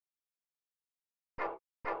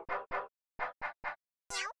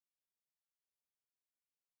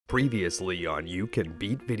Previously on You Can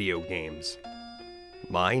Beat Video Games.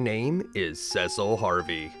 My name is Cecil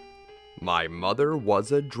Harvey. My mother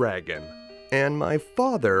was a dragon, and my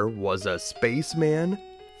father was a spaceman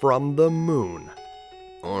from the moon.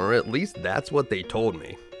 Or at least that's what they told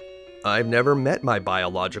me. I've never met my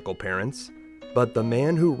biological parents, but the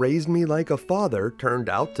man who raised me like a father turned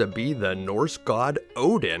out to be the Norse god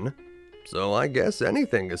Odin, so I guess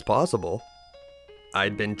anything is possible.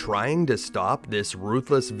 I'd been trying to stop this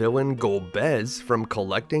ruthless villain Golbez from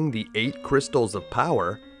collecting the 8 crystals of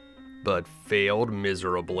power, but failed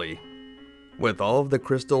miserably. With all of the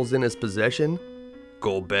crystals in his possession,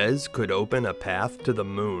 Golbez could open a path to the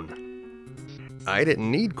moon. I didn't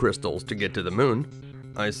need crystals to get to the moon.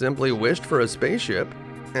 I simply wished for a spaceship,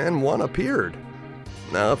 and one appeared.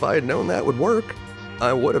 Now, if I had known that would work,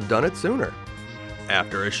 I would have done it sooner.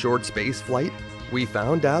 After a short space flight, we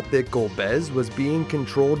found out that Golbez was being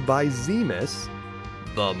controlled by Zemus,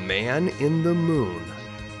 the man in the moon.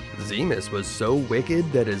 Zemus was so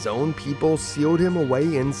wicked that his own people sealed him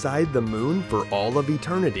away inside the moon for all of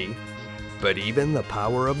eternity, but even the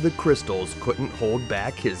power of the crystals couldn't hold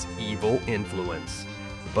back his evil influence.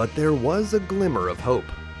 But there was a glimmer of hope.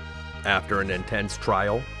 After an intense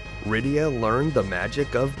trial, Rydia learned the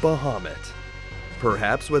magic of Bahamut.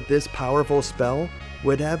 Perhaps with this powerful spell,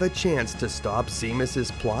 would have a chance to stop Zemus's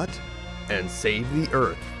plot and save the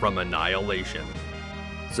Earth from annihilation.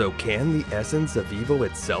 So can the essence of evil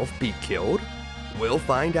itself be killed? We'll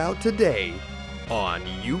find out today on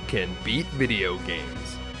You Can Beat Video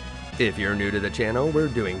Games. If you're new to the channel, we're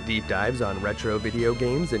doing deep dives on retro video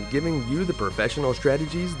games and giving you the professional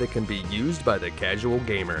strategies that can be used by the casual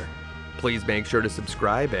gamer. Please make sure to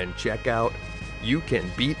subscribe and check out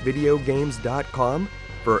youcanbeatvideogames.com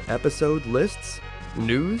for episode lists,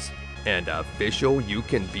 news, and official You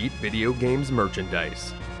Can Beat Video Games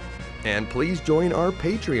merchandise. And please join our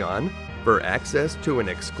Patreon for access to an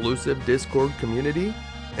exclusive Discord community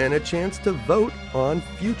and a chance to vote on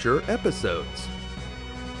future episodes.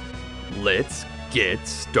 Let's get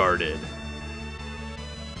started.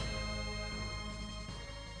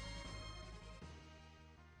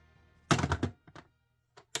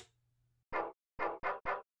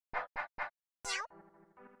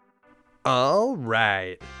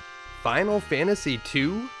 Alright, Final Fantasy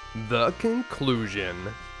II, The Conclusion.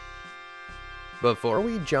 Before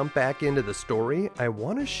we jump back into the story, I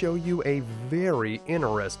want to show you a very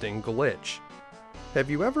interesting glitch.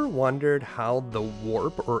 Have you ever wondered how the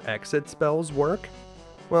warp or exit spells work?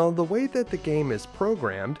 Well, the way that the game is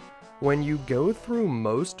programmed, when you go through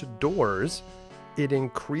most doors, it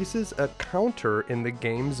increases a counter in the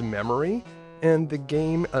game's memory, and the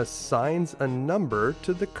game assigns a number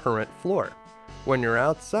to the current floor. When you're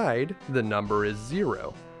outside, the number is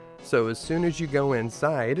 0. So as soon as you go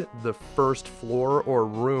inside, the first floor or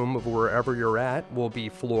room of wherever you're at will be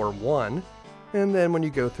floor 1, and then when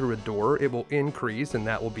you go through a door, it will increase and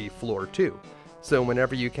that will be floor 2. So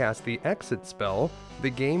whenever you cast the exit spell,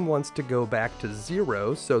 the game wants to go back to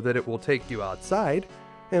 0 so that it will take you outside,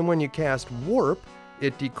 and when you cast warp,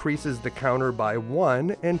 it decreases the counter by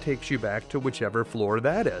 1 and takes you back to whichever floor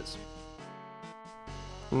that is.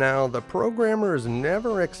 Now, the programmers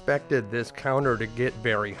never expected this counter to get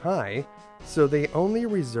very high, so they only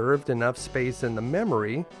reserved enough space in the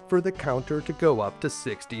memory for the counter to go up to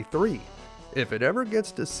 63. If it ever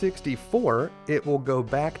gets to 64, it will go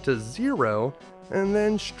back to 0, and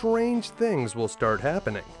then strange things will start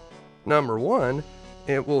happening. Number 1,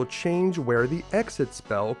 it will change where the exit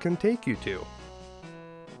spell can take you to.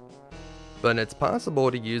 But it's possible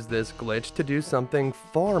to use this glitch to do something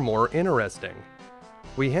far more interesting.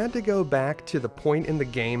 We had to go back to the point in the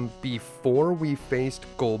game before we faced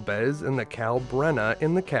Golbez and the Kal Brenna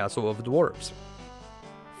in the Castle of Dwarves.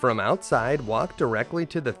 From outside, walk directly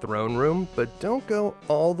to the throne room, but don't go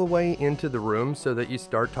all the way into the room so that you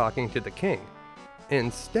start talking to the king.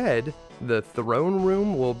 Instead, the throne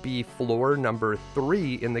room will be floor number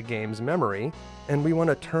 3 in the game's memory, and we want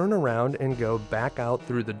to turn around and go back out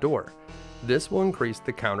through the door. This will increase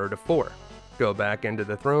the counter to 4. Go back into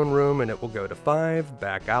the throne room and it will go to 5,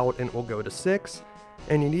 back out and it will go to 6,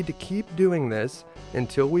 and you need to keep doing this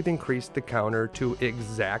until we've increased the counter to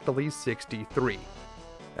exactly 63.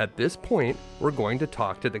 At this point, we're going to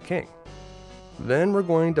talk to the king. Then we're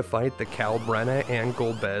going to fight the Kal Brenna and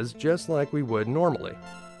Golbez just like we would normally.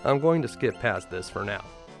 I'm going to skip past this for now.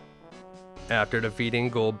 After defeating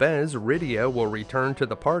Golbez, Rydia will return to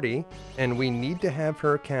the party, and we need to have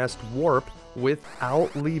her cast Warp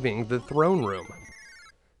without leaving the throne room.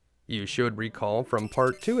 You should recall from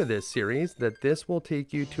part 2 of this series that this will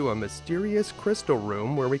take you to a mysterious crystal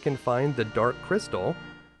room where we can find the Dark Crystal,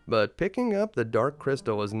 But picking up the dark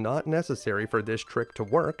crystal is not necessary for this trick to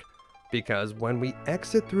work, because when we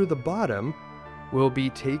exit through the bottom, we'll be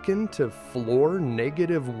taken to floor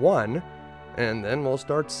 -1, and then we'll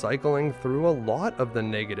start cycling through a lot of the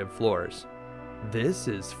negative floors. This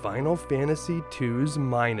is Final Fantasy II's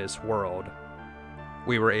Minus World.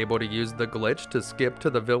 We were able to use the glitch to skip to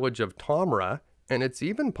the village of Tomra, and it's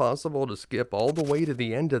even possible to skip all the way to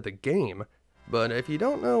the end of the game, but if you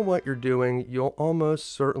don't know what you're doing, you'll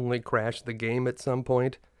almost certainly crash the game at some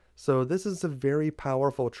point, so this is a very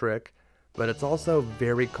powerful trick, but it's also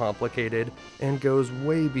very complicated and goes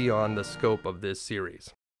way beyond the scope of this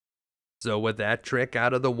series. So with that trick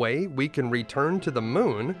out of the way, we can return to the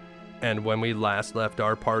moon, and when we last left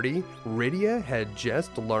our party, Rydia had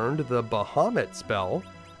just learned the Bahamut spell,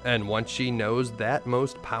 and once she knows that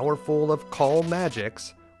most powerful of call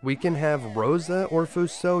magics, we can have Rosa or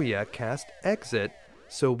Fusoya cast Exit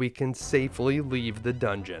so we can safely leave the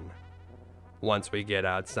dungeon. Once we get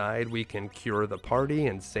outside, we can cure the party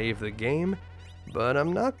and save the game, but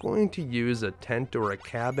I'm not going to use a tent or a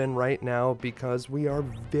cabin right now because we are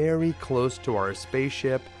very close to our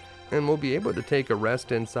spaceship and we'll be able to take a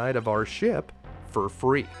rest inside of our ship for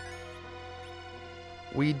free.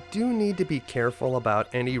 We do need to be careful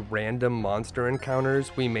about any random monster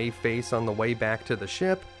encounters we may face on the way back to the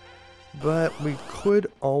ship, but we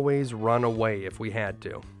could always run away if we had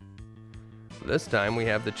to. This time we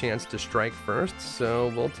have the chance to strike first,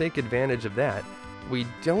 so we'll take advantage of that. We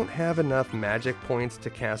don't have enough magic points to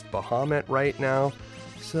cast Bahamut right now,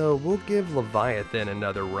 so we'll give Leviathan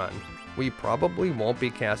another run. We probably won't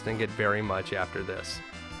be casting it very much after this.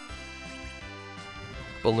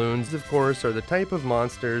 Balloons, of course, are the type of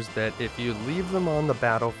monsters that if you leave them on the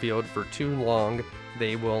battlefield for too long,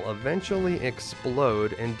 they will eventually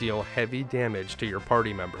explode and deal heavy damage to your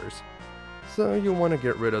party members. So you'll want to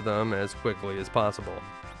get rid of them as quickly as possible.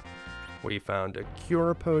 We found a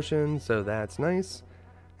cure potion, so that's nice,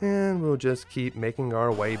 and we'll just keep making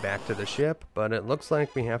our way back to the ship, but it looks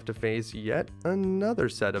like we have to face yet another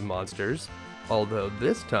set of monsters, although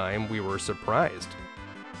this time we were surprised.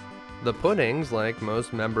 The puddings, like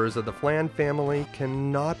most members of the Flan family,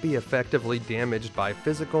 cannot be effectively damaged by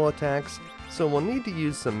physical attacks, so we'll need to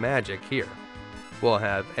use some magic here. We'll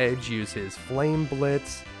have Edge use his Flame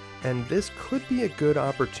Blitz, and this could be a good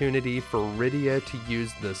opportunity for Rydia to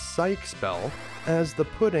use the Psych spell, as the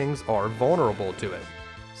puddings are vulnerable to it,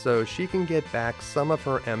 so she can get back some of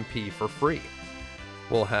her MP for free.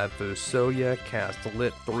 We'll have Fusoya cast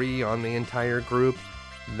Lit 3 on the entire group.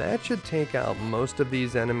 That should take out most of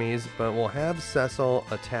these enemies, but we'll have Cecil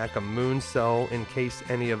attack a Moon Cell in case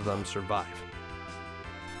any of them survive.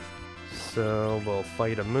 So we'll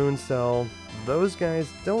fight a Moon Cell. Those guys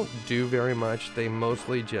don't do very much, they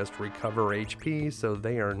mostly just recover HP, so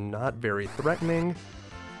they are not very threatening.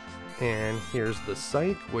 And here's the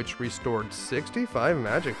Psych, which restored 65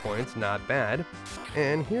 magic points, not bad.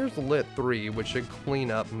 And here's Lit 3, which should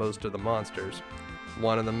clean up most of the monsters.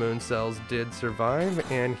 One of the Moon Cells did survive,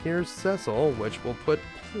 and here's Cecil, which will put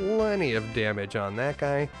plenty of damage on that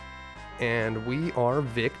guy. And we are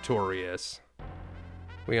victorious.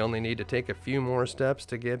 We only need to take a few more steps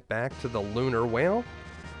to get back to the Lunar Whale,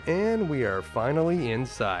 and we are finally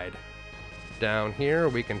inside. Down here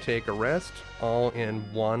we can take a rest, all in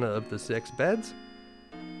one of the 6 beds,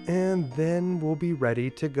 and then we'll be ready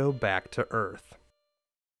to go back to Earth.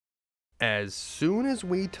 As soon as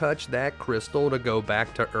we touch that crystal to go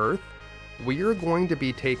back to Earth, we are going to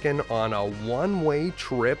be taken on a one-way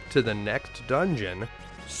trip to the next dungeon,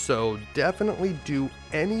 so definitely do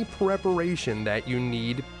any preparation that you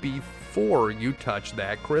need before you touch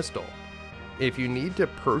that crystal. If you need to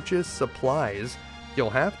purchase supplies,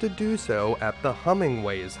 you'll have to do so at the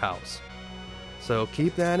Hummingway's house. So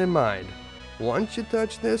keep that in mind. Once you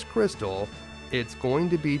touch this crystal, it's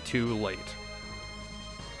going to be too late.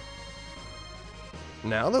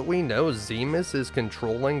 Now that we know Zemus is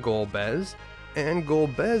controlling Golbez, and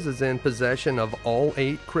Golbez is in possession of all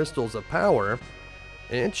 8 crystals of power,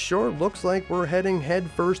 it sure looks like we're heading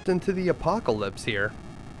headfirst into the apocalypse here.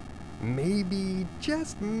 Maybe,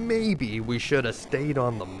 just maybe, we should have stayed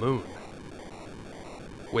on the moon.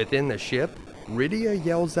 Within the ship, Rydia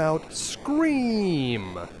yells out,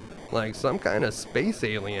 "Scream!" like some kind of space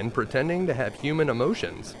alien pretending to have human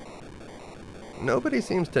emotions. Nobody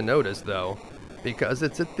seems to notice though, because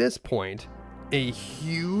it's at this point, a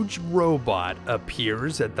huge robot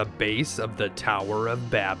appears at the base of the Tower of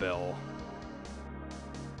Bab-il.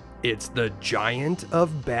 It's the Giant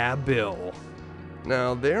of Bab-il.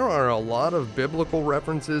 Now, there are a lot of biblical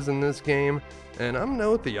references in this game, and I'm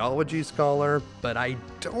no theology scholar, but I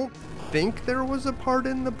don't think there was a part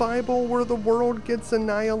in the Bible where the world gets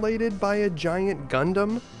annihilated by a giant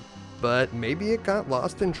Gundam, but maybe it got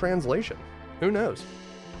lost in translation. Who knows?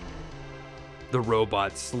 The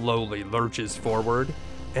robot slowly lurches forward,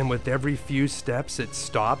 and with every few steps it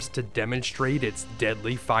stops to demonstrate its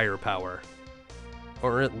deadly firepower.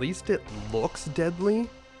 Or at least it looks deadly,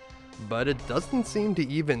 but it doesn't seem to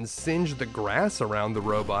even singe the grass around the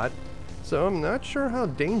robot, so I'm not sure how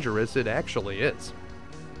dangerous it actually is.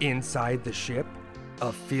 Inside the ship,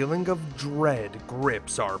 a feeling of dread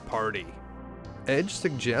grips our party. Edge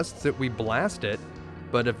suggests that we blast it,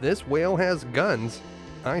 but if this whale has guns,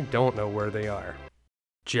 I don't know where they are.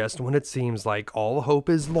 Just when it seems like all hope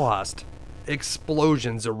is lost,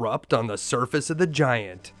 explosions erupt on the surface of the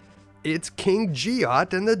giant. It's King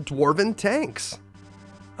Geot and the dwarven tanks.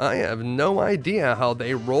 I have no idea how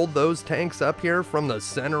they rolled those tanks up here from the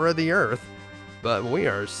center of the earth, but we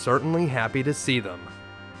are certainly happy to see them.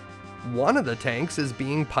 One of the tanks is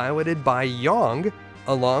being piloted by Yong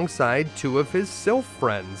alongside two of his sylph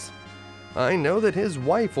friends. I know that his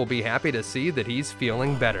wife will be happy to see that he's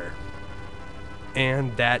feeling better.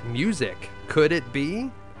 And that music, could it be?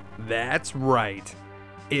 That's right.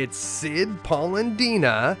 It's Cid, Paul, and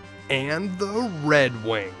Dina and the Red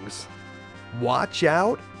Wings. Watch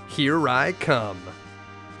out, here I come.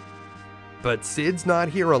 But Cid's not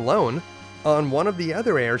here alone. On one of the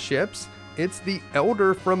other airships, it's the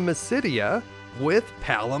Elder from Mysidia with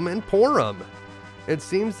Palom and Porum. It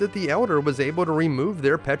seems that the Elder was able to remove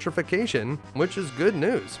their petrification, which is good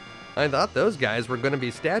news. I thought those guys were going to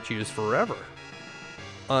be statues forever.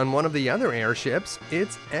 On one of the other airships,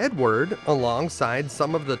 it's Edward alongside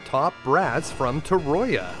some of the top brass from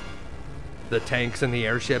Toroya. The tanks and the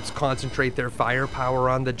airships concentrate their firepower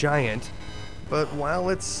on the giant, but while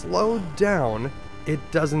it's slowed down, it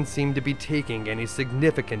doesn't seem to be taking any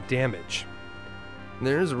significant damage.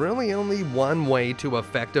 There's really only one way to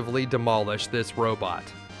effectively demolish this robot.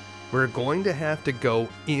 We're going to have to go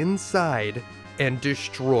inside and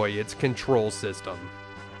destroy its control system.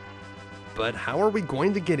 But how are we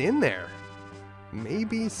going to get in there?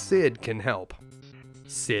 Maybe Cid can help.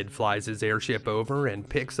 Cid flies his airship over and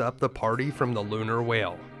picks up the party from the lunar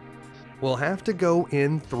whale. We'll have to go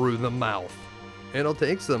in through the mouth. It'll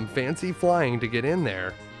take some fancy flying to get in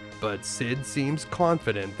there, but Cid seems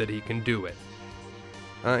confident that he can do it.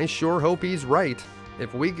 I sure hope he's right.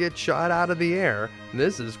 If we get shot out of the air,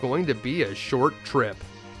 this is going to be a short trip.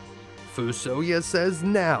 Fusoya says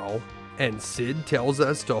now, and Cid tells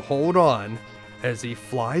us to hold on as he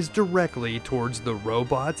flies directly towards the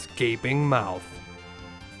robot's gaping mouth.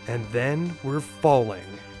 And then we're falling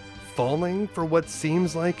for what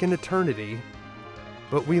seems like an eternity,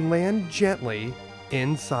 but we land gently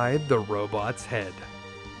inside the robot's head.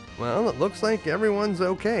 Well, it looks like everyone's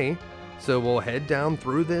okay, so we'll head down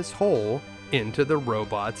through this hole into the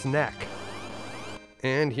robot's neck.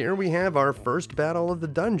 And here we have our first battle of the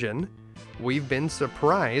dungeon. We've been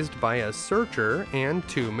surprised by a searcher and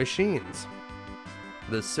two machines.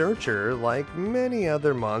 The searcher, like many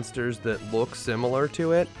other monsters that look similar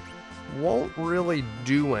to it, won't really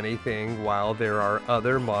do anything while there are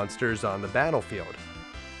other monsters on the battlefield.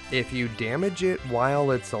 If you damage it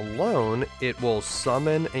while it's alone, it will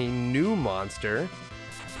summon a new monster,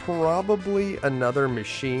 probably another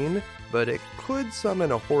machine, but it could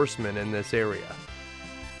summon a horseman in this area.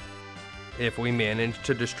 If we manage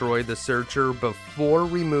to destroy the searcher before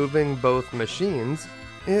removing both machines,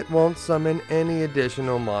 it won't summon any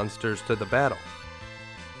additional monsters to the battle.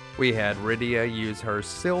 We had Rydia use her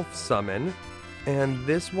Imp Summon, and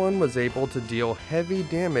this one was able to deal heavy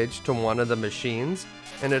damage to one of the machines,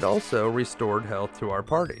 and it also restored health to our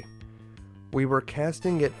party. We were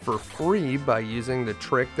casting it for free by using the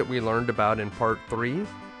trick that we learned about in part 3,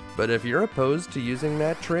 but if you're opposed to using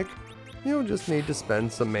that trick, you'll just need to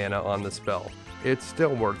spend some mana on the spell. It's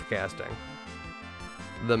still worth casting.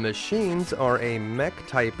 The machines are a mech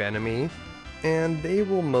type enemy, and they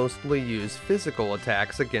will mostly use physical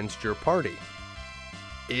attacks against your party.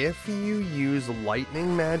 If you use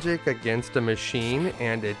lightning magic against a machine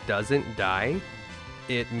and it doesn't die,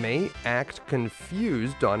 it may act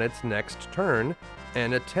confused on its next turn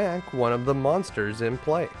and attack one of the monsters in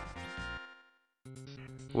play.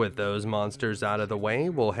 With those monsters out of the way,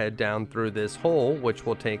 we'll head down through this hole, which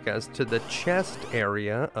will take us to the chest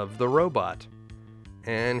area of the robot.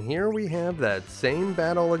 And here we have that same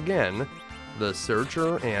battle again, the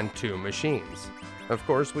searcher and two machines. Of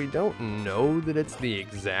course, we don't know that it's the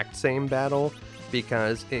exact same battle,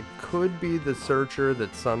 because it could be the searcher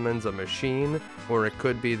that summons a machine, or it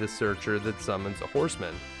could be the searcher that summons a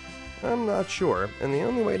horseman. I'm not sure, and the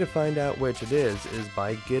only way to find out which it is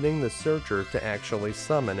by getting the searcher to actually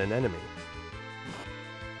summon an enemy.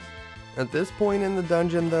 At this point in the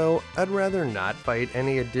dungeon though, I'd rather not fight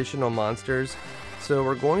any additional monsters, so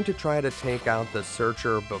we're going to try to take out the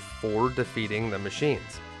searcher before defeating the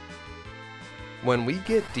machines. When we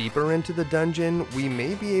get deeper into the dungeon, we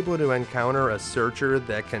may be able to encounter a searcher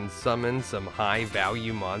that can summon some high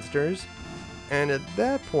value monsters, and at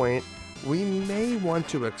that point, we may want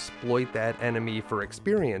to exploit that enemy for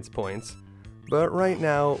experience points, but right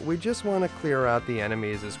now, we just want to clear out the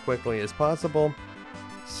enemies as quickly as possible,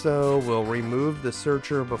 so we'll remove the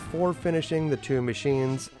searcher before finishing the 2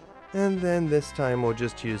 machines, and then this time we'll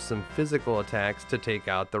just use some physical attacks to take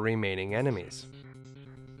out the remaining enemies.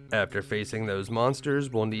 After facing those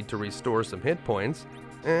monsters, we'll need to restore some hit points,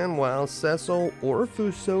 and while Cecil or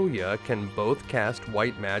Fusoya can both cast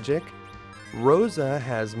white magic, Rosa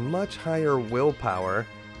has much higher willpower,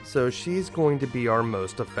 so she's going to be our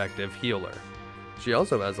most effective healer. She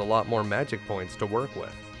also has a lot more magic points to work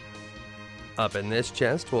with. Up in this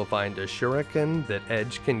chest, we'll find a shuriken that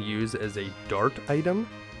Edge can use as a dart item.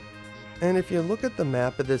 And if you look at the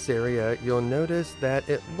map of this area, you'll notice that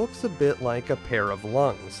it looks a bit like a pair of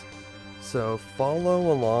lungs. So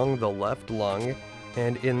follow along the left lung,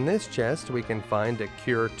 and in this chest we can find a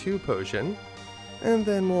Cure 2 potion, and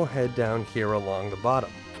then we'll head down here along the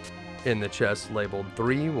bottom. In the chest labeled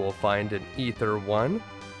 3, we'll find an Ether 1,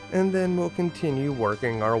 and then we'll continue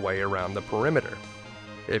working our way around the perimeter.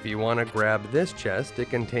 If you want to grab this chest,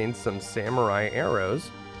 it contains some samurai arrows,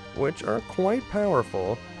 which are quite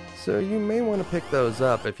powerful, so you may want to pick those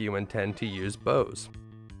up if you intend to use bows.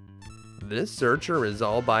 This searcher is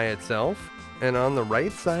all by itself, and on the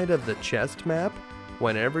right side of the chest map,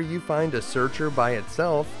 whenever you find a searcher by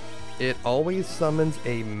itself, it always summons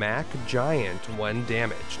a Mach Giant when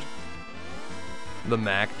damaged. The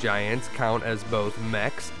Mach Giants count as both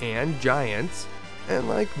mechs and giants, and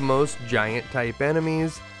like most giant type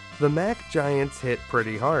enemies, the Mach Giants hit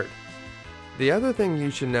pretty hard. The other thing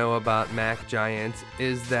you should know about Mach Giants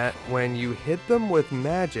is that when you hit them with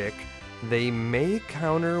magic, they may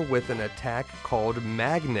counter with an attack called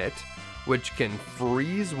Magnet, which can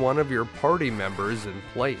freeze one of your party members in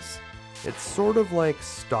place. It's sort of like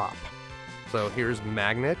Stop. So here's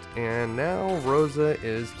Magnet, and now Rosa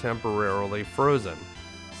is temporarily frozen.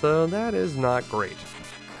 So that is not great.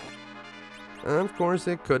 Of course,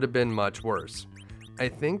 it could have been much worse. I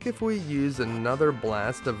think if we use another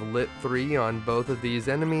blast of Lit 3 on both of these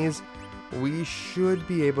enemies, we should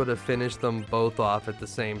be able to finish them both off at the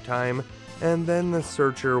same time, and then the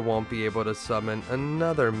searcher won't be able to summon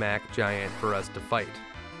another Mach Giant for us to fight.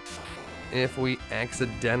 If we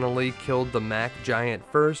accidentally killed the Mach Giant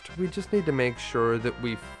first, we just need to make sure that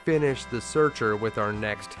we finish the searcher with our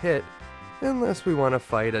next hit, unless we want to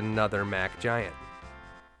fight another Mach Giant.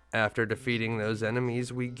 After defeating those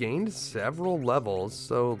enemies, we gained several levels,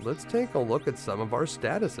 so let's take a look at some of our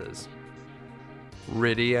statuses.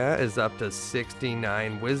 Rydia is up to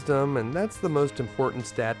 69 wisdom, and that's the most important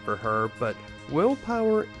stat for her, but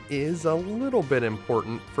willpower is a little bit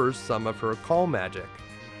important for some of her call magic.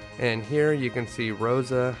 And here you can see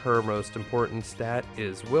Rosa, her most important stat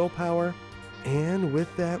is willpower, and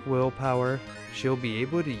with that willpower, she'll be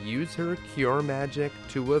able to use her cure magic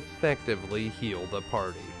to effectively heal the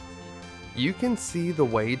party. You can see the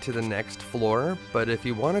way to the next floor, but if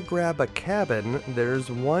you want to grab a cabin, there's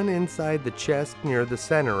one inside the chest near the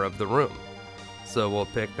center of the room. So we'll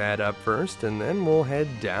pick that up first, and then we'll head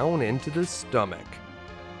down into the stomach.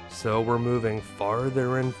 So we're moving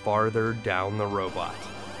farther and farther down the robot.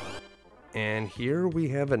 And here we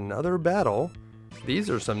have another battle. These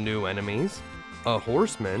are some new enemies, a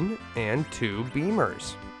horseman and 2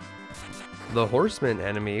 beamers. The horseman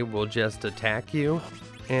enemy will just attack you,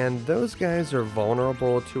 and those guys are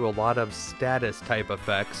vulnerable to a lot of status type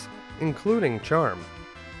effects, including charm.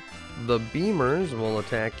 The beamers will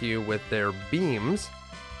attack you with their beams,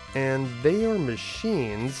 and they are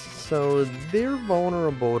machines, so they're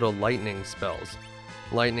vulnerable to lightning spells.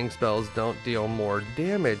 Lightning spells don't deal more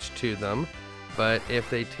damage to them, but if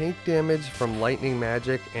they take damage from lightning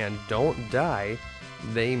magic and don't die,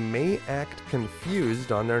 they may act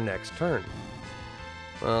confused on their next turn.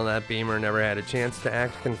 Well, that beamer never had a chance to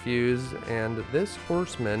act confused, and this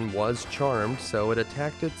horseman was charmed, so it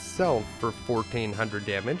attacked itself for 1400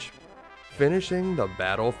 damage, finishing the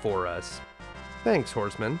battle for us. Thanks,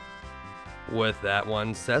 horseman. With that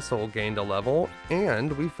one, Cecil gained a level,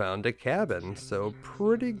 and we found a cabin, so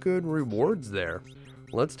pretty good rewards there.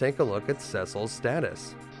 Let's take a look at Cecil's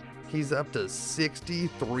status. He's up to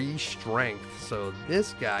 63 strength, so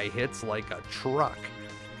this guy hits like a truck.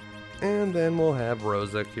 And then we'll have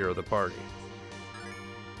Rosa cure the party.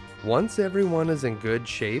 Once everyone is in good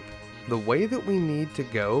shape, the way that we need to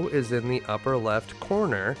go is in the upper left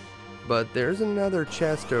corner, but there's another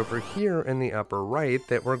chest over here in the upper right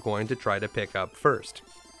that we're going to try to pick up first.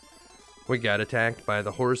 We got attacked by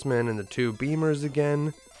the horsemen and the two beamers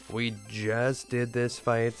again. We just did this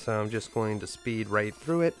fight, so I'm just going to speed right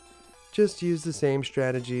through it. Just use the same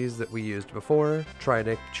strategies that we used before, try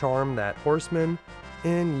to charm that horseman,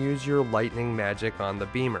 and use your lightning magic on the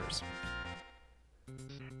beamers.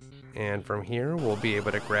 And from here, we'll be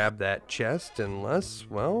able to grab that chest unless,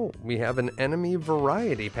 well, we have an enemy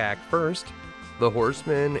variety pack first. The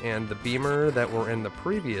horseman and the beamer that were in the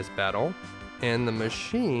previous battle, and the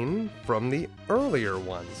machine from the earlier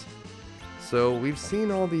ones. So we've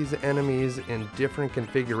seen all these enemies in different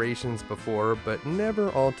configurations before, but never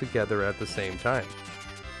all together at the same time.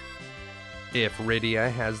 If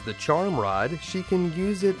Rydia has the Charm Rod, she can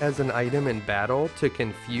use it as an item in battle to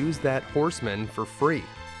confuse that horseman for free.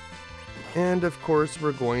 And of course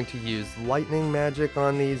we're going to use lightning magic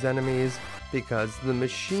on these enemies, because the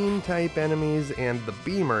machine type enemies and the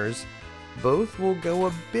beamers both will go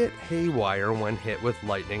a bit haywire when hit with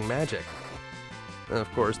lightning magic. Of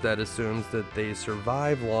course, that assumes that they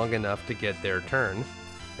survive long enough to get their turn.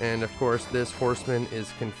 And of course, this horseman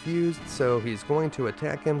is confused, so he's going to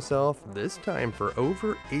attack himself, this time for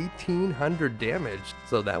over 1800 damage.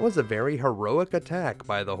 So that was a very heroic attack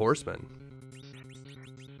by the horseman.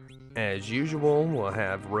 As usual, we'll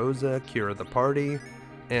have Rosa cure the party,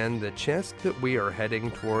 and the chest that we are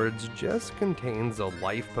heading towards just contains a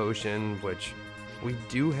life potion, which we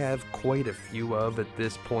do have quite a few of at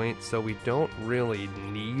this point, so we don't really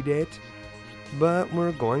need it, but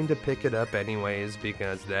we're going to pick it up anyways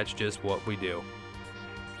because that's just what we do.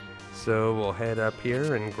 So we'll head up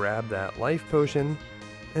here and grab that life potion,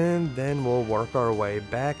 and then we'll work our way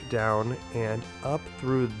back down and up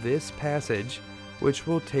through this passage, which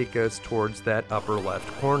will take us towards that upper left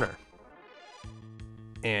corner.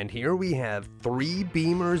 And here we have 3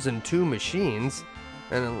 beamers and 2 machines,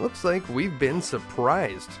 and it looks like we've been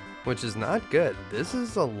surprised, which is not good. This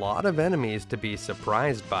is a lot of enemies to be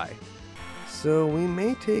surprised by. So we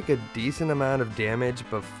may take a decent amount of damage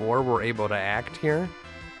before we're able to act here,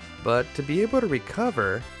 but to be able to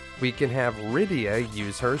recover, we can have Rydia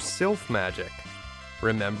use her Sylph magic.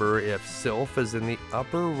 Remember, if Sylph is in the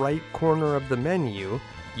upper right corner of the menu,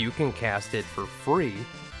 you can cast it for free,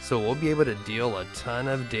 so we'll be able to deal a ton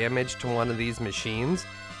of damage to one of these machines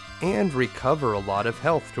and recover a lot of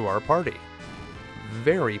health to our party.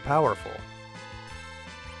 Very powerful.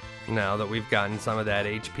 Now that we've gotten some of that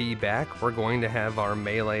HP back, we're going to have our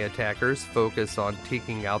melee attackers focus on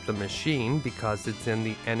taking out the machine because it's in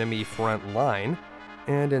the enemy front line,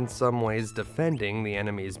 and in some ways defending the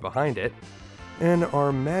enemies behind it. And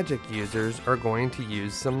our magic users are going to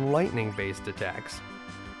use some lightning-based attacks.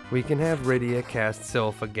 We can have Rydia cast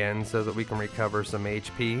Sylph again so that we can recover some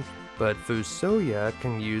HP, but Fusoya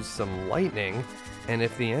can use some lightning, and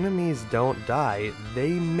if the enemies don't die, they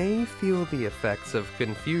may feel the effects of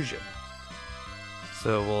confusion.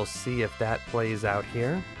 So we'll see if that plays out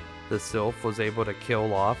here. The Sylph was able to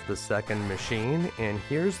kill off the second machine, and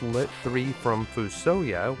here's Lit 3 from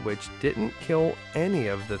Fusoya, which didn't kill any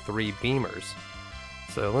of the 3 beamers.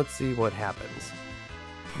 So let's see what happens.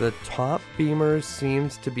 The top beamer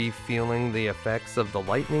seems to be feeling the effects of the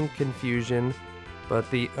lightning confusion, but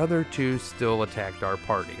the other 2 still attacked our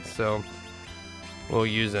party, so we'll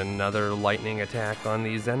use another lightning attack on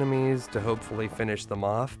these enemies to hopefully finish them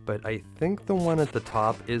off, but I think the one at the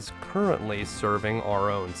top is currently serving our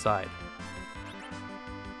own side.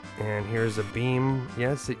 And here's a beam.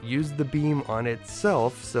 Yes, it used the beam on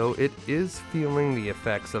itself, so it is feeling the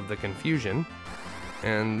effects of the confusion.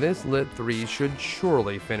 And this Lit 3 should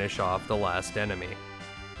surely finish off the last enemy.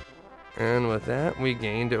 And with that, we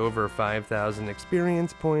gained over 5,000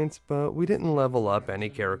 experience points, but we didn't level up any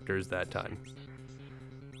characters that time.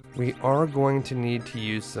 We are going to need to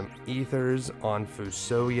use some ethers on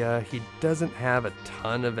Fusoya. He doesn't have a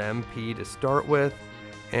ton of MP to start with,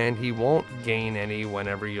 and he won't gain any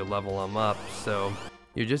whenever you level him up, so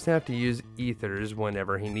you just have to use ethers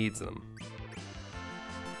whenever he needs them.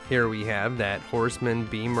 Here we have that Horseman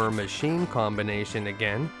Beamer Machine combination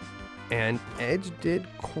again, and Edge did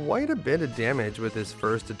quite a bit of damage with his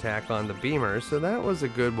first attack on the Beamer, so that was a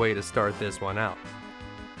good way to start this one out.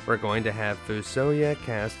 We're going to have Fusoya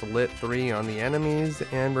cast Lit 3 on the enemies,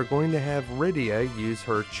 and we're going to have Rydia use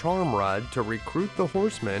her Charm Rod to recruit the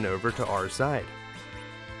Horsemen over to our side.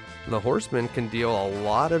 The horseman can deal a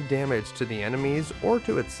lot of damage to the enemies or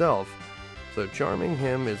to itself, so charming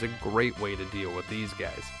him is a great way to deal with these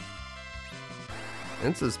guys.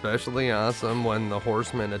 It's especially awesome when the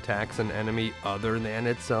horseman attacks an enemy other than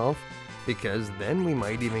itself, because then we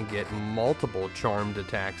might even get multiple charmed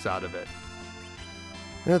attacks out of it.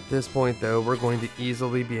 At this point though, we're going to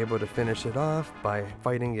easily be able to finish it off by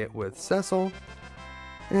fighting it with Cecil,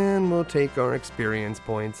 and we'll take our experience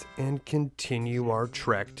points and continue our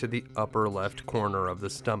trek to the upper left corner of the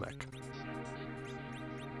stomach.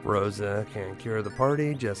 Rosa can cure the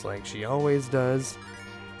party just like she always does.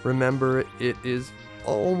 Remember, it is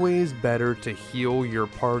always better to heal your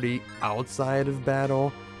party outside of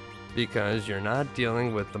battle, because you're not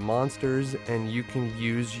dealing with the monsters and you can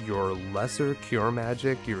use your lesser cure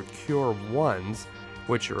magic, your cure ones,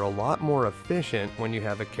 which are a lot more efficient when you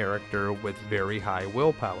have a character with very high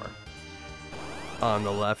willpower. On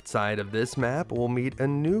the left side of this map, we'll meet a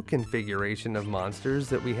new configuration of monsters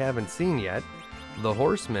that we haven't seen yet, the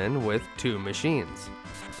Horsemen with 2 machines.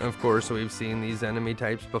 Of course, we've seen these enemy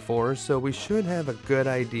types before, so we should have a good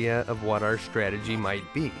idea of what our strategy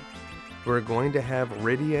might be. We're going to have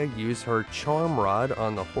Rydia use her Charm Rod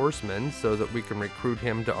on the Horseman so that we can recruit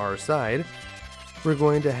him to our side. We're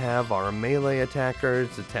going to have our melee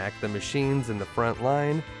attackers attack the machines in the front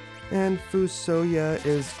line, and Fusoya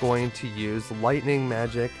is going to use lightning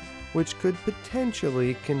magic, which could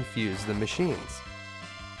potentially confuse the machines.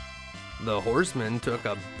 The Horseman took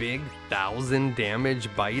a big 1000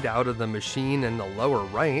 damage bite out of the machine in the lower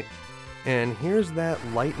right, and here's that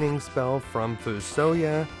lightning spell from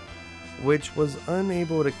Fusoya, which was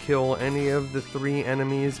unable to kill any of the 3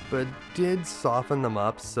 enemies, but did soften them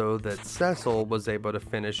up so that Cecil was able to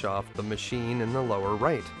finish off the machine in the lower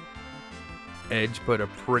right. Edge put a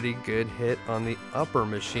pretty good hit on the upper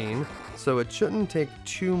machine, so it shouldn't take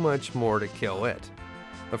too much more to kill it.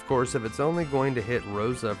 Of course, if it's only going to hit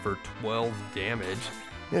Rosa for 12 damage,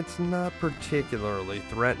 it's not particularly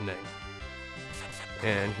threatening.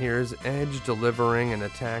 And here's Edge delivering an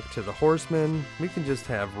attack to the Horseman. We can just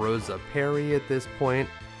have Rosa parry at this point,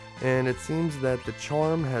 and it seems that the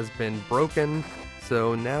charm has been broken,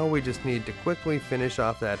 so now we just need to quickly finish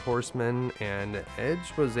off that Horseman, and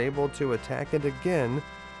Edge was able to attack it again.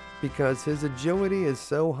 Because his agility is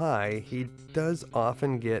so high, he does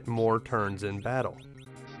often get more turns in battle.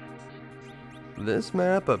 This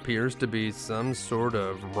map appears to be some sort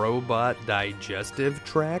of robot digestive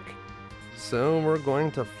track. So we're going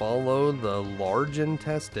to follow the large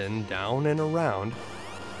intestine down and around,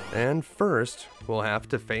 and first we'll have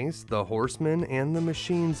to face the Horsemen and the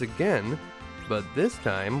machines again, but this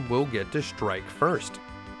time we'll get to strike first.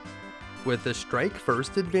 With the strike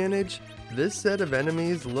first advantage, this set of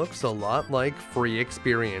enemies looks a lot like free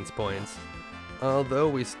experience points. Although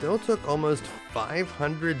we still took almost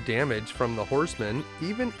 500 damage from the Horseman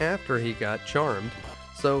even after he got charmed.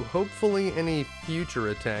 So hopefully any future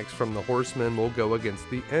attacks from the Horsemen will go against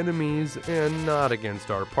the enemies and not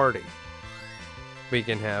against our party. We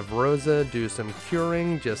can have Rosa do some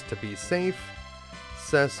curing just to be safe.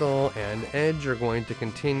 Cecil and Edge are going to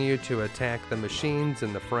continue to attack the machines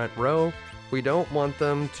in the front row. We don't want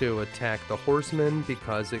them to attack the Horsemen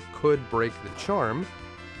because it could break the charm.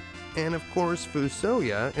 And of course,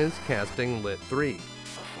 Fusoya is casting Lit 3.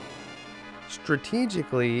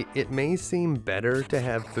 Strategically, it may seem better to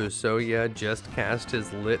have Fusoya just cast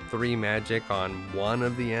his Lit 3 magic on one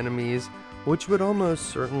of the enemies, which would almost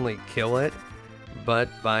certainly kill it, but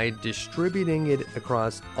by distributing it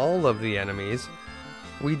across all of the enemies,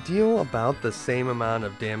 we deal about the same amount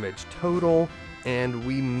of damage total, and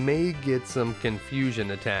we may get some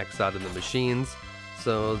confusion attacks out of the machines,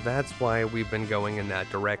 so that's why we've been going in that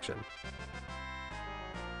direction.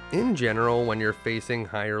 In general, when you're facing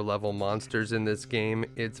higher level monsters in this game,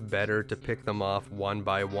 it's better to pick them off one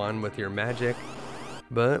by one with your magic,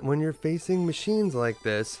 but when you're facing machines like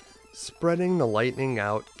this, spreading the lightning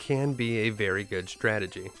out can be a very good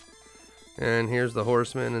strategy. And here's the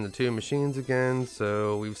Horseman and the 2 machines again,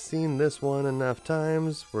 so we've seen this one enough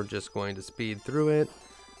times, we're just going to speed through it.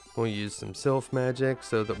 We'll use some Sylph magic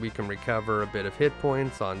so that we can recover a bit of hit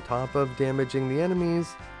points on top of damaging the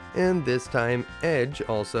enemies, and this time Edge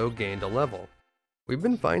also gained a level. We've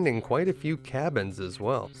been finding quite a few cabins as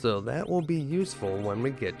well, so that will be useful when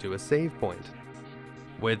we get to a save point.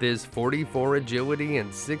 With his 44 agility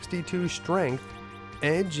and 62 strength,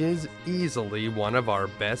 Edge is easily one of our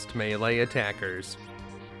best melee attackers.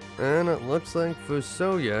 And it looks like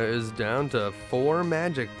Fusoya is down to 4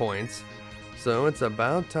 magic points, so it's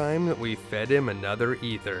about time that we fed him another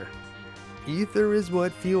ether. Ether is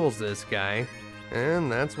what fuels this guy,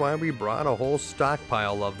 and that's why we brought a whole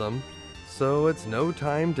stockpile of them, so it's no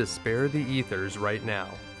time to spare the ethers right now.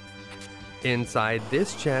 Inside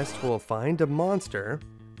this chest we'll find a monster.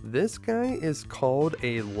 This guy is called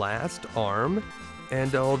a Last Arm,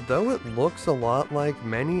 and although it looks a lot like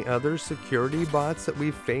many other security bots that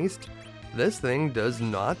we've faced, this thing does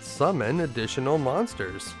not summon additional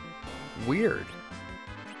monsters. Weird.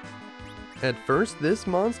 At first, this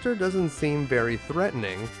monster doesn't seem very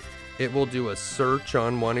threatening. It will do a search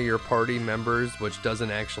on one of your party members, which doesn't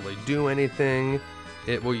actually do anything.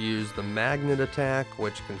 It will use the magnet attack,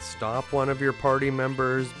 which can stop one of your party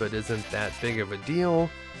members, but isn't that big of a deal.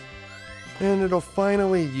 And it'll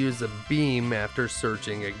finally use a beam after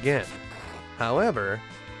searching again. However,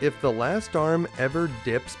 if the Last Arm ever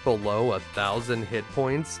dips below 1,000 hit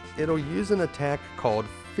points, it'll use an attack called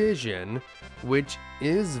Fission, which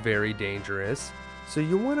is very dangerous, so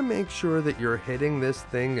you want to make sure that you're hitting this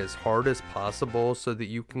thing as hard as possible so that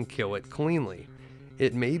you can kill it cleanly.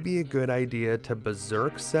 It may be a good idea to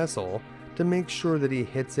berserk Cecil to make sure that he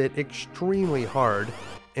hits it extremely hard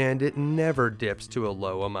and it never dips to a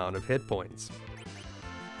low amount of hit points.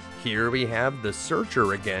 Here we have the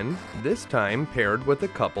Searcher again, this time paired with a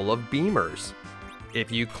couple of Beamers.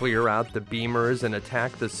 If you clear out the Beamers and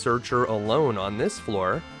attack the Searcher alone on this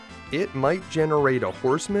floor, it might generate a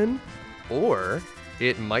Horseman, or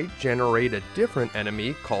it might generate a different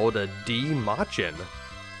enemy called a D-Machin.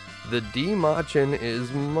 The D-Machin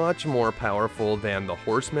is much more powerful than the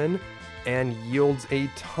Horseman and yields a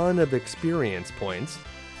ton of experience points,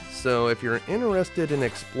 so if you're interested in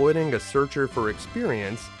exploiting a Searcher for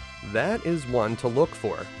experience, that is one to look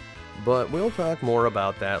for, but we'll talk more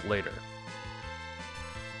about that later.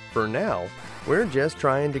 For now, we're just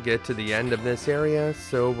trying to get to the end of this area,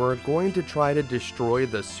 so we're going to try to destroy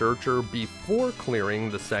the Searcher before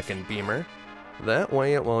clearing the second Beamer. That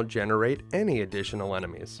way it won't generate any additional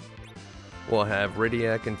enemies. We'll have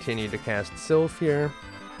Rydia continue to cast Sylph here.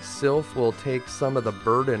 Sylph will take some of the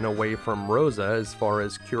burden away from Rosa as far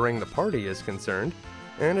as curing the party is concerned,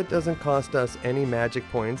 and it doesn't cost us any magic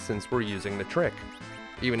points since we're using the trick.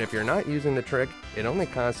 Even if you're not using the trick, it only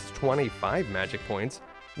costs 25 magic points,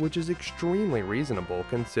 which is extremely reasonable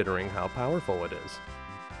considering how powerful it is.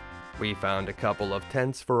 We found a couple of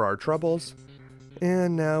tents for our troubles,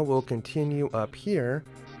 and now we'll continue up here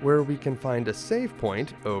where we can find a save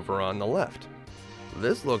point over on the left.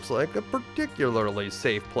 This looks like a particularly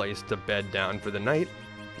safe place to bed down for the night.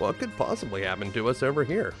 What could possibly happen to us over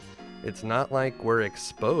here? It's not like we're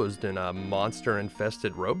exposed in a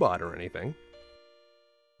monster-infested robot or anything.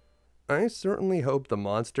 I certainly hope the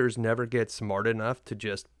monsters never get smart enough to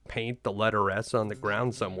just paint the letter S on the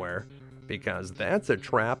ground somewhere, because that's a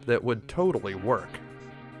trap that would totally work.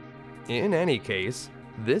 In any case,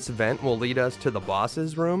 this vent will lead us to the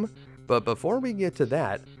boss's room, but before we get to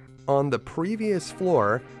that, on the previous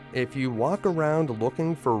floor, if you walk around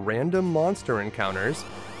looking for random monster encounters,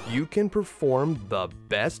 you can perform the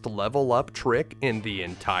best level up trick in the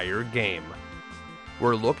entire game.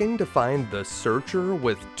 We're looking to find the Searcher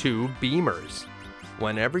with 2 Beamers.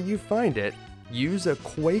 Whenever you find it, use a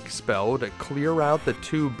Quake spell to clear out the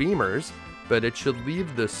 2 Beamers, but it should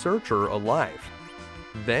leave the Searcher alive.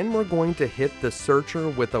 Then we're going to hit the Searcher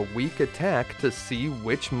with a weak attack to see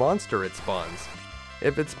which monster it spawns.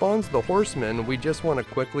 If it spawns the Horseman, we just want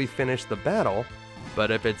to quickly finish the battle, but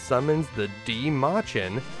if it summons the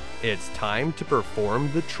D-Machin, it's time to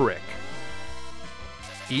perform the trick.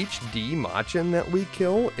 Each D-Machin that we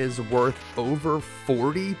kill is worth over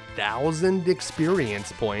 40,000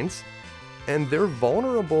 experience points, and they're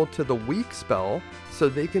vulnerable to the weak spell, so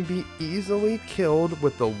they can be easily killed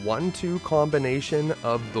with the 1-2 combination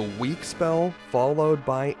of the weak spell followed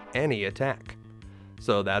by any attack.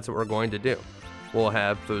 So that's what we're going to do. We'll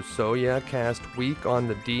have Fusoya cast weak on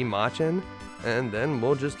the D-Machin, and then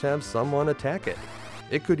we'll just have someone attack it.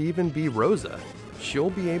 It could even be Rosa. She'll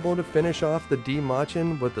be able to finish off the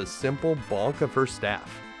D-Machin with a simple bonk of her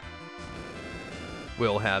staff.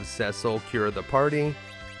 We'll have Cecil cure the party,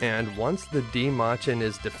 and once the D-Machin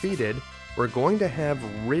is defeated, we're going to have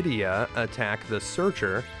Rydia attack the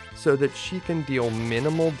Searcher so that she can deal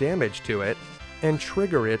minimal damage to it and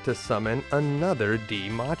trigger it to summon another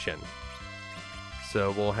D-Machin.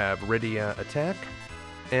 So we'll have Rydia attack,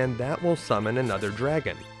 and that will summon another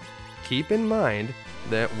dragon. Keep in mind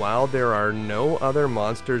that while there are no other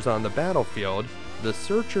monsters on the battlefield, the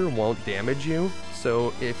Searcher won't damage you,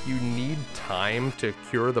 so if you need time to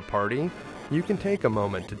cure the party, you can take a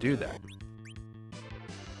moment to do that.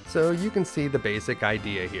 So you can see the basic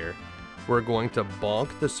idea here. We're going to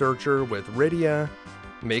bonk the Searcher with Rydia,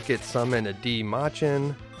 make it summon a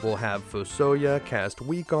D-Machin, we'll have Fusoya cast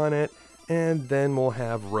weak on it, and then we'll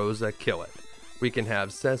have Rosa kill it. We can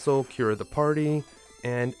have Cecil cure the party,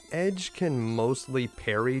 and Edge can mostly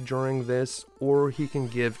parry during this, or he can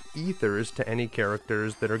give ethers to any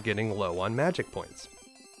characters that are getting low on magic points.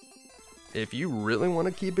 If you really want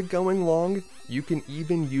to keep it going long, you can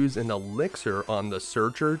even use an elixir on the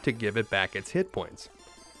Searcher to give it back its hit points.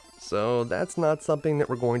 So that's not something that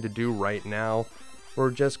we're going to do right now.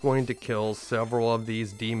 We're just going to kill several of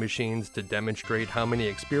these D machines to demonstrate how many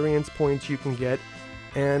experience points you can get,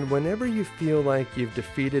 and whenever you feel like you've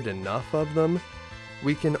defeated enough of them,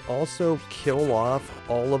 we can also kill off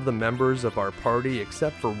all of the members of our party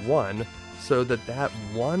except for one, so that that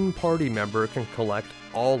one party member can collect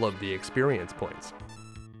all of the experience points.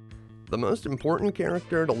 The most important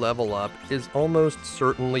character to level up is almost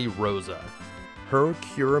certainly Rosa. Her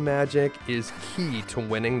cure magic is key to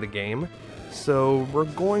winning the game, so we're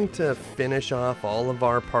going to finish off all of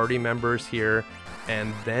our party members here,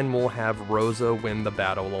 and then we'll have Rosa win the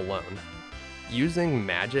battle alone. Using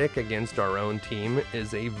magic against our own team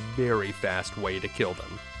is a very fast way to kill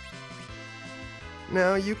them.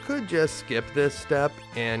 Now, you could just skip this step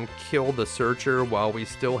and kill the Searcher while we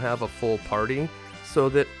still have a full party, so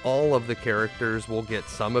that all of the characters will get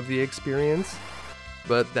some of the experience,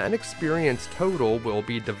 but that experience total will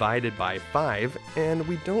be divided by 5, and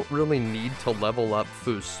we don't really need to level up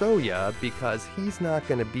Fusoya because he's not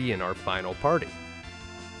going to be in our final party.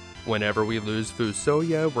 Whenever we lose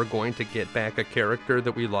Fusoya, we're going to get back a character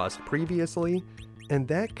that we lost previously, and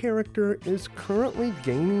that character is currently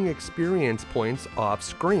gaining experience points off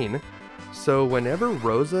screen, so whenever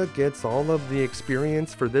Rosa gets all of the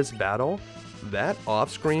experience for this battle, that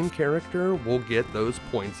off-screen character will get those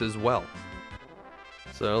points as well.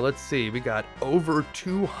 So let's see, we got over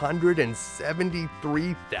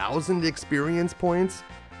 273,000 experience points,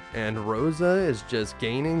 and Rosa is just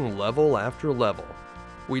gaining level after level.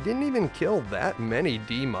 We didn't even kill that many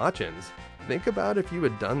D Machins. Think about if you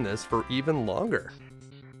had done this for even longer.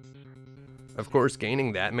 Of course,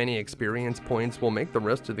 gaining that many experience points will make the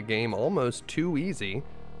rest of the game almost too easy,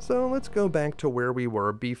 so let's go back to where we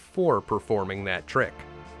were before performing that trick.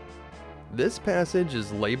 This passage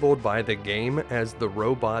is labeled by the game as the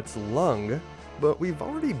robot's lung, but we've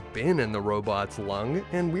already been in the robot's lung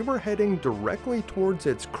and we were heading directly towards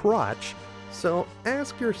its crotch, so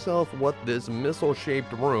ask yourself what this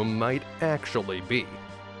missile-shaped room might actually be.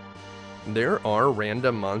 There are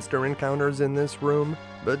random monster encounters in this room,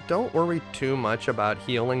 but don't worry too much about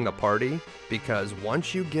healing the party, because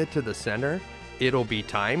once you get to the center, it'll be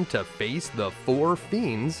time to face the 4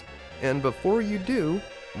 Fiends, and before you do,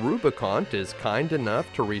 Rubicon is kind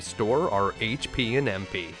enough to restore our HP and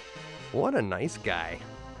MP. What a nice guy.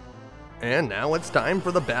 And now it's time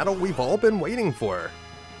for the battle we've all been waiting for.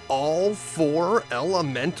 All 4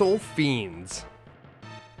 Elemental Fiends.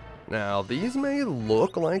 Now, these may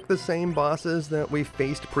look like the same bosses that we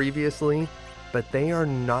faced previously, but they are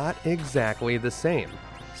not exactly the same.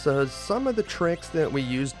 So some of the tricks that we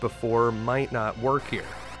used before might not work here.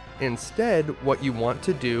 Instead, what you want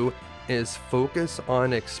to do is focus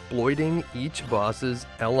on exploiting each boss's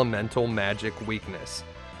elemental magic weakness.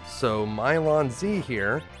 So Mylon Z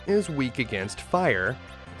here is weak against fire,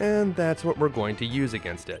 and that's what we're going to use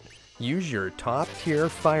against it. Use your top tier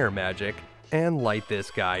fire magic and light this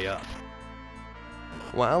guy up.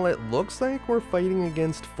 While it looks like we're fighting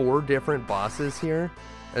against 4 different bosses here,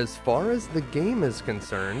 as far as the game is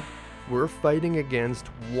concerned, we're fighting against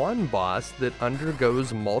one boss that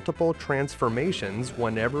undergoes multiple transformations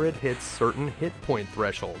whenever it hits certain hit point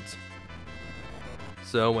thresholds.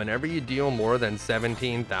 So whenever you deal more than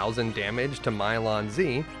 17,000 damage to Mylon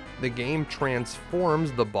Z, the game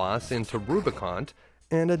transforms the boss into Rubicon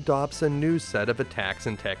and adopts a new set of attacks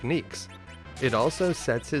and techniques. It also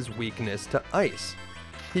sets his weakness to ice.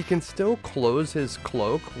 He can still close his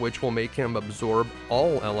cloak, which will make him absorb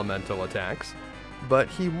all elemental attacks, but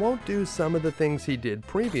he won't do some of the things he did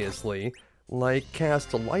previously, like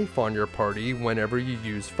cast life on your party whenever you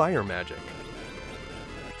use fire magic.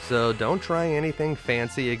 So don't try anything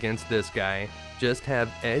fancy against this guy, just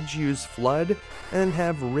have Edge use Flood, and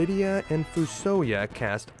have Rydia and Fusoya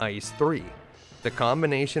cast Ice 3. The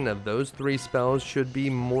combination of those 3 spells should be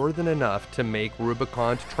more than enough to make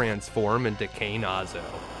Rubicon transform into Kainazo.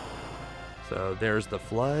 So there's the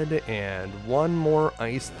Flood, and one more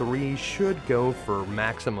Ice 3 should go for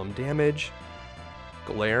maximum damage.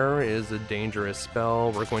 Glare is a dangerous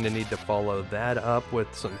spell. We're going to need to follow that up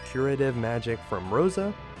with some curative magic from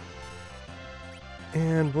Rosa.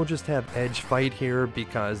 And we'll just have Edge fight here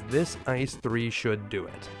because this Ice 3 should do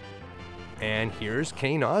it. And here's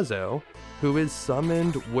Kainazo, who is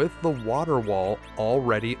summoned with the water wall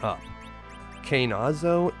already up.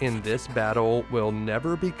 Kainazo in this battle will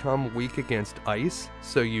never become weak against ice,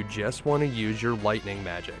 so you just want to use your lightning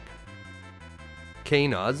magic.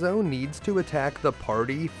 Kainazo needs to attack the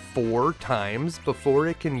party 4 times before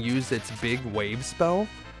it can use its big wave spell,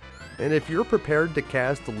 and if you're prepared to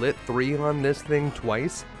cast Lit 3 on this thing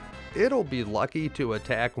twice, it'll be lucky to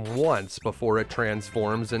attack once before it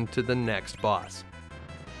transforms into the next boss.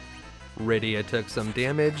 Rydia took some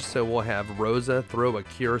damage, so we'll have Rosa throw a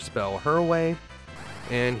cure spell her way,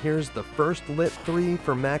 and here's the first Lit 3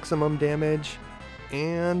 for maximum damage,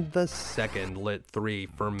 and the second Lit 3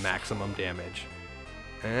 for maximum damage.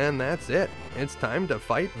 And that's it. It's time to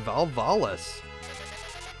fight Valvalis.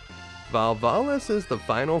 Valvalis is the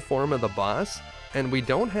final form of the boss, and we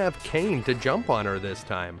don't have Kain to jump on her this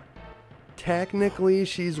time. Technically,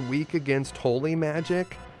 she's weak against holy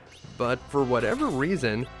magic, but for whatever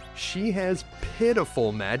reason, she has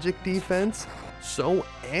pitiful magic defense, so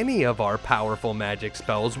any of our powerful magic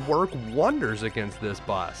spells work wonders against this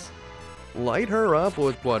boss. Light her up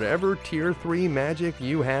with whatever tier 3 magic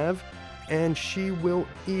you have, and she will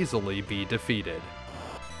easily be defeated.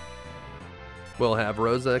 We'll have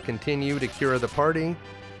Rosa continue to cure the party,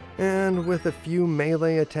 and with a few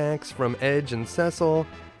melee attacks from Edge and Cecil,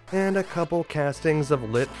 and a couple castings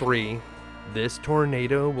of Lit 3, this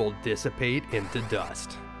tornado will dissipate into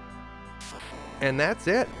dust. And that's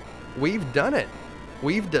it. We've done it.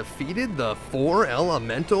 We've defeated the 4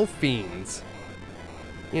 elemental fiends.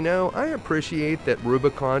 You know, I appreciate that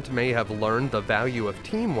Rubicon may have learned the value of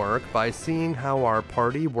teamwork by seeing how our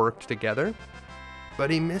party worked together, but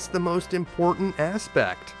he missed the most important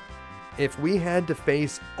aspect. If we had to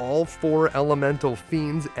face all 4 elemental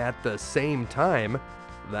fiends at the same time,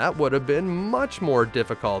 that would have been much more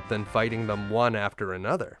difficult than fighting them one after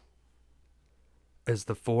another. As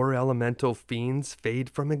the 4 elemental fiends fade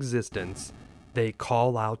from existence, they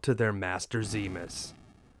call out to their master Zemus.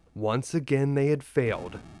 Once again they had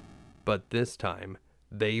failed, but this time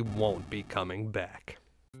they won't be coming back.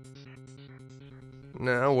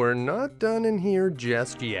 Now we're not done in here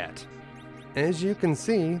just yet. As you can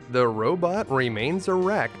see, the robot remains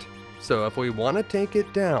erect, so if we want to take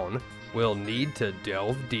it down, we'll need to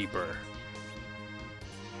delve deeper.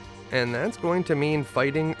 And that's going to mean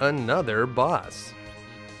fighting another boss.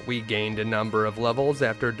 We gained a number of levels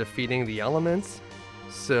after defeating the elements,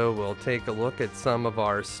 so we'll take a look at some of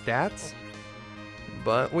our stats.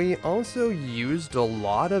 But we also used a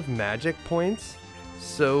lot of magic points,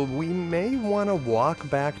 so we may want to walk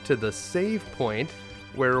back to the save point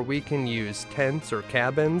where we can use tents or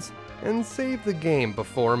cabins and save the game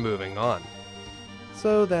before moving on.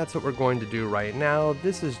 So that's what we're going to do right now.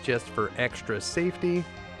 This is just for extra safety.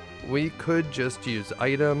 We could just use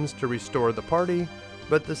items to restore the party,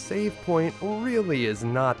 but the save point really is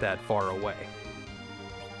not that far away.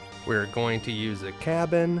 We're going to use a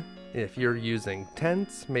cabin. If you're using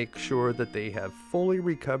tents, make sure that they have fully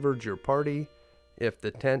recovered your party. If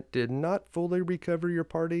the tent did not fully recover your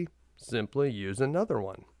party, simply use another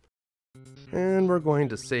one. And we're going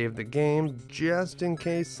to save the game just in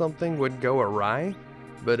case something would go awry.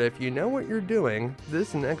 But if you know what you're doing,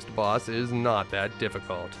 this next boss is not that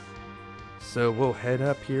difficult. So we'll head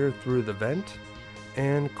up here through the vent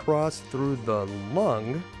and cross through the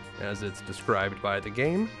lung, as it's described by the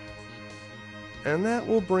game. And that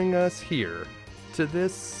will bring us here, to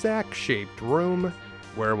this sack-shaped room,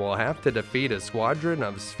 where we'll have to defeat a squadron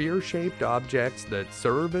of sphere-shaped objects that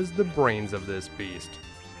serve as the brains of this beast.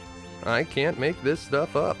 I can't make this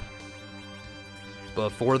stuff up.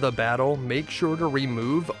 Before the battle, make sure to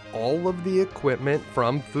remove all of the equipment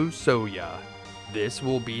from Fusoya. This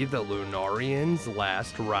will be the Lunarian's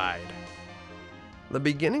last ride. The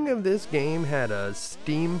beginning of this game had a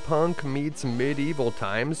steampunk meets medieval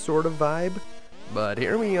times sort of vibe, but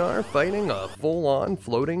here we are fighting a full-on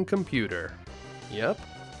floating computer. Yep,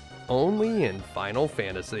 only in Final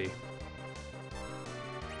Fantasy.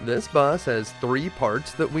 This boss has 3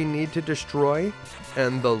 parts that we need to destroy,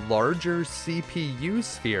 and the larger CPU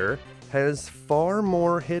sphere has far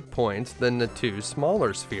more hit points than the 2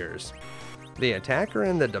 smaller spheres. The attacker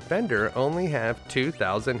and the defender only have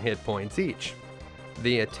 2,000 hit points each.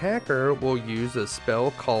 The attacker will use a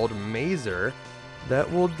spell called Mazer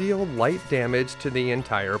that will deal light damage to the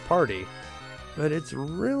entire party, but it's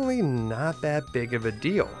really not that big of a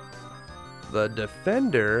deal. The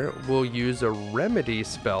defender will use a remedy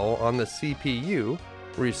spell on the CPU,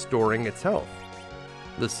 restoring its health.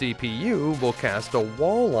 The CPU will cast a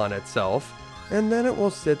wall on itself, and then it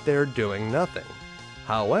will sit there doing nothing.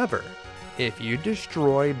 However, if you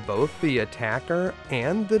destroy both the attacker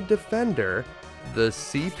and the defender, the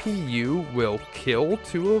CPU will kill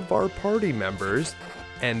 2 of our party members,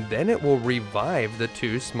 and then it will revive the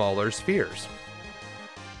 2 smaller spheres.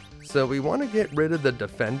 So we want to get rid of the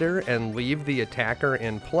defender and leave the attacker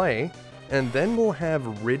in play, and then we'll have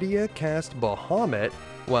Rydia cast Bahamut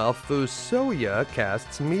while Fusoya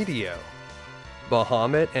casts Meteo.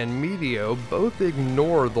 Bahamut and Meteo both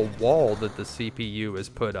ignore the wall that the CPU is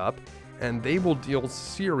put up, and they will deal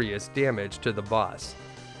serious damage to the boss.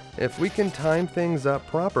 If we can time things up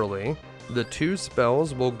properly, the 2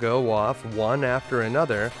 spells will go off one after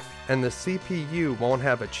another, and the CPU won't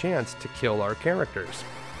have a chance to kill our characters.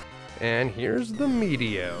 And here's the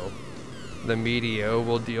Meteo. The Meteo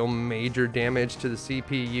will deal major damage to the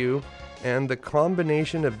CPU, and the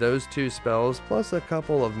combination of those 2 spells plus a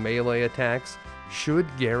couple of melee attacks should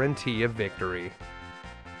guarantee a victory.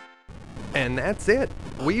 And that's it!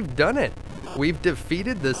 We've done it! We've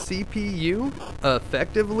defeated the CPU,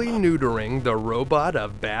 effectively neutering the Robot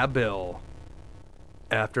of Bab-il.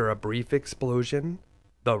 After a brief explosion,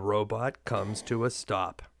 the robot comes to a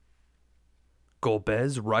stop.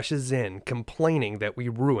 Golbez rushes in, complaining that we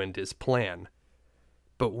ruined his plan.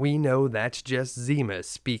 But we know that's just Zemus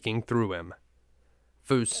speaking through him.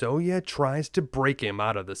 Fusoya tries to break him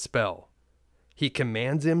out of the spell. He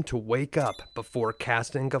commands him to wake up before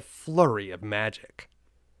casting a flurry of magic.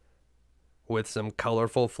 With some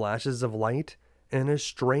colorful flashes of light and a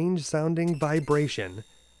strange-sounding vibration,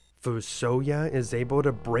 Fusoya is able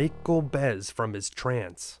to break Golbez from his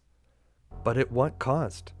trance. But at what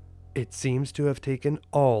cost? It seems to have taken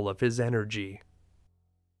all of his energy.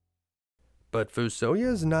 But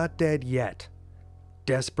Fusoya is not dead yet.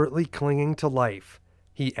 Desperately clinging to life,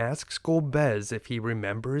 he asks Golbez if he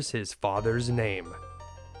remembers his father's name.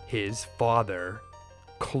 His father,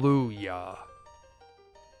 Kluya.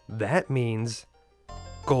 That means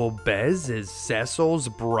Golbez is Cecil's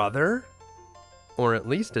brother? Or at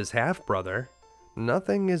least his half-brother.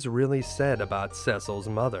 Nothing is really said about Cecil's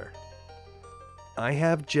mother. I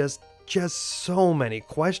have just so many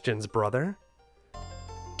questions, brother.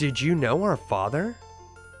 Did you know our father?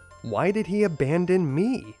 Why did he abandon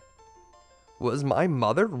me? Was my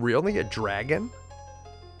mother really a dragon?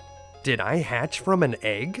 Did I hatch from an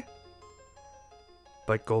egg?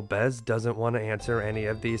 But Golbez doesn't want to answer any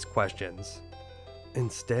of these questions.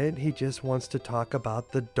 Instead, he just wants to talk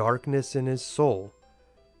about the darkness in his soul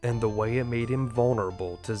and the way it made him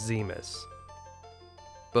vulnerable to Zemus.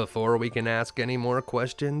 Before we can ask any more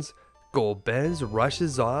questions, Golbez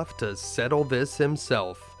rushes off to settle this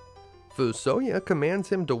himself. Fusoya commands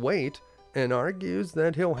him to wait and argues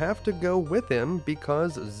that he'll have to go with him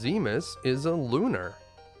because Zemus is a lunar.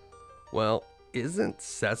 Well, isn't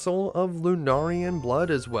Cecil of Lunarian blood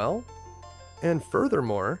as well? And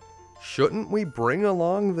furthermore, shouldn't we bring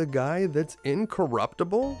along the guy that's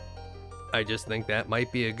incorruptible? I just think that might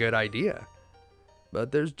be a good idea.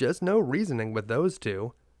 But there's just no reasoning with those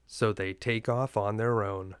two, so they take off on their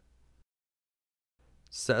own.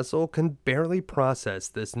 Cecil can barely process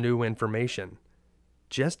this new information.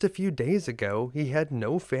 Just a few days ago, he had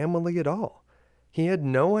no family at all. He had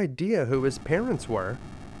no idea who his parents were.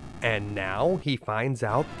 And now he finds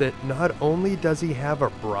out that not only does he have a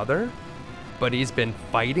brother, but he's been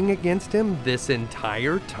fighting against him this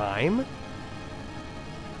entire time?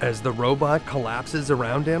 As the robot collapses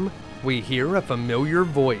around him, we hear a familiar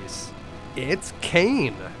voice. It's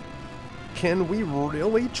Cain! Can we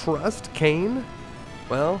really trust Cain?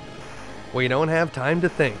 Well, we don't have time to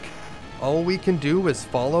think. All we can do is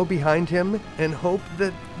follow behind him and hope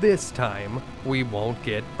that this time we won't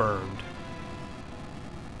get burned.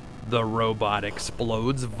 The robot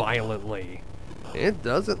explodes violently. It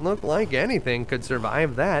doesn't look like anything could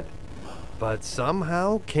survive that, but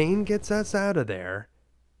somehow Cain gets us out of there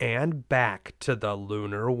and back to the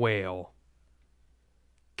lunar whale.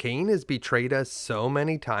 Cain has betrayed us so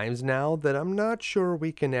many times now that I'm not sure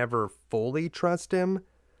we can ever fully trust him,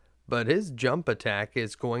 but his jump attack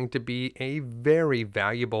is going to be a very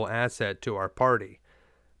valuable asset to our party.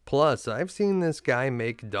 Plus, I've seen this guy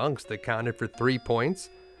make dunks that counted for 3 points,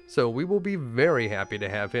 so we will be very happy to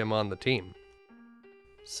have him on the team.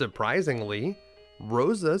 Surprisingly,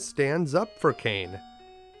 Rosa stands up for Cain,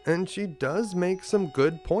 and she does make some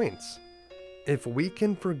good points. If we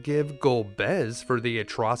can forgive Golbez for the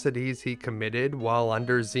atrocities he committed while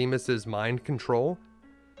under Zemus's mind control,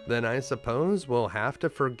 then I suppose we'll have to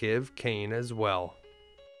forgive Cain as well.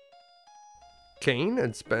 Cain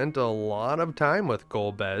had spent a lot of time with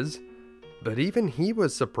Golbez, but even he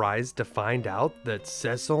was surprised to find out that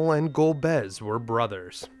Cecil and Golbez were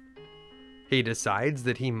brothers. He decides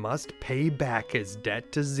that he must pay back his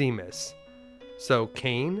debt to Zemus, so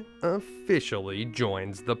Cain officially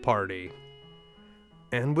joins the party.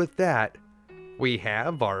 And with that, we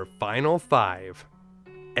have our final 5.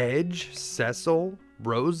 Edge, Cecil,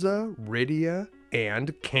 Rosa, Rydia,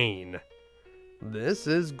 and Kane. This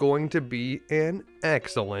is going to be an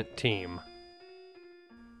excellent team.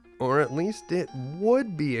 Or at least it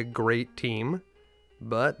would be a great team,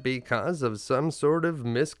 but because of some sort of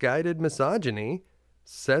misguided misogyny,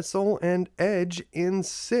 Cecil and Edge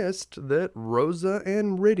insist that Rosa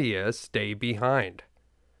and Rydia stay behind.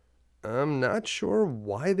 I'm not sure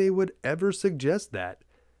why they would ever suggest that.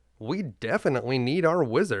 We definitely need our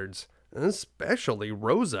wizards, especially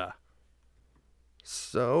Rosa.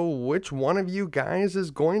 So, which one of you guys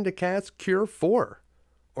is going to cast Cure 4?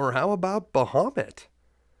 Or how about Bahamut?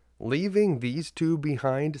 Leaving these two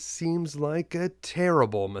behind seems like a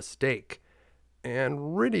terrible mistake, and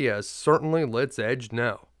Rydia certainly lets Edge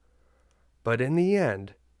know. But in the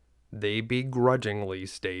end, they begrudgingly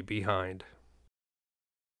stay behind.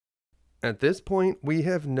 At this point, we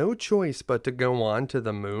have no choice but to go on to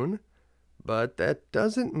the moon, but that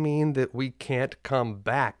doesn't mean that we can't come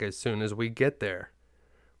back as soon as we get there.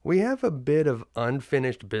 We have a bit of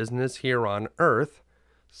unfinished business here on Earth,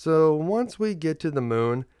 so once we get to the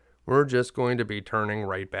moon, we're just going to be turning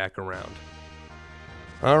right back around.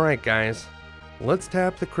 Alright guys, let's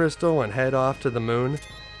tap the crystal and head off to the moon,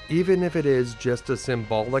 even if it is just a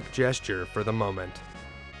symbolic gesture for the moment.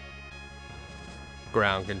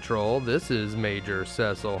 Ground control, this is Major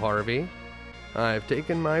Cecil Harvey. I've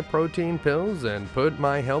taken my protein pills and put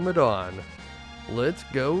my helmet on. Let's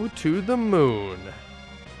go to the moon.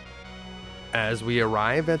 As we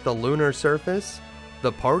arrive at the lunar surface,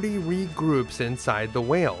 the party regroups inside the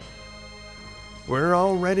whale. We're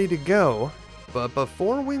all ready to go, but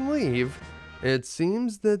before we leave, it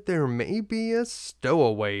seems that there may be a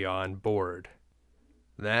stowaway on board.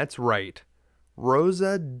 That's right.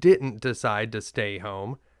 Rosa didn't decide to stay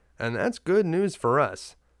home, and that's good news for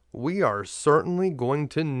us. We are certainly going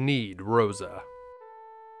to need Rosa.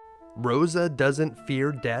 Rosa doesn't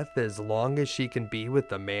fear death as long as she can be with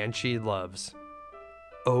the man she loves.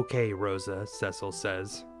 Okay, Rosa, Cecil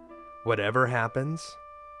says. Whatever happens,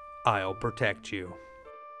 I'll protect you.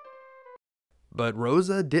 But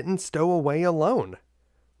Rosa didn't stow away alone.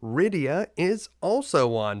 Rydia is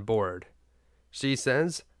also on board. She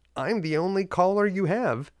says, I'm the only caller you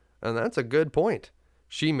have, and that's a good point.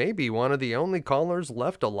 She may be one of the only callers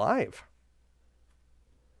left alive.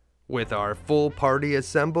 With our full party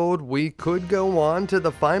assembled, we could go on to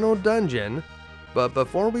the final dungeon, but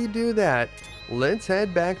before we do that, let's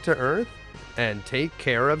head back to Earth and take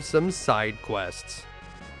care of some side quests.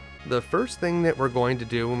 The first thing that we're going to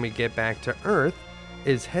do when we get back to Earth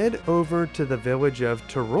is head over to the village of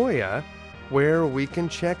Toroya, where we can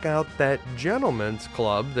check out that gentleman's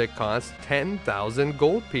club that costs 10,000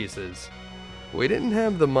 gold pieces. We didn't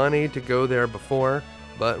have the money to go there before,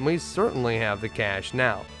 but we certainly have the cash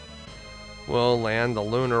now. We'll land the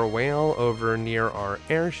lunar whale over near our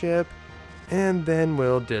airship, and then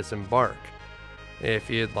we'll disembark. If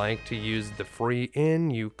you'd like to use the free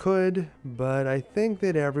inn, you could, but I think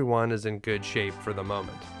that everyone is in good shape for the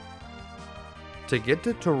moment. To get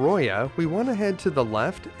to Toroya, we want to head to the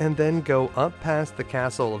left and then go up past the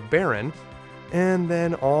castle of Baron, and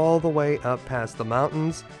then all the way up past the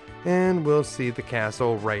mountains, and we'll see the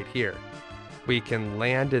castle right here. We can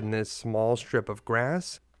land in this small strip of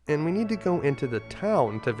grass, and we need to go into the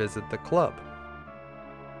town to visit the club.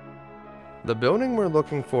 The building we're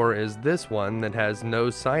looking for is this one that has no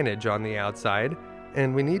signage on the outside,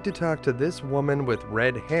 and we need to talk to this woman with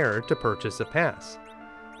red hair to purchase a pass.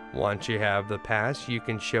 Once you have the pass, you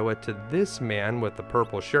can show it to this man with the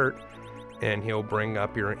purple shirt, and he'll bring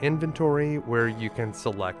up your inventory where you can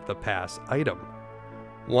select the pass item.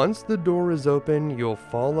 Once the door is open, you'll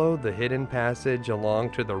follow the hidden passage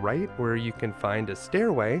along to the right where you can find a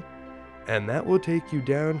stairway, and that will take you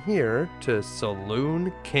down here to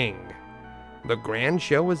Saloon King. The grand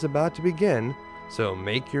show is about to begin, so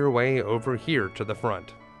make your way over here to the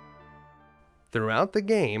front. Throughout the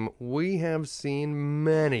game, we have seen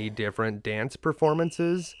many different dance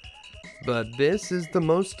performances, but this is the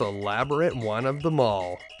most elaborate one of them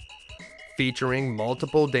all. Featuring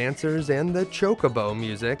multiple dancers and the chocobo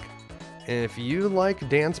music. If you like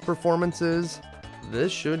dance performances,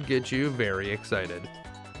 this should get you very excited.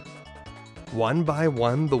 One by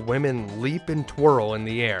one, the women leap and twirl in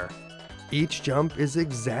the air. Each jump is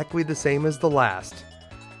exactly the same as the last.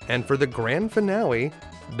 And for the grand finale,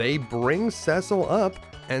 they bring Cecil up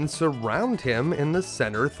and surround him in the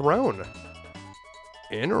center throne.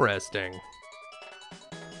 Interesting.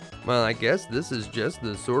 Well, I guess this is just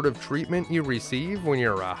the sort of treatment you receive when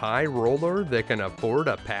you're a high roller that can afford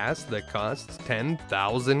a pass that costs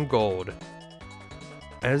 10,000 gold.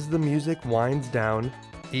 As the music winds down,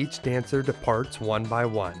 Each dancer departs one by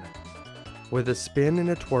one. With a spin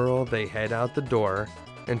and a twirl, they head out the door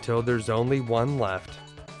until there's only one left,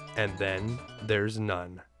 and then there's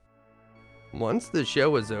none. Once the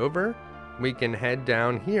show is over, we can head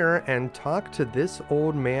down here and talk to this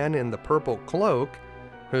old man in the purple cloak,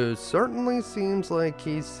 who certainly seems like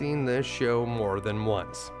he's seen this show more than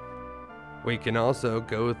once. We can also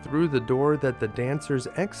go through the door that the dancers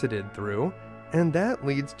exited through, and that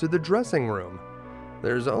leads to the dressing room.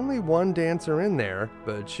 There's only one dancer in there,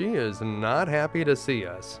 but she is not happy to see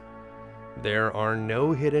us. There are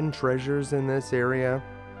no hidden treasures in this area,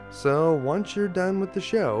 so once you're done with the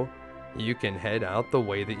show, you can head out the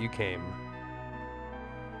way that you came.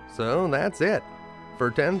 So that's it. For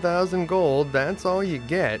 10,000 gold, that's all you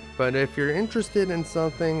get, but if you're interested in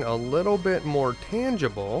something a little bit more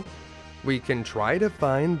tangible, we can try to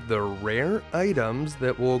find the rare items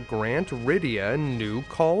that will grant Rydia new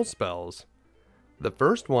call spells. The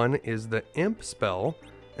first one is the Imp spell,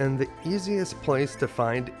 and the easiest place to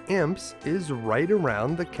find imps is right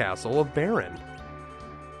around the Castle of Baron.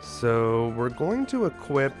 So we're going to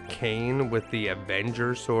equip Cain with the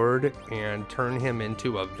Avenger sword and turn him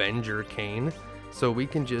into Avenger Cain, so we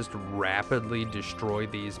can just rapidly destroy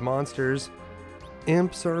these monsters.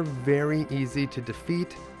 Imps are very easy to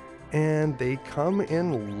defeat, and they come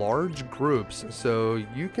in large groups, so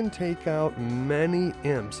you can take out many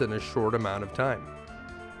imps in a short amount of time.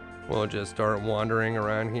 We'll just start wandering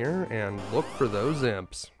around here and look for those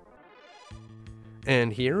imps.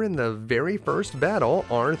 And here in the very first battle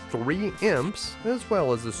are 3 imps as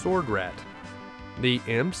well as a sword rat. The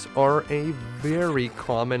imps are a very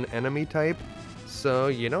common enemy type, so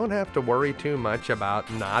you don't have to worry too much about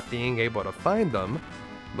not being able to find them,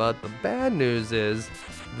 but the bad news is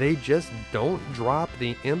they just don't drop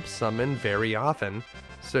the Imp Summon very often,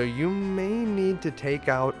 so you may need to take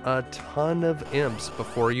out a ton of imps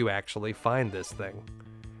before you actually find this thing.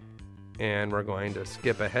 And we're going to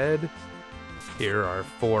skip ahead. Here are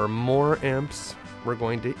 4 more imps. We're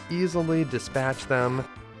going to easily dispatch them,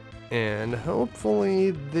 and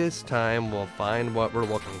hopefully this time we'll find what we're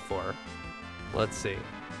looking for. Let's see.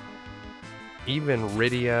 Even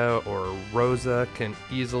Rydia or Rosa can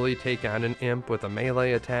easily take out an imp with a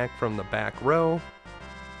melee attack from the back row.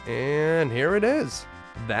 And here it is.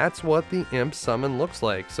 That's what the Imp Summon looks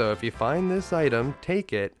like. So if you find this item,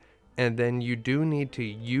 take it, and then you do need to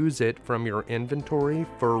use it from your inventory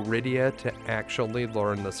for Rydia to actually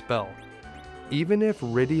learn the spell. Even if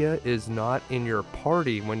Rydia is not in your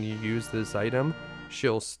party when you use this item,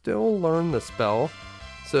 she'll still learn the spell.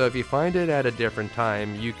 So if you find it at a different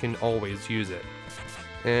time, you can always use it.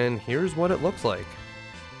 And here's what it looks like.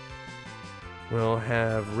 We'll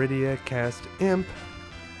have Rydia cast Imp.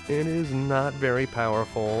 It is not very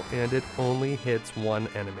powerful, and it only hits one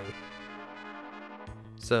enemy.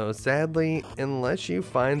 So sadly, unless you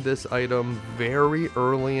find this item very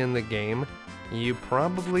early in the game, you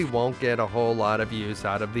probably won't get a whole lot of use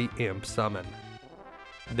out of the Imp Summon.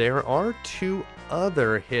 There are 2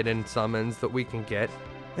 other hidden summons that we can get,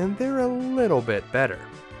 and they're a little bit better.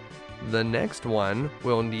 The next one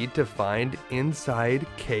we'll need to find inside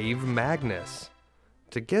Cave Magnus.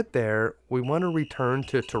 To get there, we want to return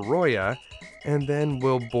to Toroya, and then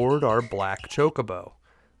we'll board our black chocobo.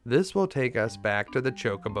 This will take us back to the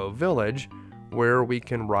chocobo village, where we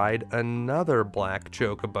can ride another black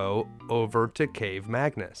chocobo over to Cave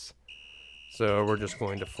Magnus. So we're just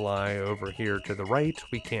going to fly over here to the right.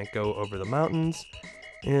 We can't go over the mountains,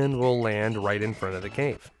 and we'll land right in front of the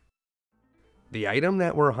cave. The item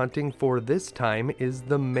that we're hunting for this time is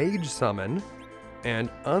the Mage Summon, and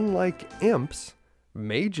unlike imps,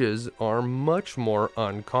 mages are much more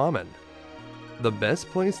uncommon. The best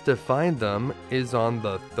place to find them is on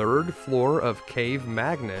the 3rd floor of Cave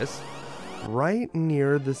Magnus, right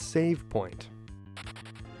near the save point.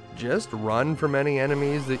 Just run from any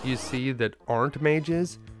enemies that you see that aren't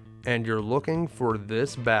mages, and you're looking for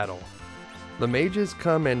this battle. The mages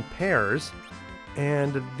come in pairs,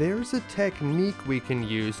 and there's a technique we can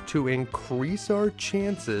use to increase our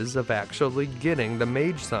chances of actually getting the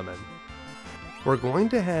Mage Summon. We're going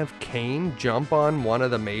to have Cain jump on one of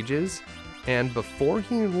the mages, and before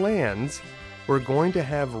he lands, we're going to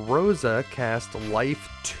have Rosa cast Life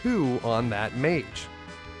 2 on that mage.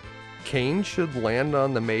 Cain should land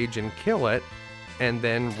on the mage and kill it, and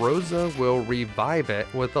then Rosa will revive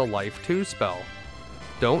it with a Life 2 spell.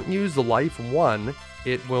 Don't use Life 1,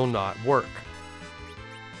 it will not work.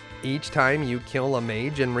 Each time you kill a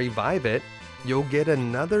mage and revive it, you'll get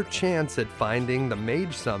another chance at finding the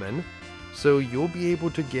Mage Summon, so you'll be able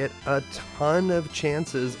to get a ton of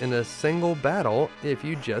chances in a single battle if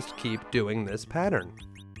you just keep doing this pattern.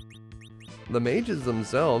 The mages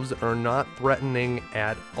themselves are not threatening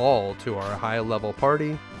at all to our high level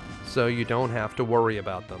party, so you don't have to worry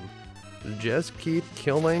about them. Just keep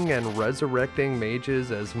killing and resurrecting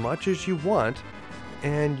mages as much as you want,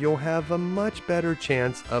 and you'll have a much better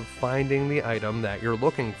chance of finding the item that you're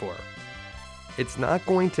looking for. It's not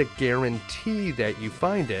going to guarantee that you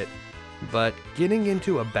find it, but getting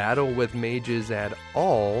into a battle with mages at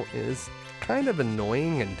all is kind of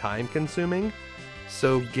annoying and time consuming,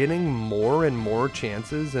 so getting more and more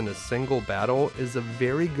chances in a single battle is a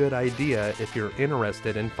very good idea if you're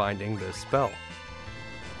interested in finding this spell.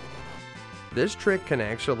 This trick can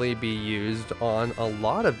actually be used on a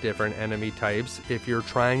lot of different enemy types if you're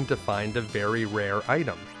trying to find a very rare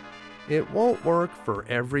item. It won't work for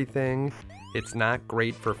everything. It's not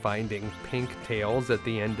great for finding pink tails at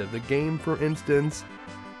the end of the game, for instance,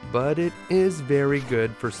 but it is very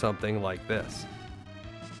good for something like this.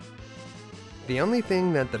 The only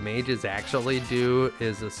thing that the mages actually do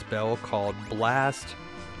is a spell called Blast,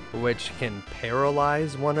 which can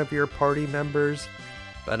paralyze one of your party members,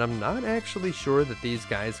 but I'm not actually sure that these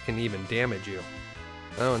guys can even damage you.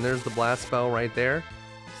 Oh, and there's the blast spell right there.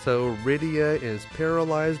 So Rydia is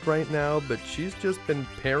paralyzed right now, but she's just been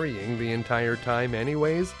parrying the entire time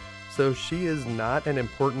anyways, so she is not an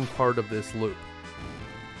important part of this loop.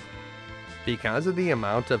 Because of the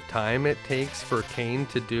amount of time it takes for Cain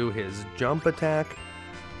to do his jump attack,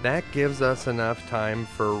 that gives us enough time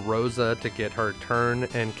for Rosa to get her turn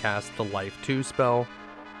and cast the Life 2 spell,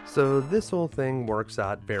 so this whole thing works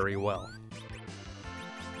out very well.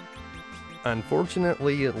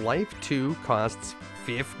 Unfortunately, Life 2 costs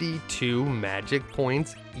 52 magic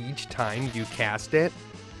points each time you cast it,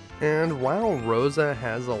 and while Rosa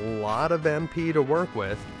has a lot of MP to work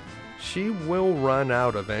with, she will run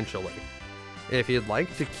out eventually. If you'd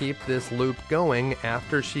like to keep this loop going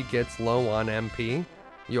after she gets low on MP,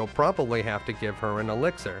 you'll probably have to give her an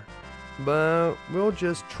elixir. But we'll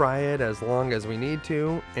just try it as long as we need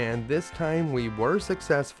to, and this time we were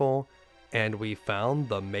successful and we found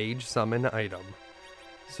the Mage Summon item.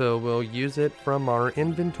 So we'll use it from our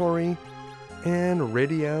inventory, and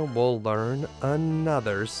Rydia will learn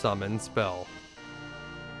another summon spell.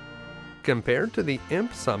 Compared to the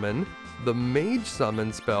Imp Summon, the Mage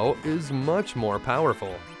Summon spell is much more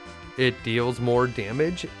powerful. It deals more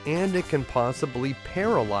damage, and it can possibly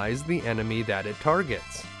paralyze the enemy that it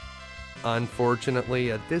targets.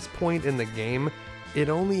 Unfortunately, at this point in the game, it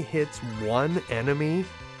only hits one enemy,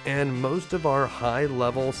 and most of our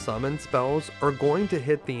high-level summon spells are going to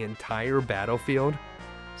hit the entire battlefield,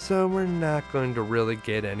 so we're not going to really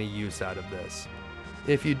get any use out of this.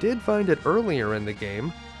 If you did find it earlier in the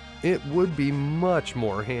game, it would be much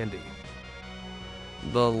more handy.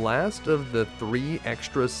 The last of the 3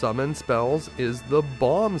 extra summon spells is the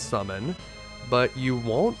Bomb Summon, but you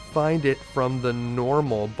won't find it from the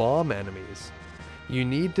normal bomb enemies. You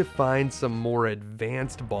need to find some more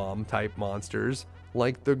advanced bomb type monsters,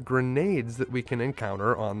 like the grenades that we can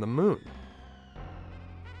encounter on the moon.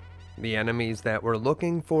 The enemies that we're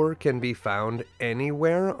looking for can be found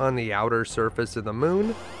anywhere on the outer surface of the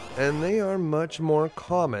moon, and they are much more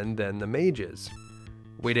common than the mages.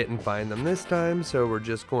 We didn't find them this time, so we're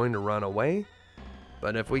just going to run away.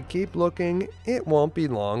 But if we keep looking, it won't be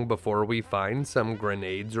long before we find some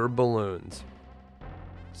grenades or balloons.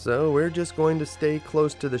 So we're just going to stay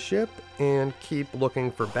close to the ship and keep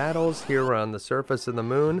looking for battles here on the surface of the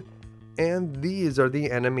moon, and these are the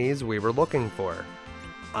enemies we were looking for.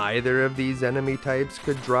 Either of these enemy types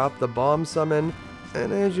could drop the Bomb Summon,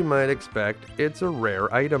 and as you might expect, it's a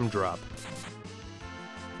rare item drop.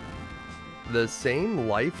 The same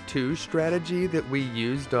Life 2 strategy that we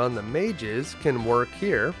used on the mages can work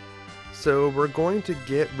here, so we're going to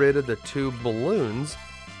get rid of the 2 balloons,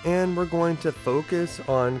 and we're going to focus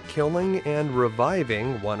on killing and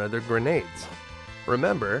reviving one of the grenades.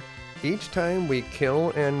 Remember, each time we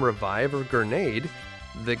kill and revive a grenade,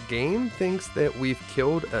 the game thinks that we've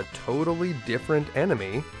killed a totally different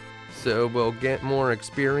enemy, so we'll get more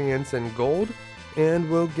experience and gold, and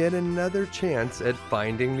we'll get another chance at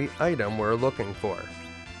finding the item we're looking for.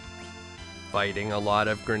 Fighting a lot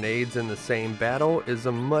of grenades in the same battle is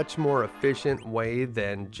a much more efficient way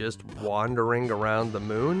than just wandering around the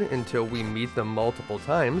moon until we meet them multiple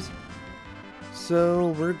times. So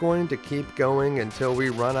we're going to keep going until we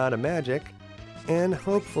run out of magic, and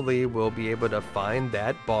hopefully we'll be able to find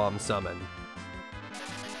that Bomb Summon.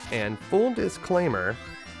 And full disclaimer,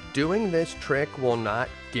 doing this trick will not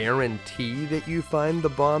guarantee that you find the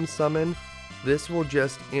Bomb Summon. This will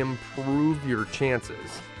just improve your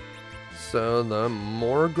chances. So the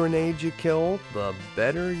more grenades you kill, the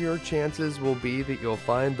better your chances will be that you'll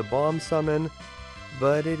find the Bomb Summon,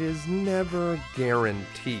 but it is never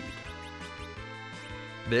guaranteed.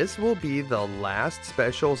 This will be the last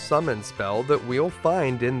special summon spell that we'll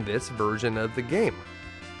find in this version of the game.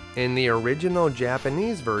 In the original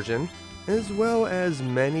Japanese version, as well as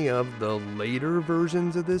many of the later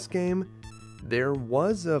versions of this game, there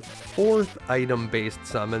was a fourth item-based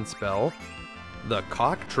summon spell, the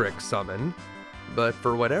Cockatrick Summon, but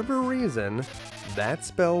for whatever reason, that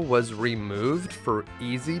spell was removed for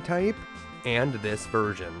Easy type and this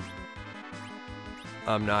version.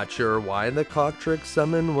 I'm not sure why the Cockatrick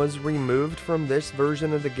Summon was removed from this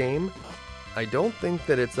version of the game. I don't think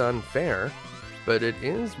that it's unfair, but it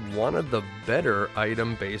is one of the better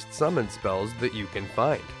item-based summon spells that you can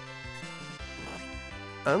find.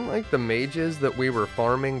 Unlike the mages that we were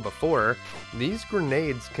farming before, these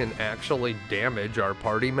grenades can actually damage our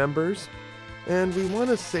party members, and we want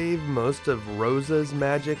to save most of Rosa's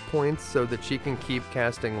magic points so that she can keep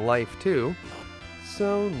casting life too.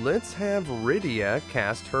 So let's have Rydia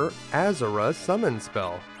cast her Azura summon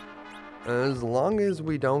spell. As long as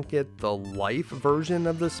we don't get the life version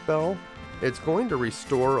of the spell, it's going to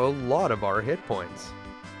restore a lot of our hit points.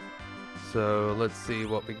 So let's see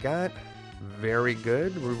what we got. Very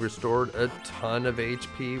good, we restored a ton of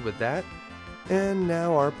HP with that. And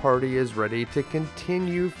now our party is ready to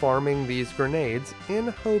continue farming these grenades in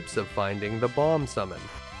hopes of finding the bomb summon.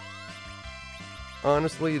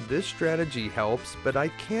 Honestly, this strategy helps, but I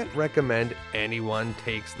can't recommend anyone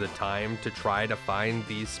takes the time to try to find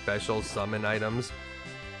these special summon items.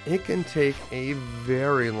 It can take a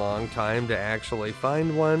very long time to actually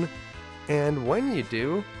find one, and when you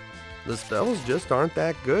do, the spells just aren't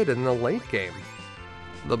that good in the late game.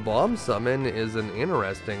 The bomb summon is an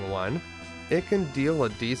interesting one. It can deal a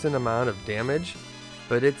decent amount of damage,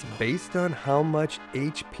 but it's based on how much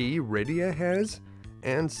HP Rydia has,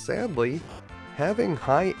 and sadly, having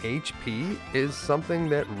high HP is something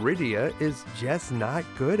that Rydia is just not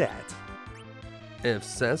good at. If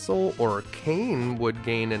Cecil or Kain would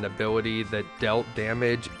gain an ability that dealt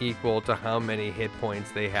damage equal to how many hit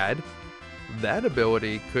points they had, that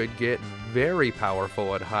ability could get very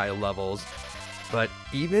powerful at high levels, but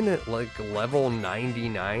even at like level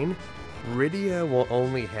 99, Rydia will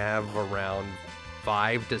only have around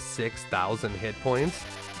 5,000 to 6,000 hit points,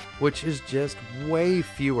 which is just way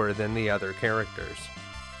fewer than the other characters.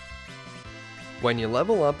 When you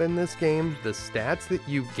level up in this game, the stats that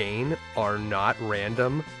you gain are not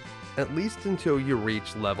random, at least until you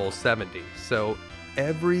reach level 70, so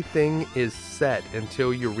everything is set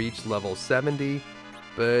until you reach level 70,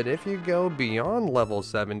 but if you go beyond level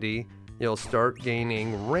 70, you'll start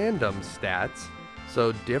gaining random stats,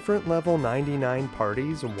 so different level 99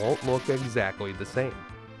 parties won't look exactly the same.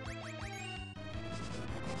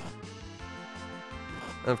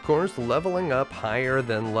 Of course, leveling up higher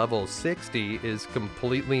than level 60 is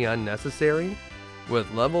completely unnecessary.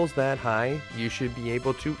 With levels that high, you should be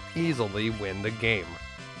able to easily win the game.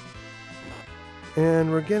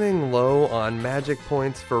 And we're getting low on magic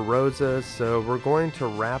points for Rosa, so we're going to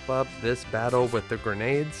wrap up this battle with the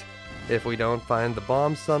grenades. If we don't find the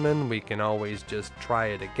bomb summon, we can always just try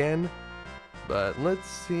it again. But let's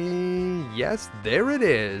see, yes, there it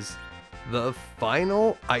is! The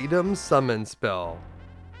final item summon spell.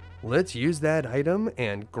 Let's use that item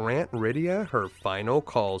and grant Rydia her final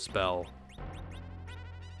call spell.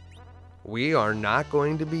 We are not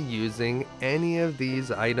going to be using any of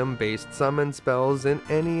these item-based summon spells in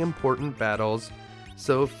any important battles,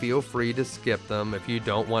 so feel free to skip them if you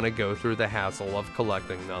don't want to go through the hassle of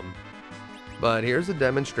collecting them. But here's a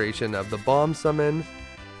demonstration of the bomb summon,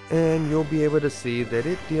 and you'll be able to see that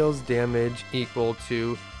it deals damage equal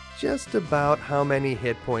to just about how many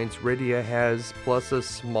hit points Rydia has, plus a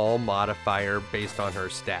small modifier based on her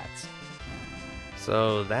stats.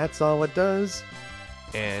 So that's all it does,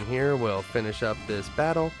 and here we'll finish up this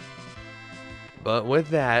battle. But with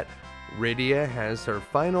that, Rydia has her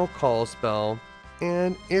final call spell,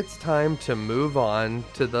 and it's time to move on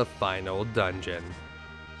to the final dungeon.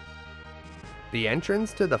 The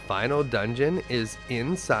entrance to the final dungeon is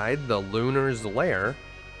inside the Lunar's lair,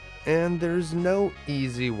 and there's no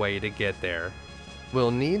easy way to get there.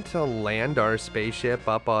 We'll need to land our spaceship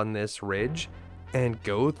up on this ridge and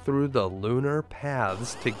go through the lunar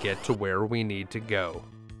paths to get to where we need to go.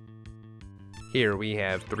 Here we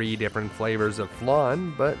have 3 different flavors of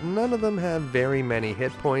flan, but none of them have very many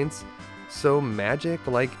hit points, so magic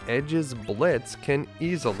like Edge's Blitz can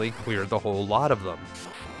easily clear the whole lot of them.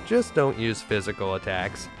 Just don't use physical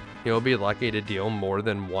attacks. You'll be lucky to deal more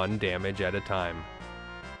than 1 damage at a time.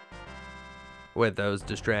 With those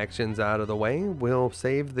distractions out of the way, we'll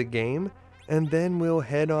save the game, and then we'll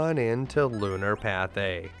head on into Lunar Path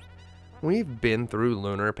A. We've been through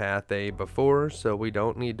Lunar Path A before, so we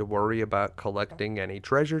don't need to worry about collecting any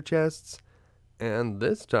treasure chests. And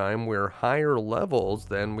this time we're higher levels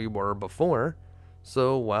than we were before,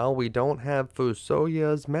 so while we don't have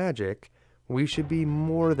Fusoya's magic, we should be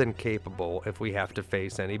more than capable if we have to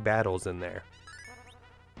face any battles in there.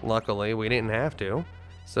 Luckily, we didn't have to,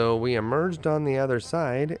 so we emerged on the other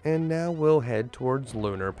side, and now we'll head towards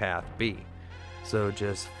Lunar Path B. So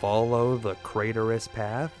just follow the craterous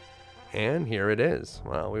path, and here it is.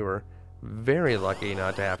 Well, we were very lucky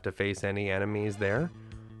not to have to face any enemies there,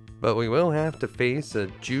 but we will have to face a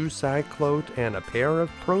Jew Cyclote and a pair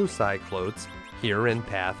of Pro Cyclotes here in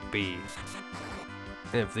Path B.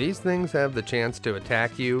 If these things have the chance to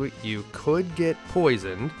attack you, you could get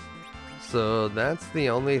poisoned, so that's the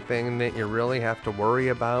only thing that you really have to worry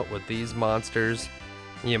about with these monsters.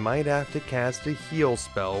 You might have to cast a heal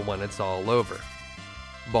spell when it's all over.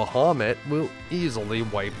 Bahamut will easily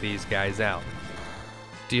wipe these guys out,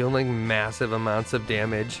 dealing massive amounts of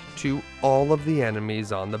damage to all of the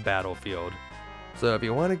enemies on the battlefield. So if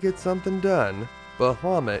you want to get something done,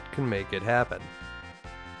 Bahamut can make it happen.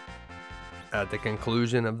 At the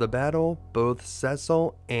conclusion of the battle, both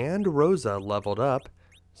Cecil and Rosa leveled up,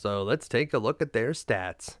 so let's take a look at their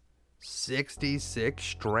stats. 66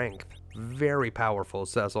 strength, very powerful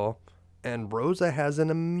Cecil, and Rosa has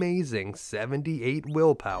an amazing 78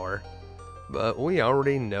 willpower, but we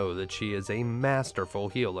already know that she is a masterful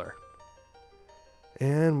healer.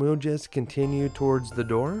 And we'll just continue towards the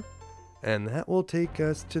door, and that will take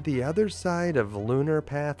us to the other side of Lunar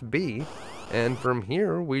Path B, and from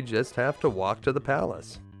here we just have to walk to the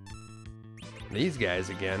palace. These guys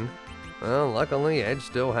again. Well, luckily Edge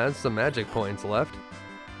still has some magic points left,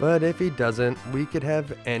 but if he doesn't, we could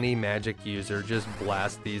have any magic user just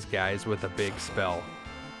blast these guys with a big spell.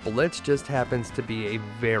 GLICH just happens to be a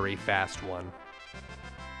very fast one.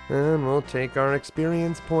 And we'll take our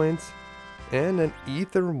experience points and an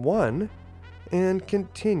Ether 1 and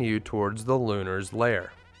continue towards the Lunar's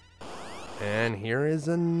lair. And here is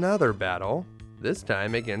another battle, this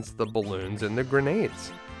time against the balloons and the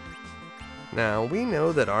grenades. Now, we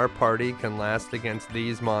know that our party can last against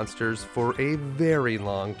these monsters for a very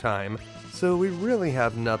long time, so we really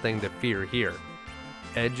have nothing to fear here.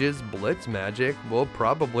 Edge's Blitz magic will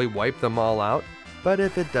probably wipe them all out, but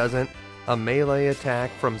if it doesn't, a melee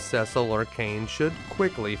attack from Cecil or Kane should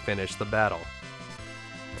quickly finish the battle.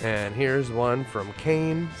 And here's one from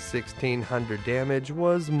Kane. 1600 damage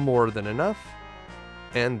was more than enough,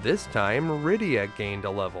 and this time Rydia gained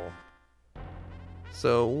a level.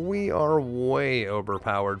 So we are way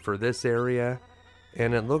overpowered for this area,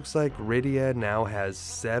 and it looks like Rydia now has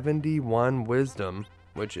 71 wisdom,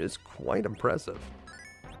 which is quite impressive.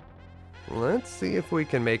 Let's see if we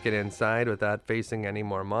can make it inside without facing any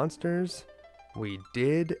more monsters. We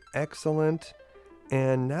did, excellent.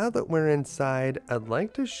 And now that we're inside, I'd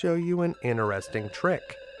like to show you an interesting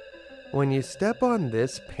trick. When you step on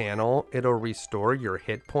this panel, it'll restore your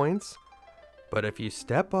hit points. But if you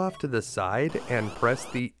step off to the side and press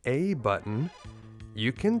the A button,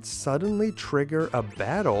 you can suddenly trigger a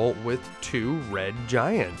battle with two red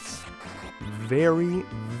giants. Very,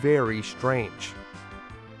 very strange.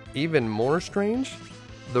 Even more strange,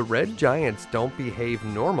 the red giants don't behave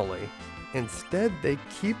normally. Instead, they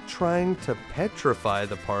keep trying to petrify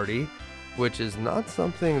the party, which is not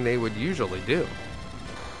something they would usually do.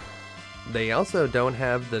 They also don't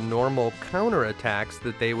have the normal counterattacks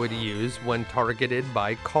that they would use when targeted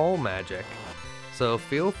by call magic. So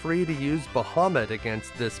feel free to use Bahamut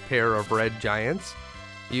against this pair of red giants.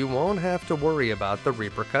 You won't have to worry about the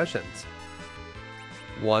repercussions.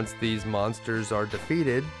 Once these monsters are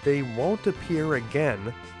defeated, they won't appear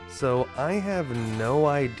again, so I have no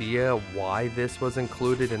idea why this was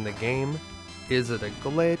included in the game. Is it a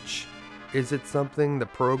glitch? Is it something the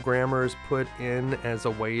programmers put in as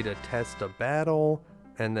a way to test a battle,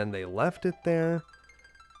 and then they left it there?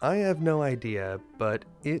 I have no idea, but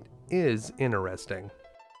it is interesting.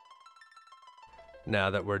 Now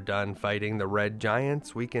that we're done fighting the red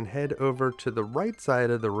giants, we can head over to the right side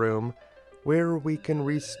of the room, where we can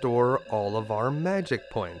restore all of our magic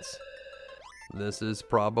points. This is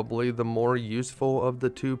probably the more useful of the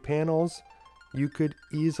two panels. You could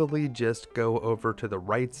easily just go over to the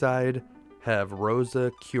right side, have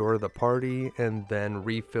Rosa cure the party, and then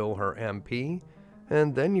refill her MP,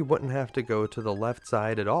 and then you wouldn't have to go to the left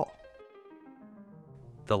side at all.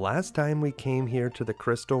 The last time we came here to the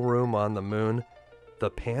crystal room on the moon, the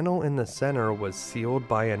panel in the center was sealed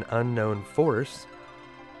by an unknown force,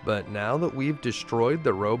 but now that we've destroyed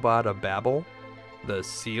the Robot of Bab-il, the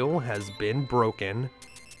seal has been broken,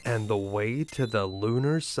 and the way to the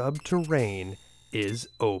lunar subterrane is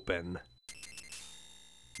open.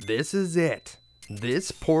 This is it. This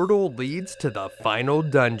portal leads to the final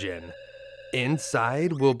dungeon.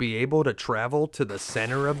 Inside, we'll be able to travel to the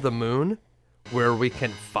center of the moon, where we can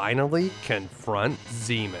finally confront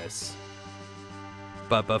Zemus.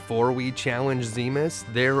 But before we challenge Zemus,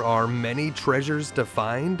 there are many treasures to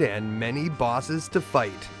find and many bosses to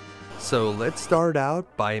fight. So let's start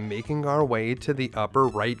out by making our way to the upper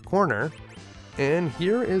right corner. And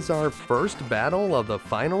here is our first battle of the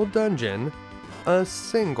final dungeon, a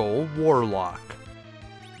single warlock.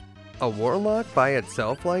 A warlock by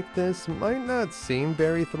itself like this might not seem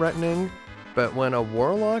very threatening, but when a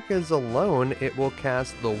warlock is alone, it will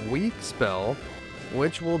cast the weak spell,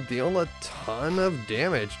 which will deal a ton of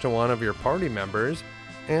damage to one of your party members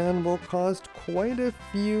and will cost quite a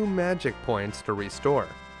few magic points to restore.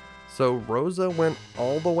 So Rosa went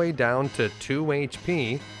all the way down to 2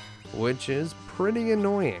 HP, which is pretty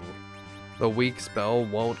annoying. The weak spell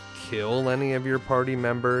won't kill any of your party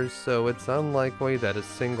members, so it's unlikely that a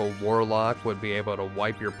single warlock would be able to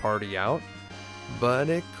wipe your party out, but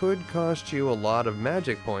it could cost you a lot of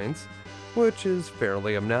magic points, which is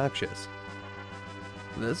fairly obnoxious.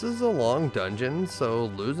 This is a long dungeon, so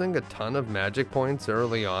losing a ton of magic points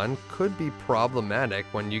early on could be problematic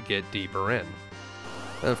when you get deeper in.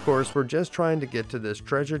 Of course, we're just trying to get to this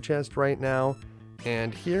treasure chest right now,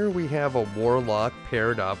 and here we have a warlock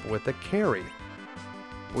paired up with a carry.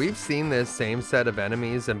 We've seen this same set of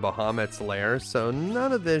enemies in Bahamut's lair, so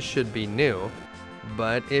none of this should be new,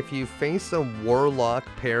 but if you face a warlock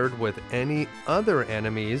paired with any other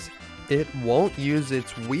enemies, it won't use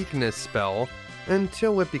its weakness spell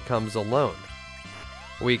until it becomes alone.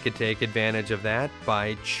 We could take advantage of that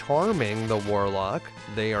by charming the warlock.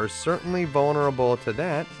 They are certainly vulnerable to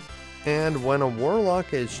that, and when a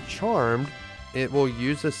warlock is charmed, it will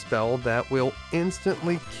use a spell that will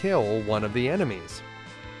instantly kill one of the enemies.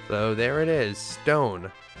 So there it is,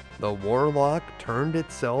 stone. The warlock turned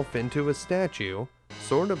itself into a statue,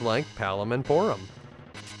 sort of like Palom and Porum.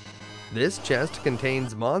 This chest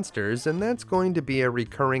contains monsters, and that's going to be a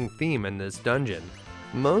recurring theme in this dungeon.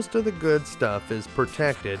 Most of the good stuff is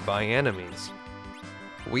protected by enemies.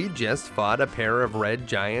 We just fought a pair of red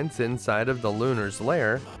giants inside of the Lunar's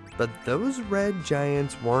lair, but those red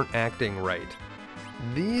giants weren't acting right.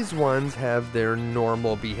 These ones have their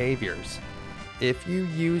normal behaviors. If you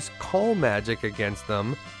use call magic against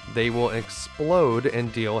them, they will explode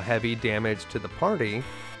and deal heavy damage to the party,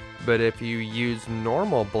 but if you use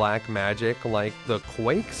normal black magic like the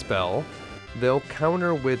Quake spell, they'll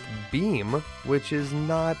counter with Beam, which is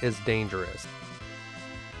not as dangerous.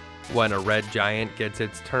 When a red giant gets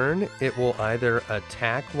its turn, it will either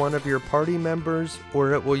attack one of your party members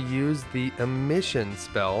or it will use the Emission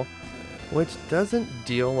spell, which doesn't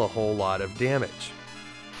deal a whole lot of damage.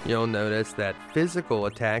 You'll notice that physical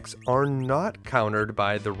attacks are not countered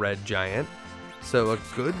by the red giant, so a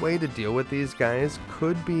good way to deal with these guys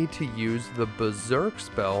could be to use the Berserk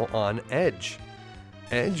spell on Edge.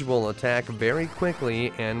 Edge will attack very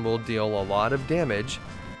quickly and will deal a lot of damage,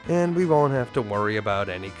 and we won't have to worry about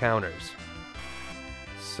any counters.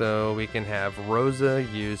 So we can have Rosa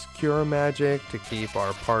use Cure Magic to keep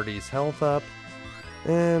our party's health up,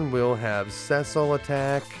 and we'll have Cecil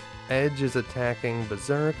attack, Edge is attacking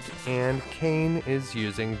Berserk, and Kane is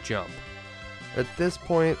using Jump. At this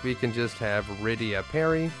point we can just have Rydia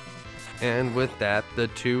parry, and with that the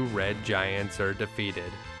 2 red giants are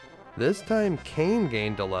defeated. This time Kane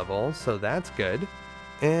gained a level, so that's good.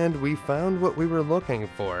 And we found what we were looking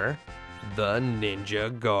for, the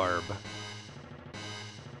ninja garb.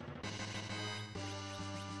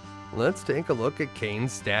 Let's take a look at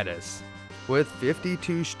Kane's status. With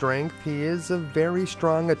 52 strength, he is a very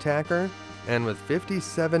strong attacker, and with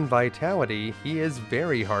 57 vitality, he is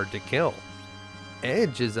very hard to kill.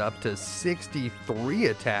 Edge is up to 63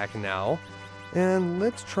 attack now, and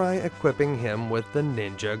let's try equipping him with the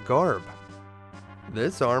ninja garb.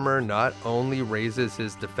 This armor not only raises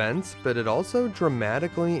his defense, but it also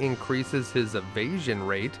dramatically increases his evasion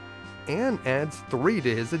rate and adds 3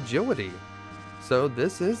 to his agility. So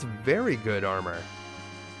this is very good armor.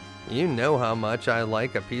 You know how much I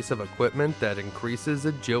like a piece of equipment that increases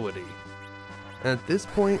agility. At this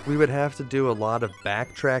point, we would have to do a lot of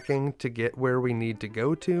backtracking to get where we need to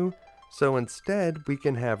go to, so instead we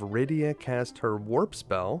can have Rydia cast her warp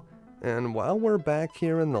spell, and while we're back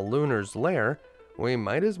here in the Lunar's lair, we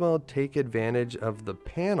might as well take advantage of the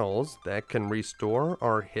panels that can restore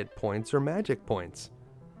our hit points or magic points.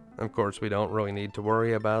 Of course, we don't really need to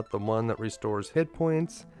worry about the one that restores hit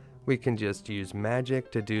points. We can just use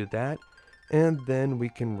magic to do that, and then we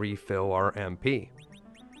can refill our MP.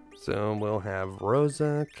 So we'll have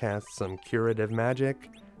Rosa cast some curative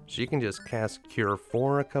magic. She can just cast Cure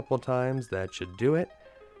 4 a couple times, that should do it.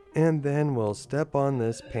 And then we'll step on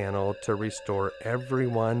this panel to restore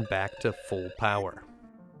everyone back to full power.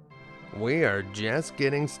 We are just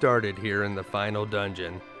getting started here in the final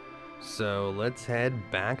dungeon. So let's head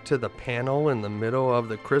back to the panel in the middle of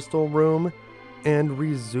the crystal room and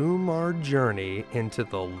resume our journey into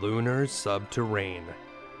the lunar subterrane.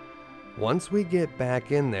 Once we get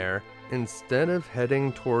back in there, instead of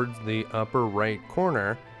heading towards the upper right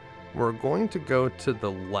corner, we're going to go to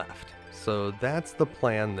the left. So that's the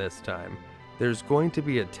plan this time. There's going to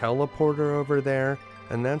be a teleporter over there,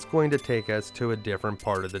 and that's going to take us to a different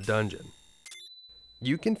part of the dungeon.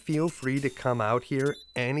 You can feel free to come out here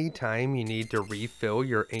anytime you need to refill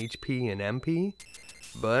your HP and MP,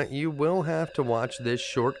 but you will have to watch this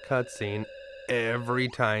short cutscene every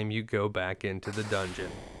time you go back into the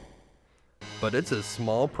dungeon. But it's a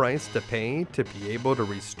small price to pay to be able to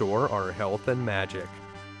restore our health and magic.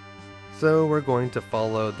 So we're going to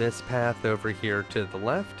follow this path over here to the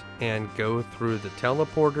left and go through the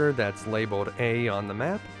teleporter that's labeled A on the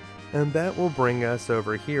map, and that will bring us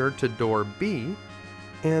over here to door B,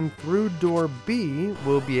 and through door B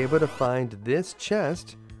we'll be able to find this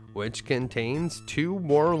chest, which contains 2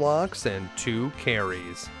 warlocks and 2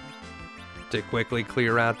 carries. To quickly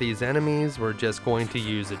clear out these enemies, we're just going to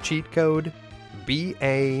use a cheat code,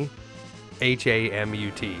 BAHAMUT,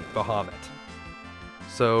 Bahamut.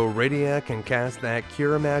 So Rydia can cast that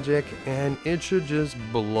cure magic, and it should just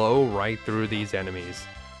blow right through these enemies.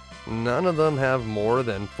 None of them have more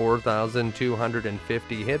than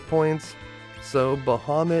 4,250 hit points, so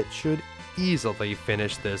Bahamut should easily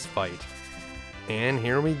finish this fight. And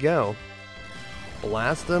here we go.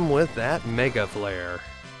 Blast them with that Mega Flare.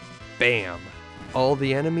 Bam! All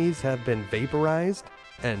the enemies have been vaporized,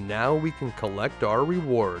 and now we can collect our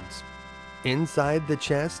rewards. Inside the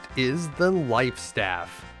chest is the Life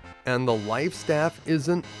Staff, and the Life Staff is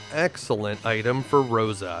an excellent item for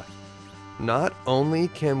Rosa. Not only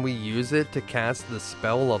can we use it to cast the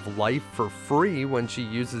spell of life for free when she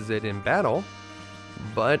uses it in battle,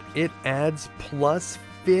 but it adds plus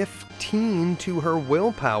 15 to her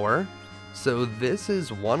willpower, so this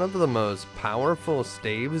is one of the most powerful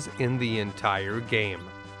staves in the entire game.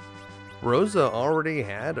 Rosa already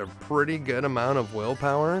had a pretty good amount of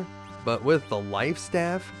willpower, but with the Life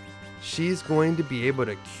Staff, she's going to be able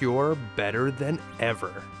to cure better than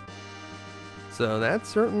ever. So that's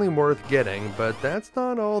certainly worth getting, but that's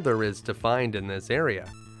not all there is to find in this area.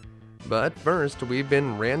 But first, we've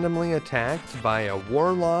been randomly attacked by a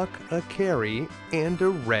warlock, a carry, and a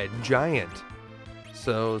red giant.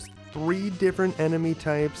 So 3 different enemy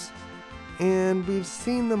types, and we've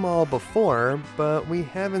seen them all before, but we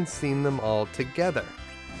haven't seen them all together.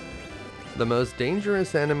 The most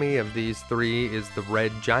dangerous enemy of these 3 is the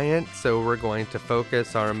red giant, so we're going to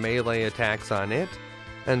focus our melee attacks on it,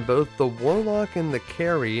 and both the warlock and the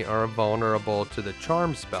carry are vulnerable to the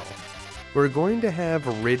charm spell. We're going to have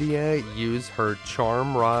Rydia use her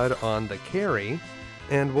charm rod on the carry,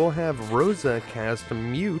 and we'll have Rosa cast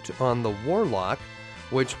mute on the warlock,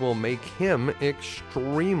 which will make him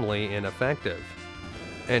extremely ineffective.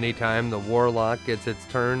 Anytime the warlock gets its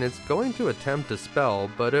turn, it's going to attempt a spell,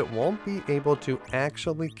 but it won't be able to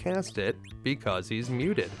actually cast it because he's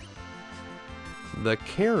muted. The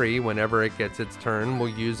carry, whenever it gets its turn, will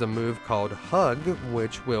use a move called Hug,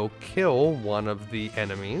 which will kill one of the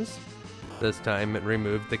enemies. This time it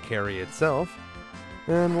removed the carry itself.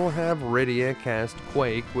 And we'll have Rydia cast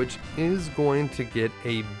Quake, which is going to get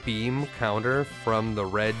a beam counter from the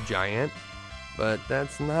red giant, but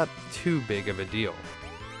that's not too big of a deal.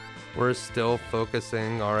 We're still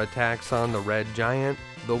focusing our attacks on the red giant.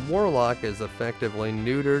 The warlock is effectively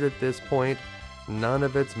neutered at this point. None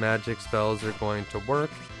of its magic spells are going to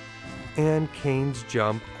work, and Kane's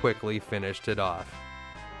jump quickly finished it off.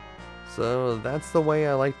 So that's the way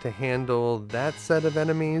I like to handle that set of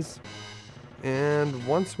enemies. And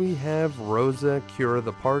once we have Rosa cure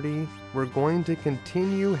the party, we're going to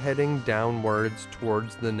continue heading downwards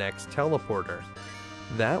towards the next teleporter.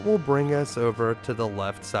 That will bring us over to the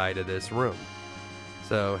left side of this room.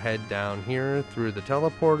 So head down here through the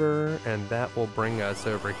teleporter, and that will bring us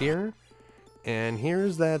over here. And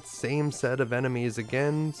here's that same set of enemies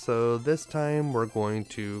again, so this time we're going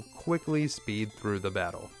to quickly speed through the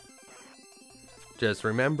battle. Just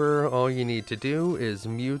remember, all you need to do is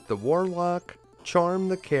mute the warlock, charm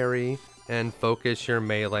the carry, and focus your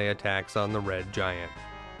melee attacks on the red giant.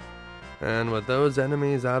 And with those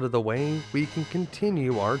enemies out of the way, we can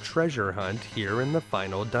continue our treasure hunt here in the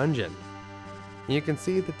final dungeon. You can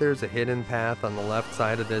see that there's a hidden path on the left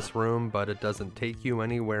side of this room, but it doesn't take you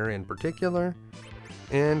anywhere in particular.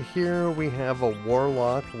 And here we have a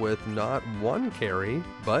Warlock with not one carry,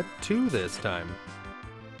 but two this time.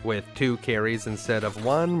 With two carries instead of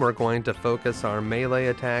one, we're going to focus our melee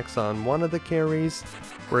attacks on one of the carries.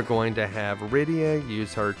 We're going to have Rydia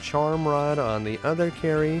use her Charm Rod on the other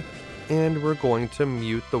carry, and we're going to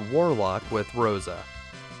mute the Warlock with Rosa.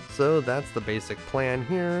 So that's the basic plan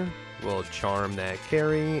here. We'll charm that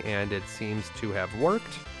carry, and it seems to have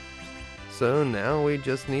worked. So now we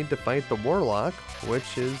just need to fight the Warlock,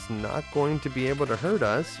 which is not going to be able to hurt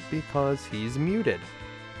us because he's muted.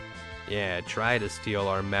 Yeah, try to steal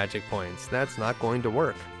our magic points. That's not going to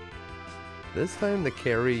work. This time the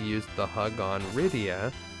carry used the hug on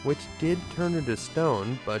Rydia, which did turn her to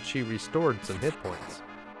stone, but she restored some hit points.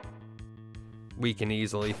 We can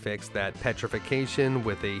easily fix that petrification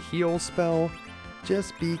with a heal spell.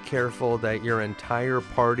 Just be careful that your entire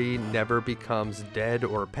party never becomes dead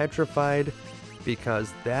or petrified,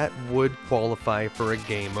 because that would qualify for a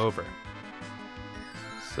game over.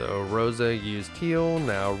 So Rosa used heal,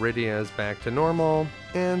 now Rydia is back to normal,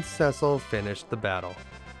 and Cecil finished the battle.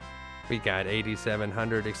 We got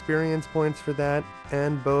 8,700 experience points for that,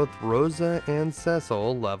 and both Rosa and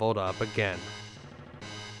Cecil leveled up again.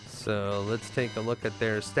 So let's take a look at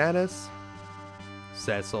their status.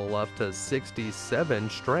 Cecil up to 67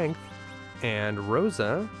 strength, and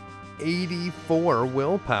Rosa 84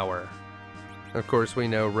 willpower. Of course, we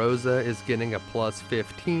know Rosa is getting a plus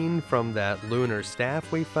 15 from that lunar staff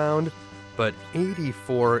we found, but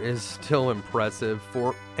 84 is still impressive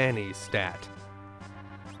for any stat.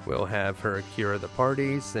 We'll have her cure the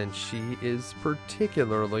party since she is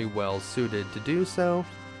particularly well suited to do so.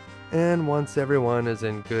 And once everyone is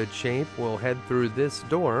in good shape, we'll head through this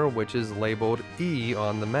door, which is labeled E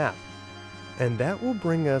on the map. And that will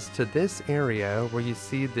bring us to this area where you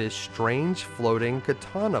see this strange floating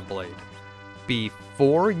katana blade.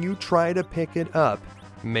 Before you try to pick it up,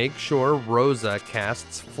 make sure Rosa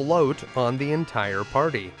casts float on the entire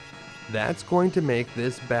party. That's going to make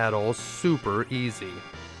this battle super easy.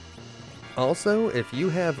 Also, if you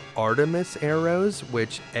have Artemis arrows,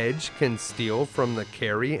 which Edge can steal from the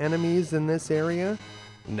carry enemies in this area,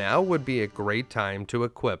 now would be a great time to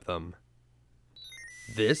equip them.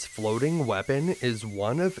 This floating weapon is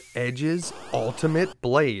one of Edge's ultimate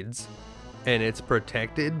blades, and it's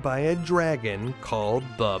protected by a dragon called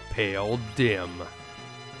the Pale Dim.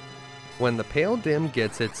 When the Pale Dim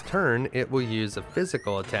gets its turn, it will use a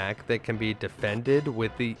physical attack that can be defended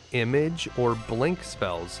with the Image or Blink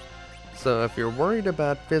spells. So if you're worried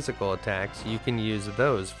about physical attacks, you can use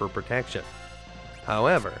those for protection.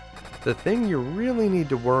 However, the thing you really need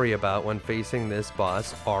to worry about when facing this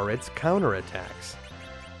boss are its counterattacks.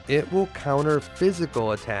 It will counter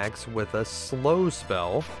physical attacks with a slow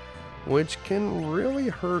spell, which can really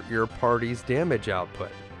hurt your party's damage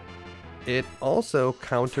output. It also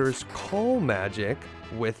counters call magic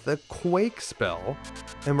with the Quake spell,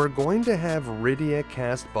 and we're going to have Rydia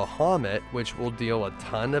cast Bahamut, which will deal a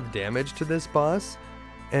ton of damage to this boss,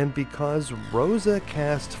 and because Rosa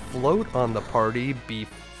cast Float on the party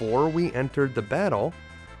before we entered the battle,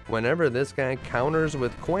 whenever this guy counters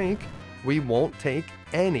with Quake, we won't take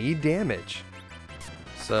any damage.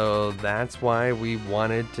 So that's why we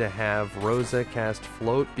wanted to have Rosa cast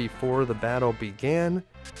Float before the battle began.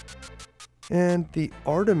 And the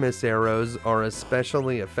Artemis arrows are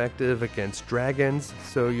especially effective against dragons,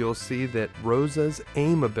 so you'll see that Rosa's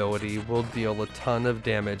aim ability will deal a ton of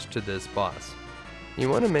damage to this boss. You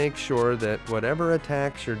want to make sure that whatever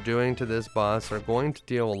attacks you're doing to this boss are going to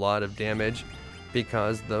deal a lot of damage,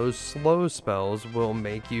 because those slow spells will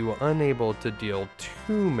make you unable to deal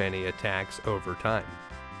too many attacks over time.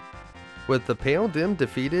 With the Pale Dim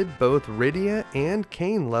defeated, both Rydia and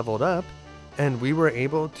Kain leveled up, and we were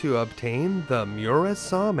able to obtain the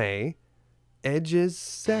Murasame, Edge's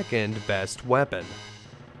second best weapon.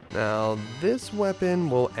 Now, this weapon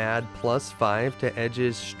will add +5 to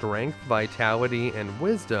Edge's strength, vitality, and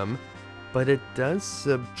wisdom, but it does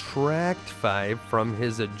subtract 5 from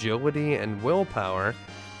his agility and willpower,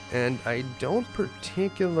 and I don't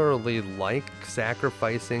particularly like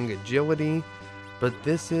sacrificing agility, but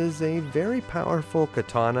this is a very powerful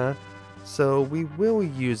katana, so we will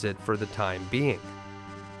use it for the time being.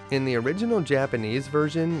 In the original Japanese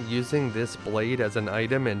version, using this blade as an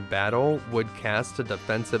item in battle would cast a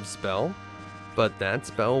defensive spell, but that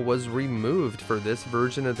spell was removed for this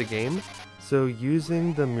version of the game, so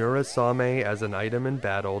using the Murasame as an item in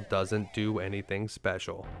battle doesn't do anything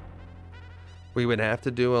special. We would have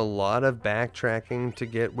to do a lot of backtracking to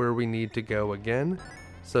get where we need to go again,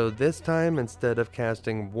 so this time, instead of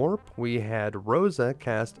casting Warp, we had Rosa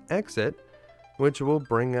cast Exit, which will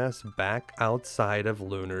bring us back outside of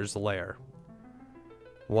Lunar's lair.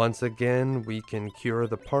 Once again, we can cure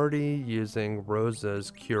the party using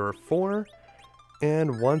Rosa's Cure 4,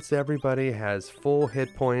 and once everybody has full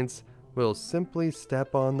hit points, we'll simply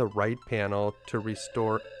step on the right panel to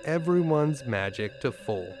restore everyone's magic to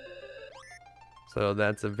full. So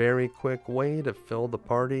that's a very quick way to fill the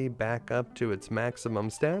party back up to its maximum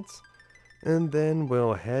stats, and then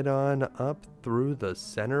we'll head on up through the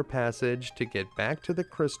center passage to get back to the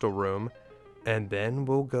crystal room, and then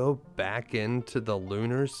we'll go back into the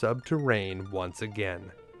lunar subterrane once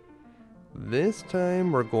again. This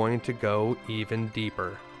time we're going to go even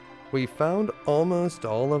deeper. We found almost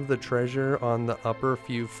all of the treasure on the upper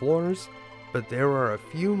few floors, but there are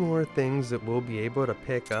a few more things that we'll be able to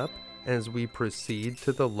pick up as we proceed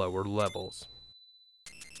to the lower levels.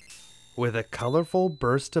 With a colorful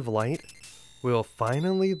burst of light, we'll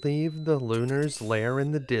finally leave the Lunar's lair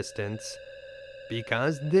in the distance,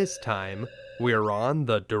 because this time we're on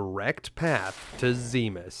the direct path to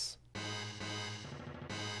Zemus.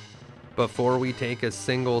 Before we take a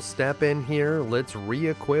single step in here, let's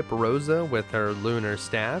re-equip Rosa with her lunar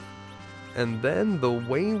staff, and then the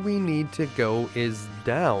way we need to go is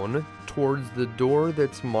down towards the door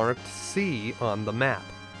that's marked C on the map.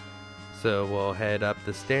 So we'll head up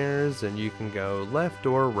the stairs and you can go left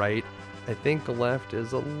or right. I think left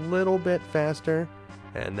is a little bit faster,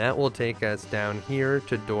 and that will take us down here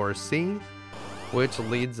to door C, which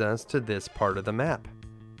leads us to this part of the map.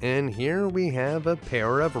 And here we have a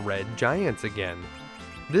pair of red giants again.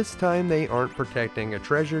 This time they aren't protecting a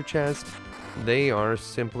treasure chest, they are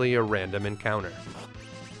simply a random encounter.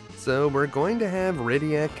 So we're going to have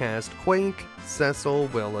Rydia cast Quake, Cecil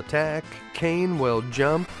will attack, Kane will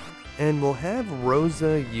jump, and we'll have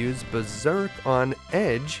Rosa use Berserk on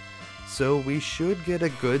Edge, so we should get a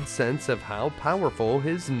good sense of how powerful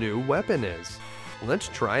his new weapon is. Let's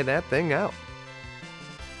try that thing out.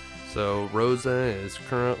 So Rosa is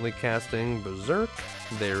currently casting Berserk,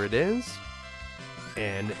 there it is,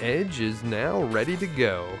 and Edge is now ready to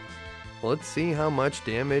go. Let's see how much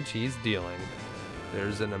damage he's dealing.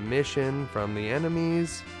 There's an emission from the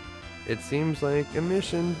enemies. It seems like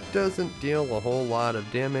emission doesn't deal a whole lot of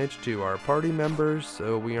damage to our party members,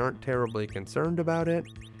 so we aren't terribly concerned about it.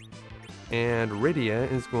 And Rydia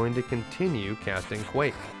is going to continue casting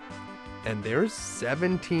Quake. And there's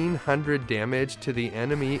 1700 damage to the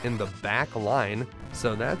enemy in the back line,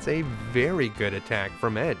 so that's a very good attack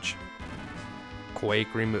from Edge.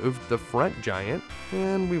 Quake removed the front giant,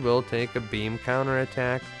 and we will take a beam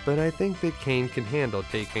counterattack, but I think that Kane can handle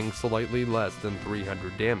taking slightly less than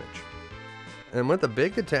 300 damage. And with a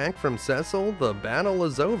big attack from Cecil, the battle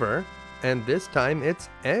is over, and this time it's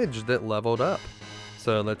Edge that leveled up.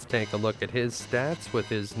 So let's take a look at his stats with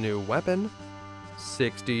his new weapon.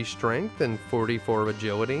 60 strength and 44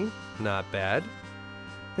 agility, not bad.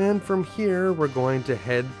 And from here we're going to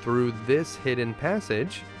head through this hidden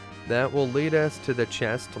passage that will lead us to the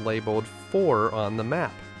chest labeled 4 on the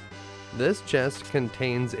map. This chest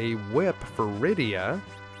contains a whip for Rydia,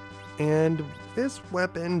 and this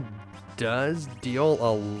weapon does deal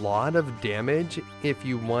a lot of damage if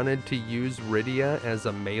you wanted to use Rydia as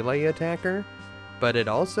a melee attacker, but it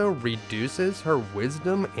also reduces her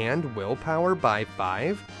wisdom and willpower by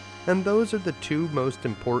 5, and those are the two most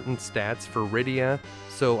important stats for Rydia,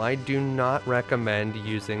 so I do not recommend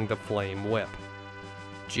using the Flame Whip.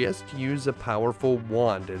 Just use a powerful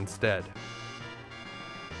wand instead.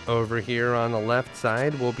 Over here on the left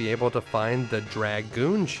side, we'll be able to find the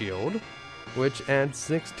Dragoon Shield, which adds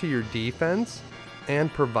 6 to your defense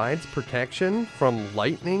and provides protection from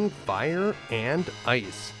lightning, fire, and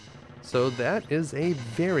ice. So that is a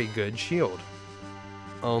very good shield.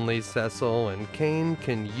 Only Cecil and Kane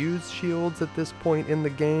can use shields at this point in the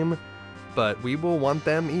game, but we will want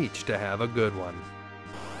them each to have a good one.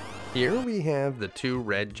 Here we have the 2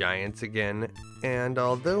 red giants again, and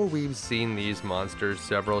although we've seen these monsters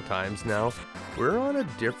several times now, we're on a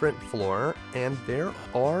different floor and there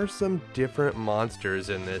are some different monsters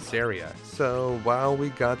in this area. So while we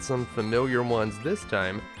got some familiar ones this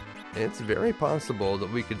time, it's very possible that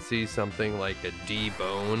we could see something like a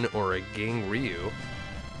D-Bone or a Gangryu,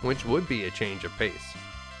 which would be a change of pace.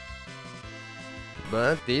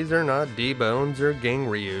 But these are not D-Bones or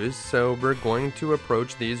Gangryus, so we're going to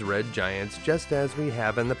approach these red giants just as we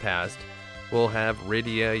have in the past. We'll have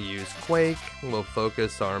Rydia use Quake, we'll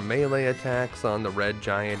focus our melee attacks on the red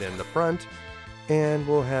giant in the front, and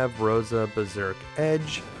we'll have Rosa Berserk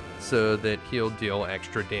Edge so that he'll deal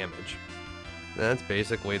extra damage. That's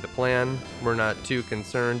basically the plan. We're not too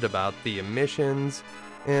concerned about the emissions,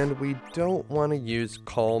 And we don't want to use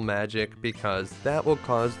Call Magic because that will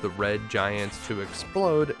cause the red giants to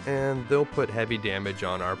explode and they'll put heavy damage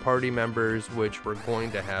on our party members, which we're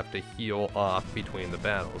going to have to heal off between the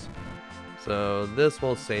battles. So this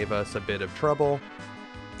will save us a bit of trouble,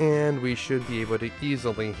 and we should be able to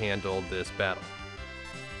easily handle this battle.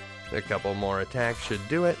 A couple more attacks should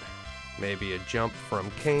do it, maybe a jump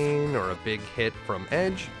from Kane or a big hit from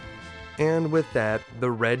Edge, and with that, the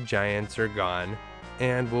red giants are gone,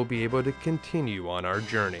 and we'll be able to continue on our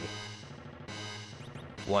journey.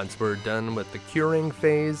 Once we're done with the curing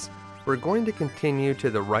phase, we're going to continue to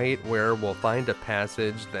the right where we'll find a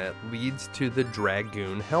passage that leads to the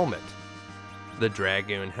Dragoon Helmet. The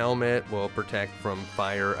Dragoon Helmet will protect from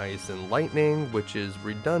fire, ice, and lightning, which is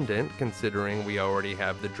redundant considering we already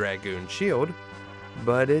have the Dragoon Shield,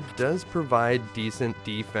 but it does provide decent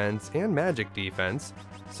defense and magic defense,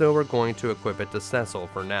 so we're going to equip it to Cecil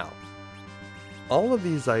for now. All of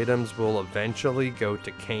these items will eventually go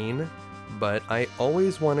to Kane, but I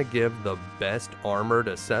always want to give the best armor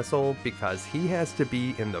to Cecil because he has to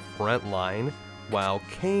be in the front line, while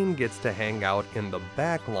Kane gets to hang out in the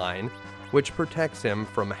back line, which protects him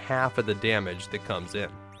from half of the damage that comes in.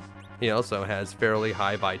 He also has fairly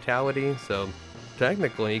high vitality, so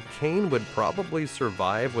technically Kane would probably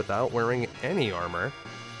survive without wearing any armor,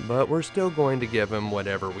 but we're still going to give him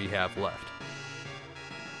whatever we have left.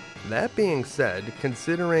 That being said,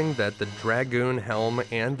 considering that the Dragoon Helm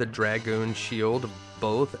and the Dragoon Shield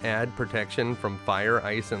both add protection from fire,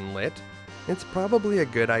 ice, and lit, it's probably a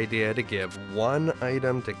good idea to give one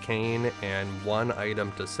item to Kane and one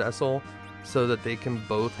item to Cecil so that they can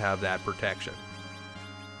both have that protection.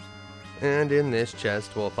 And in this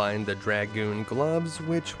chest we'll find the Dragoon Gloves,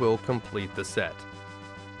 which will complete the set.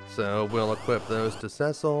 So we'll equip those to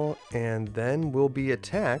Cecil, and then we'll be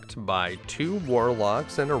attacked by 2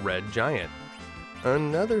 Warlocks and a Red Giant.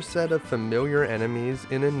 Another set of familiar enemies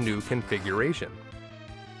in a new configuration.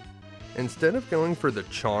 Instead of going for the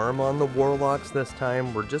Charm on the Warlocks this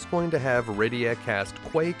time, we're just going to have Rydia cast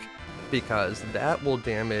Quake, because that will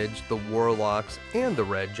damage the Warlocks and the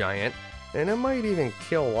Red Giant, and it might even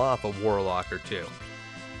kill off a Warlock or 2.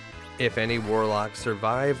 If any Warlocks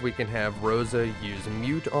survive, we can have Rosa use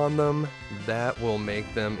Mute on them. That will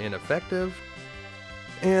make them ineffective.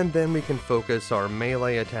 And then we can focus our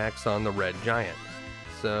melee attacks on the Red Giant.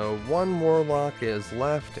 So 1 Warlock is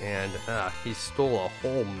left, and he stole a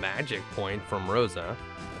whole magic point from Rosa.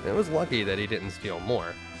 It was lucky that he didn't steal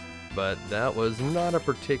more, but that was not a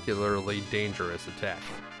particularly dangerous attack.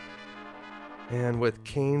 And with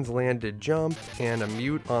Kane's landed jump and a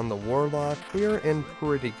mute on the Warlock, we're in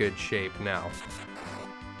pretty good shape now.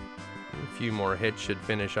 A few more hits should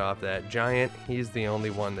finish off that giant. He's the only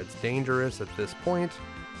one that's dangerous at this point.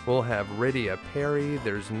 We'll have Rydia parry.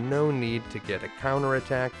 There's no need to get a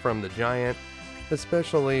counterattack from the giant,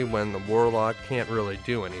 especially when the Warlock can't really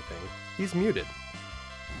do anything. He's muted.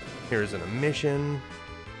 Here's an emission.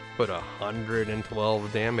 Put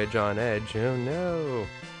 112 damage on Edge. Oh no.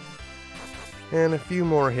 And a few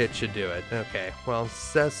more hits should do it. Okay, well,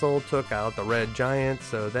 Cecil took out the Red Giant,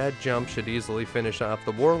 so that jump should easily finish off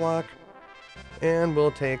the Warlock. And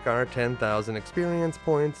we'll take our 10,000 experience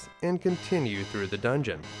points and continue through the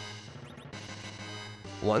dungeon.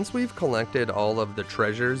 Once we've collected all of the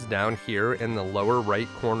treasures down here in the lower right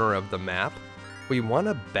corner of the map, we want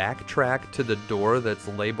to backtrack to the door that's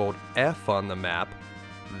labeled F on the map.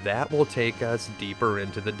 That will take us deeper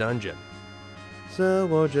into the dungeon. So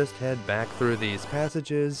we'll just head back through these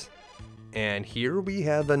passages, and here we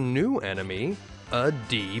have a new enemy, a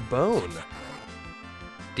D-Bone.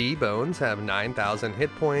 D-Bones have 9,000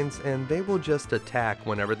 hit points, and they will just attack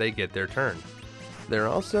whenever they get their turn. They're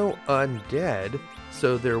also undead,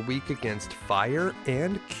 so they're weak against fire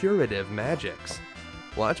and curative magics.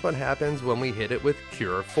 Watch what happens when we hit it with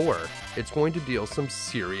Cure 4. It's going to deal some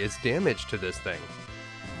serious damage to this thing.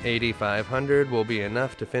 8,500 will be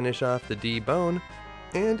enough to finish off the D-Bone,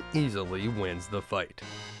 and easily wins the fight.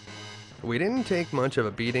 We didn't take much of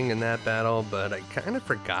a beating in that battle, but I kind of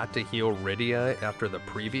forgot to heal Rydia after the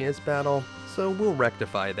previous battle, so we'll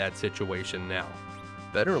rectify that situation now.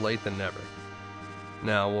 Better late than never.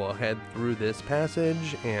 Now we'll head through this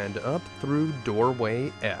passage and up through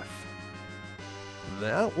doorway F.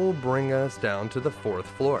 That will bring us down to the 4th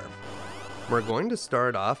floor. We're going to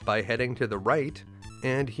start off by heading to the right,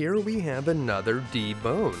 and here we have another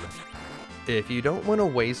D-Bone. If you don't want to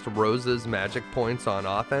waste Rosa's magic points on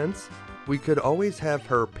offense, we could always have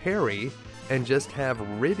her parry and just have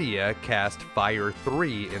Rydia cast Fire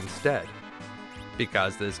 3 instead.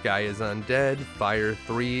 Because this guy is undead, Fire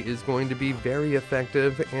 3 is going to be very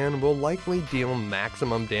effective and will likely deal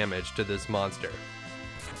maximum damage to this monster.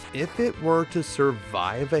 If it were to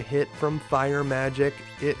survive a hit from fire magic,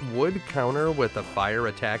 it would counter with a fire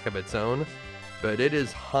attack of its own, but it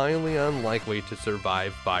is highly unlikely to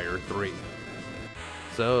survive Fire 3.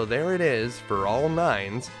 So there it is for all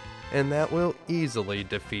 9s, and that will easily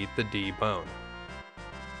defeat the D-Bone.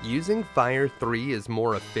 Using Fire 3 is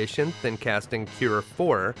more efficient than casting Cure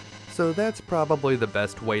 4, so that's probably the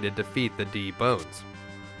best way to defeat the D-Bones.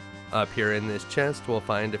 Up here in this chest we'll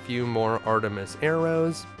find a few more Artemis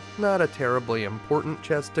arrows, not a terribly important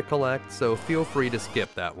chest to collect, so feel free to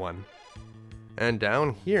skip that one. And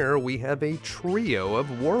down here we have a trio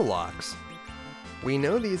of warlocks. We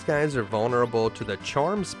know these guys are vulnerable to the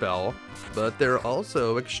charm spell, but they're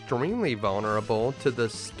also extremely vulnerable to the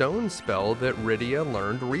stone spell that Rydia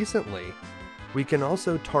learned recently. We can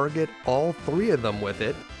also target all 3 of them with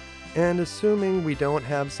it, and assuming we don't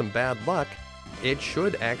have some bad luck, it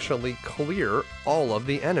should actually clear all of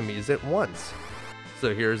the enemies at once.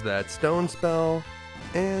 So here's that stone spell,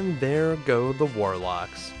 and there go the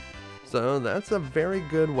warlocks. So that's a very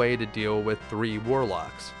good way to deal with 3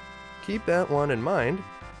 warlocks. Keep that one in mind,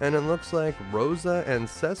 and it looks like Rosa and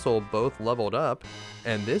Cecil both leveled up,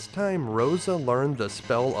 and this time Rosa learned the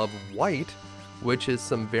spell of White, which is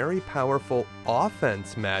some very powerful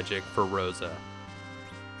offense magic for Rosa.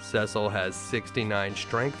 Cecil has 69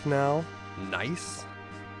 strength now, nice,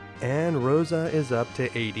 and Rosa is up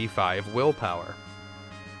to 85 willpower.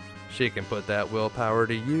 She can put that willpower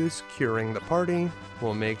to use curing the party.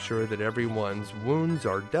 We'll make sure that everyone's wounds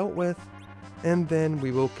are dealt with, and then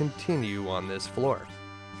we will continue on this floor.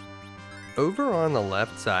 Over on the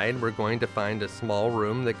left side, we're going to find a small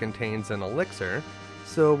room that contains an elixir,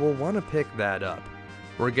 so we'll want to pick that up.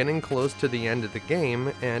 We're getting close to the end of the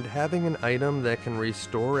game, and having an item that can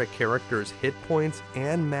restore a character's hit points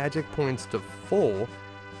and magic points to full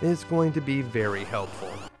is going to be very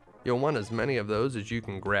helpful. You'll want as many of those as you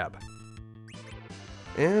can grab.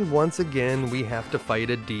 And once again, we have to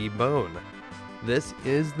fight a D-Bone. This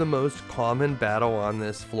is the most common battle on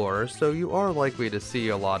this floor, so you are likely to see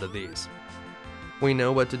a lot of these. We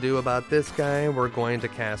know what to do about this guy. We're going to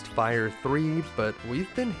cast Fire 3, but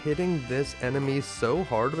we've been hitting this enemy so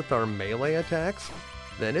hard with our melee attacks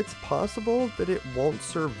that it's possible that it won't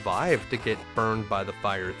survive to get burned by the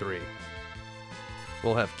Fire 3.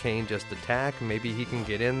 We'll have Kane just attack, maybe he can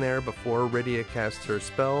get in there before Rydia casts her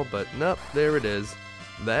spell, but nope, there it is.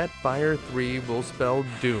 That Fire 3 will spell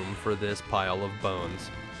doom for this pile of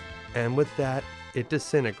bones. And with that, it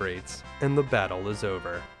disintegrates, and the battle is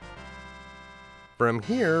over. From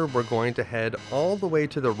here, we're going to head all the way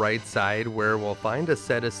to the right side where we'll find a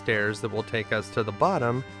set of stairs that will take us to the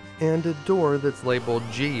bottom, and a door that's labeled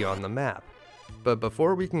G on the map. But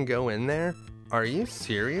before we can go in there, are you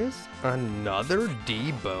serious? Another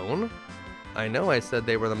D-Bone? I know I said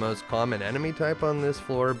they were the most common enemy type on this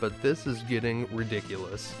floor, but this is getting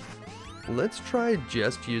ridiculous. Let's try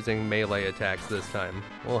just using melee attacks this time.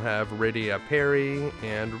 We'll have Rydia parry,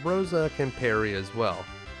 and Rosa can parry as well.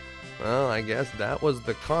 Well, I guess that was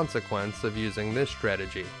the consequence of using this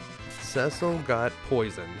strategy. Cecil got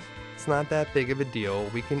poisoned. It's not that big of a deal,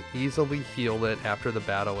 we can easily heal it after the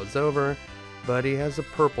battle is over, but he has a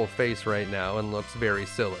purple face right now and looks very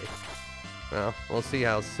silly. Well, we'll see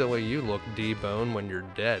how silly you look, D-Bone, when you're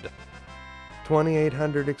dead.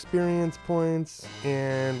 2,800 experience points,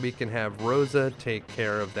 and we can have Rosa take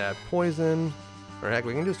care of that poison. Or heck,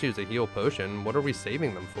 we can just use a heal potion. What are we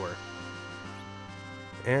saving them for?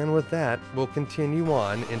 And with that, we'll continue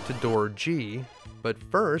on into door G. But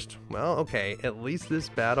first, well, okay, at least this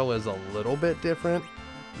battle is a little bit different.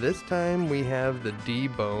 This time we have the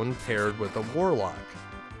D-Bone paired with a Warlock.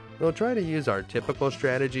 We'll try to use our typical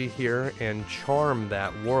strategy here and charm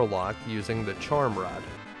that Warlock using the Charm Rod.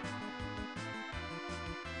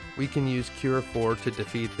 We can use Cure 4 to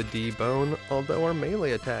defeat the D-Bone, although our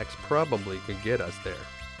melee attacks probably could get us there.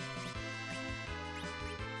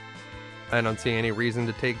 I don't see any reason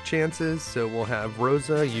to take chances, so we'll have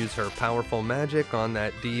Rosa use her powerful magic on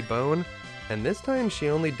that D-Bone, and this time she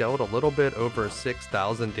only dealt a little bit over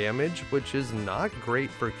 6,000 damage, which is not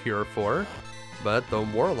great for Cure 4. But the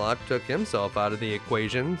Warlock took himself out of the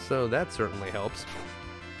equation, so that certainly helps.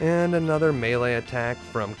 And another melee attack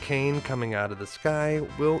from Kane coming out of the sky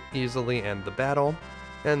will easily end the battle,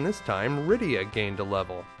 and this time Rydia gained a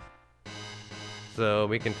level. So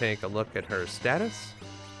we can take a look at her status.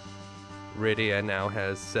 Rydia now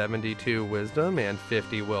has 72 wisdom and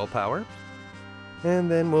 50 willpower. And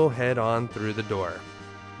then we'll head on through the door.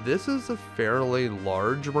 This is a fairly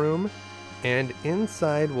large room, and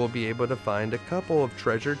inside we'll be able to find a couple of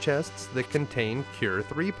treasure chests that contain Cure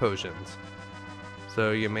 3 potions.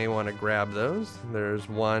 So you may want to grab those. There's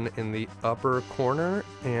one in the upper corner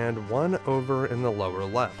and one over in the lower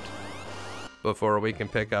left. Before we can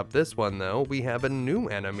pick up this one though, we have a new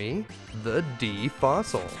enemy, the D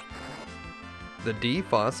Fossil. The D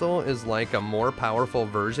Fossil is like a more powerful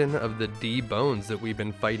version of the D Bones that we've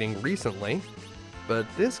been fighting recently, but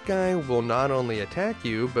this guy will not only attack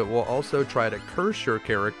you, but will also try to curse your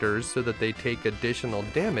characters so that they take additional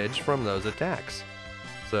damage from those attacks.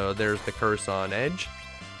 So there's the curse on Edge.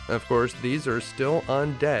 Of course, these are still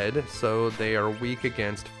undead, so they are weak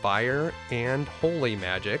against fire and holy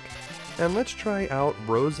magic. And let's try out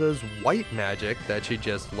Rosa's white magic that she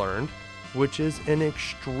just learned, which is an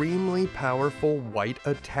extremely powerful white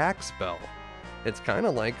attack spell. It's kind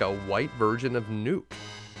of like a white version of Nuke.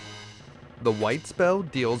 The white spell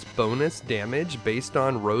deals bonus damage based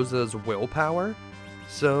on Rosa's willpower,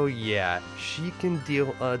 so yeah, she can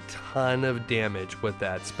deal a ton of damage with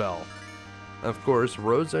that spell. Of course,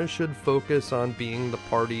 Rosa should focus on being the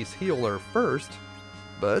party's healer first,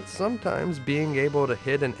 but sometimes being able to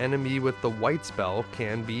hit an enemy with the white spell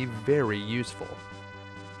can be very useful.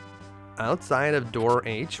 Outside of door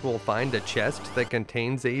H, we'll find a chest that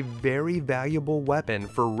contains a very valuable weapon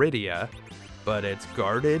for Rydia, but it's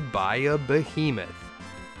guarded by a behemoth.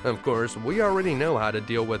 Of course, we already know how to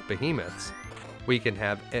deal with behemoths. We can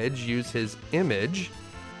have Edge use his image,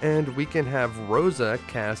 and we can have Rosa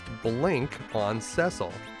cast Blink on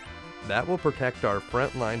Cecil. That will protect our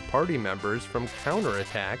frontline party members from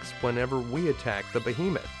counterattacks whenever we attack the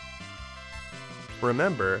behemoth.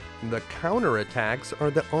 Remember, the counterattacks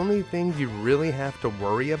are the only thing you really have to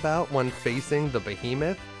worry about when facing the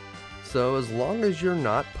behemoth, so as long as you're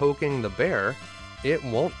not poking the bear, it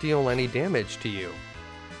won't deal any damage to you.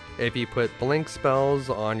 If you put blink spells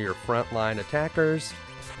on your frontline attackers,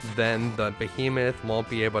 then the behemoth won't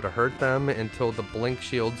be able to hurt them until the blink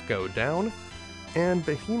shields go down, and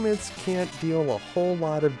behemoths can't deal a whole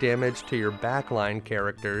lot of damage to your backline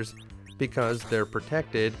characters because they're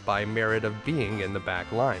protected by merit of being in the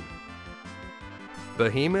back line.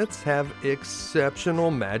 Behemoths have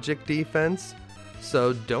exceptional magic defense,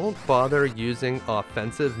 so don't bother using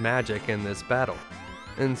offensive magic in this battle.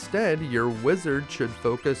 Instead, your wizard should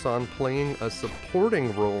focus on playing a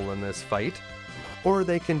supporting role in this fight, or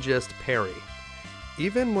they can just parry.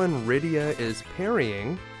 Even when Rydia is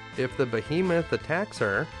parrying, if the behemoth attacks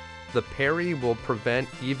her, the parry will prevent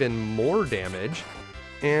even more damage,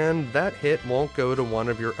 and that hit won't go to one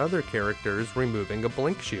of your other characters removing a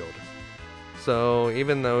blink shield. So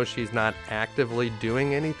even though she's not actively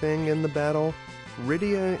doing anything in the battle,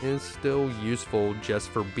 Rydia is still useful just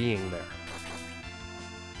for being there.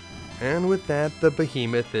 And with that, the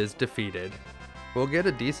behemoth is defeated. We'll get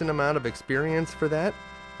a decent amount of experience for that,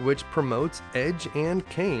 which promotes Edge and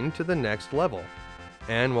Kane to the next level.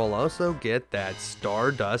 And we'll also get that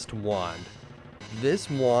Stardust Wand. This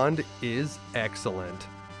wand is excellent.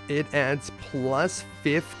 It adds plus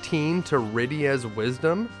 15 to Rydia's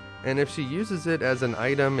wisdom, and if she uses it as an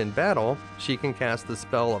item in battle, she can cast the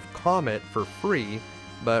spell of Comet for free,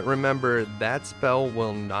 but remember, that spell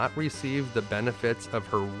will not receive the benefits of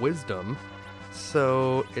her wisdom,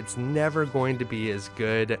 so it's never going to be as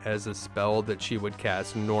good as a spell that she would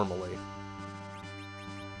cast normally.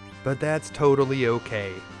 But that's totally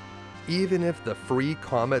okay. Even if the free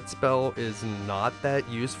Comet spell is not that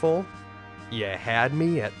useful, you had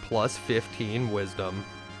me at plus 15 wisdom.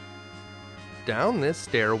 Down this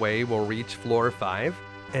stairway we'll reach floor 5,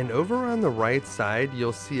 and over on the right side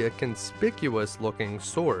you'll see a conspicuous looking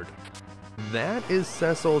sword. That is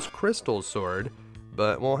Cecil's crystal sword,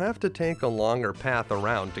 but we'll have to take a longer path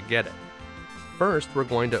around to get it. First, we're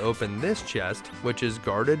going to open this chest, which is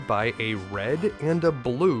guarded by a red and a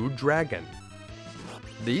blue dragon.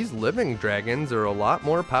 These living dragons are a lot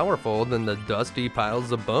more powerful than the dusty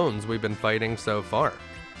piles of bones we've been fighting so far.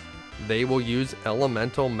 They will use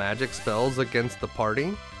elemental magic spells against the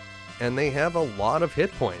party, and they have a lot of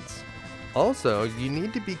hit points. Also, you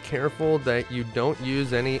need to be careful that you don't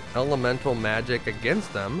use any elemental magic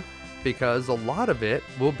against them, because a lot of it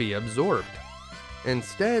will be absorbed.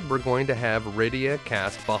 Instead, we're going to have Rydia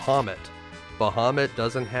cast Bahamut. Bahamut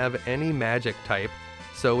doesn't have any magic type,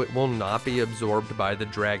 so it will not be absorbed by the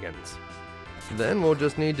dragons. Then we'll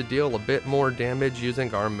just need to deal a bit more damage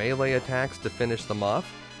using our melee attacks to finish them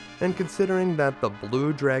off, and considering that the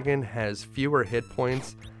blue dragon has fewer hit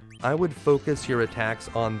points, I would focus your attacks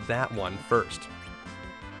on that one first.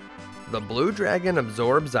 The blue dragon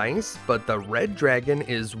absorbs ice, but the red dragon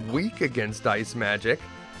is weak against ice magic,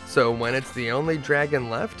 so when it's the only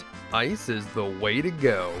dragon left, ice is the way to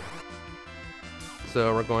go.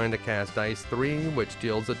 So we're going to cast Ice 3, which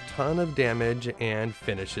deals a ton of damage and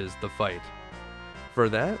finishes the fight. For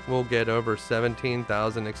that, we'll get over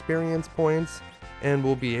 17,000 experience points, and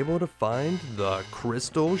we'll be able to find the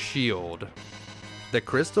Crystal Shield. The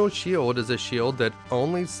Crystal Shield is a shield that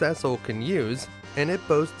only Cecil can use, and it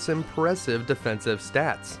boasts impressive defensive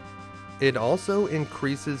stats. It also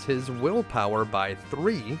increases his willpower by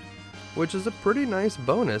 3, which is a pretty nice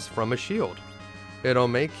bonus from a shield. It'll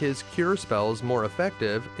make his cure spells more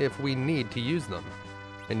effective if we need to use them,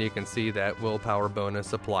 and you can see that willpower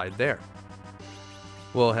bonus applied there.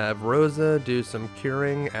 We'll have Rosa do some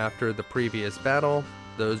curing after the previous battle.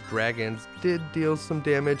 Those dragons did deal some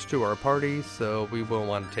damage to our party, so we will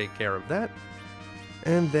want to take care of that.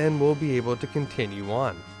 And then we'll be able to continue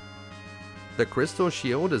on. The Crystal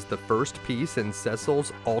Shield is the first piece in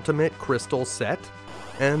Cecil's ultimate crystal set,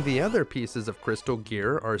 and the other pieces of crystal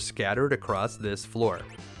gear are scattered across this floor.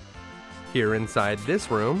 Here inside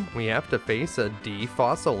this room, we have to face a D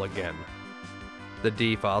fossil again. The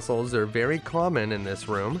D fossils are very common in this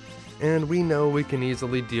room, and we know we can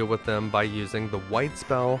easily deal with them by using the white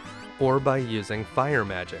spell or by using fire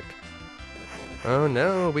magic. Oh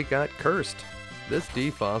no, we got cursed. This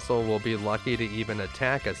D fossil will be lucky to even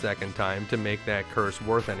attack a second time to make that curse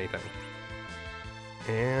worth anything.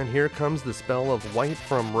 And here comes the spell of white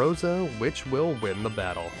from Rosa, which will win the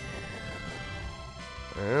battle.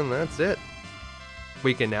 And that's it.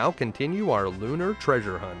 We can now continue our lunar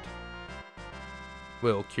treasure hunt.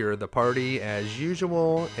 We'll cure the party as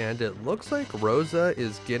usual, and it looks like Rosa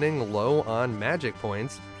is getting low on magic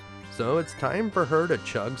points, so it's time for her to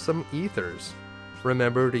chug some ethers.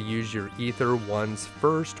 Remember to use your ether ones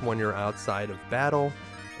first when you're outside of battle,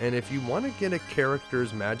 and if you want to get a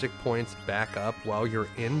character's magic points back up while you're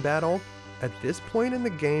in battle, at this point in the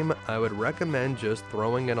game I would recommend just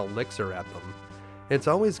throwing an elixir at them. It's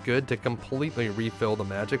always good to completely refill the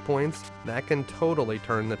magic points. That can totally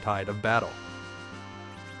turn the tide of battle.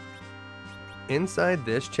 Inside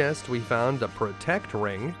this chest we found a protect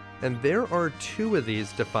ring, and there are 2 of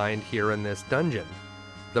these to find here in this dungeon.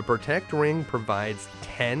 The protect ring provides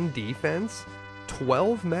 10 defense,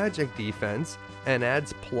 12 magic defense, and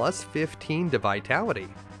adds plus 15 to vitality.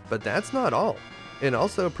 But that's not all. It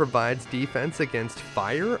also provides defense against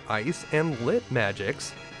fire, ice, and lit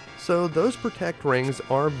magics, so those protect rings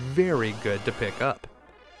are very good to pick up.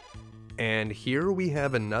 And here we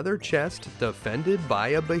have another chest defended by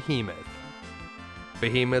a behemoth.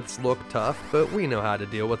 Behemoths look tough, but we know how to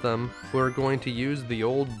deal with them. We're going to use the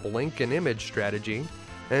old blink and image strategy,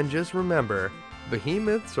 and just remember,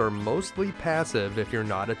 behemoths are mostly passive if you're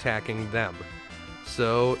not attacking them.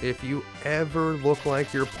 So if you ever look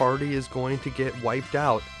like your party is going to get wiped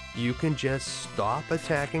out, you can just stop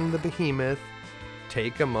attacking the behemoth,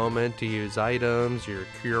 take a moment to use items, your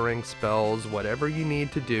curing spells, whatever you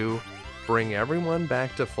need to do, bring everyone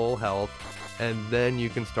back to full health, and then you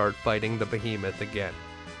can start fighting the behemoth again.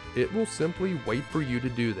 It will simply wait for you to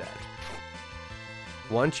do that.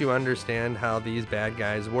 Once you understand how these bad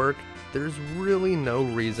guys work, there's really no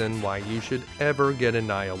reason why you should ever get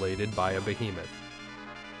annihilated by a behemoth.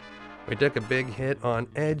 We took a big hit on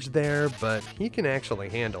Edge there, but he can actually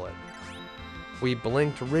handle it. We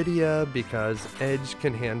blinked Rydia because Edge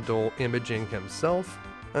can handle imaging himself.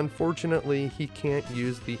 Unfortunately, he can't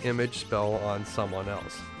use the image spell on someone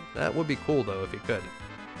else. That would be cool though if he could.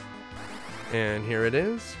 And here it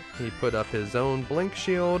is. He put up his own blink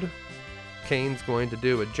shield. Kane's going to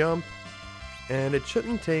do a jump, and it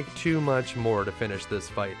shouldn't take too much more to finish this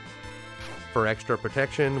fight. For extra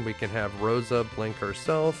protection, we can have Rosa blink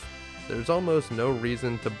herself. There's almost no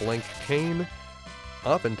reason to blink Kane.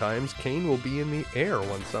 Oftentimes, Kane will be in the air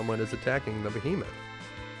when someone is attacking the behemoth.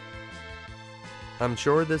 I'm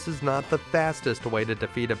sure this is not the fastest way to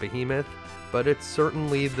defeat a behemoth, but it's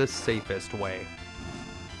certainly the safest way.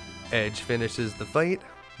 Edge finishes the fight,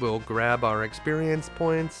 we'll grab our experience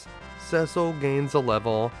points, Cecil gains a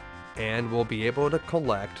level, and we'll be able to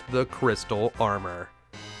collect the crystal armor.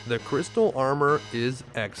 The crystal armor is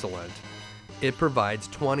excellent. It provides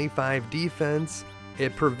 25 defense,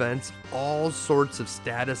 it prevents all sorts of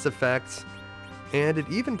status effects, and it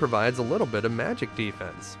even provides a little bit of magic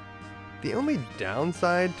defense. The only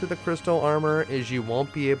downside to the crystal armor is you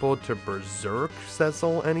won't be able to berserk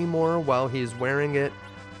Cecil anymore while he's wearing it,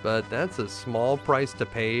 but that's a small price to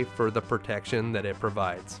pay for the protection that it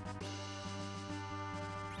provides.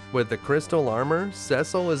 With the crystal armor,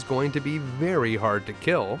 Cecil is going to be very hard to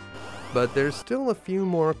kill, but there's still a few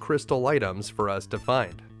more crystal items for us to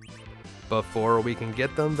find. Before we can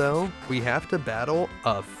get them though, we have to battle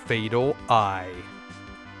a Fatal Eye.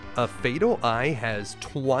 A Fatal Eye has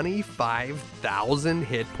 25,000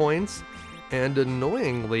 hit points, and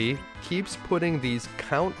annoyingly keeps putting these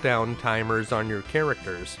countdown timers on your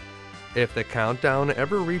characters. If the countdown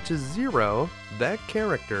ever reaches 0, that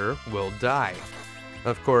character will die.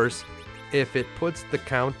 Of course, if it puts the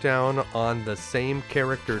countdown on the same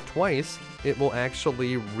character twice, it will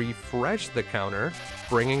actually refresh the counter,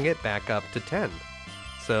 bringing it back up to 10.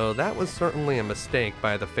 So that was certainly a mistake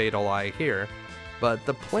by the Fatal Eye here, but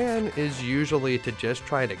the plan is usually to just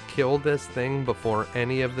try to kill this thing before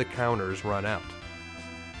any of the counters run out.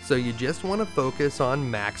 So you just want to focus on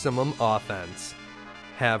maximum offense.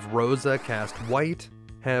 Have Rosa cast White,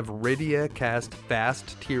 have Rydia cast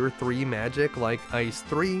fast tier 3 magic like Ice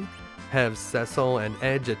 3, have Cecil and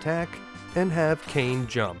Edge attack, and have Kain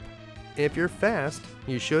jump. If you're fast,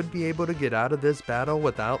 you should be able to get out of this battle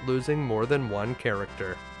without losing more than one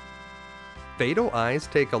character. Fatal Eyes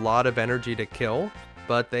take a lot of energy to kill,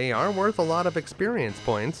 but they are worth a lot of experience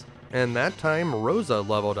points, and that time Rosa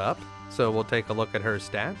leveled up, so we'll take a look at her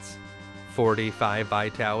stats. 45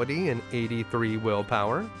 vitality and 83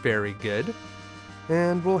 willpower, very good.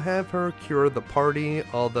 And we'll have her cure the party,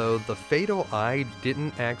 although the Fatal Eye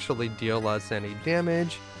didn't actually deal us any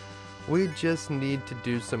damage. We just need to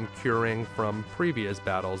do some curing from previous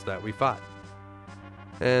battles that we fought.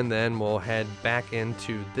 And then we'll head back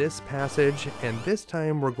into this passage, and this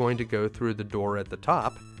time we're going to go through the door at the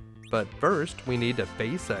top. But first, we need to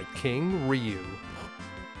face a King Ryu.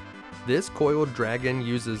 This coiled dragon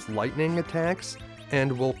uses lightning attacks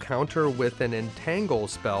and will counter with an entangle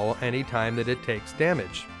spell anytime that it takes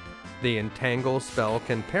damage. The entangle spell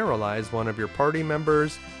can paralyze one of your party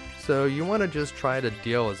members, so you want to just try to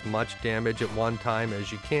deal as much damage at one time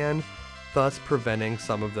as you can, thus preventing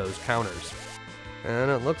some of those counters. And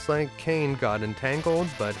it looks like Kain got entangled,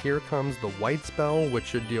 but here comes the white spell, which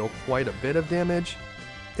should deal quite a bit of damage,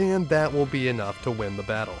 and that will be enough to win the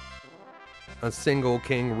battle. A single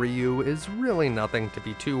King Ryu is really nothing to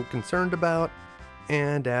be too concerned about,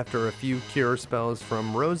 and after a few cure spells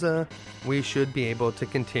from Rosa, we should be able to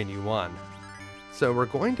continue on. So we're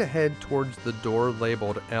going to head towards the door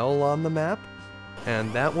labeled L on the map,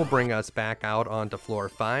 and that will bring us back out onto floor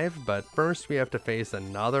 5, but first we have to face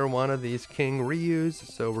another one of these King Ryus,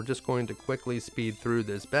 so we're just going to quickly speed through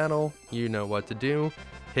this battle. You know what to do.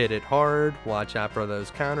 Hit it hard, watch out for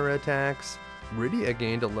those counterattacks. Rydia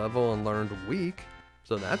gained a level and learned Weak,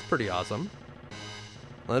 so that's pretty awesome.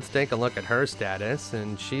 Let's take a look at her status,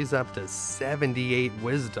 and she's up to 78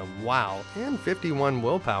 wisdom, wow, and 51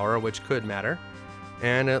 willpower, which could matter.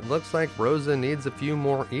 And it looks like Rosa needs a few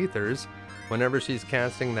more ethers. Whenever she's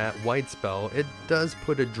casting that white spell, it does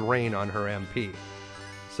put a drain on her MP.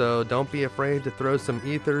 So don't be afraid to throw some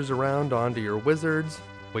ethers around onto your wizards.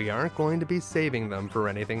 We aren't going to be saving them for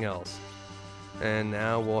anything else. And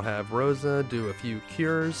now we'll have Rosa do a few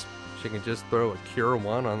cures. She can just throw a cure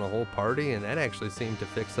 1 on the whole party, and that actually seemed to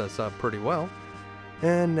fix us up pretty well.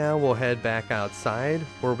 And now we'll head back outside,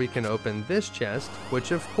 where we can open this chest, which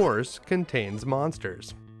of course contains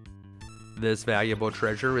monsters. This valuable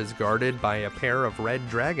treasure is guarded by a pair of red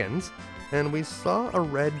dragons, and we saw a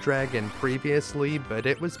red dragon previously, but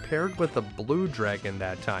it was paired with a blue dragon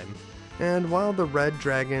that time. And while the red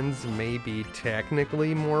dragons may be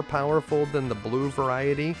technically more powerful than the blue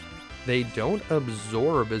variety, they don't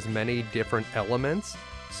absorb as many different elements,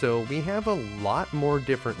 so we have a lot more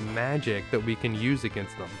different magic that we can use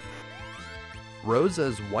against them.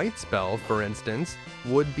 Rosa's white spell, for instance,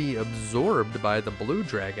 would be absorbed by the blue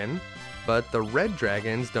dragon, but the red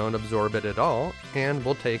dragons don't absorb it at all, and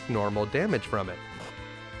will take normal damage from it.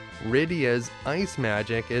 Rydia's ice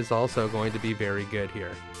magic is also going to be very good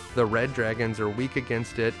here. The red dragons are weak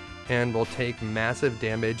against it, and will take massive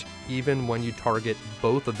damage even when you target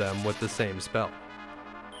both of them with the same spell.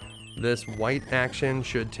 This white action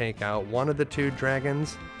should take out one of the two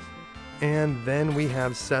dragons, and then we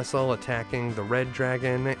have Cecil attacking the red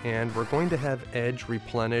dragon, and we're going to have Edge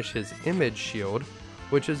replenish his image shield,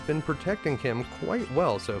 which has been protecting him quite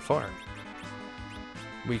well so far.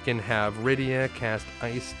 We can have Rydia cast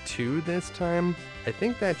Ice 2 this time. I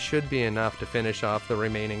think that should be enough to finish off the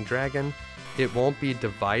remaining dragon. It won't be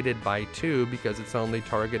divided by 2 because it's only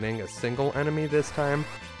targeting a single enemy this time,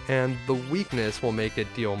 and the weakness will make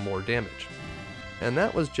it deal more damage. And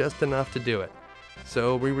that was just enough to do it.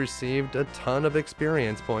 So we received a ton of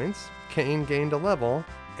experience points, Kain gained a level,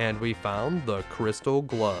 and we found the crystal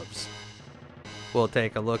gloves. We'll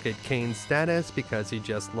take a look at Kain's status because he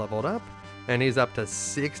just leveled up, and he's up to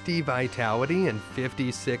 60 vitality and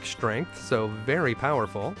 56 strength, so very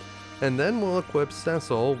powerful. And then we'll equip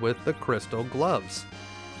Cecil with the crystal gloves.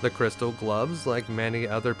 The crystal gloves, like many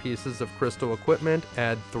other pieces of crystal equipment,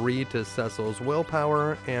 add 3 to Cecil's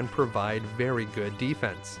willpower and provide very good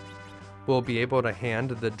defense. We'll be able to hand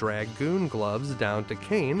the dragoon gloves down to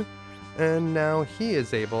Kain, and now he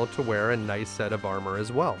is able to wear a nice set of armor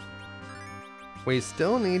as well. We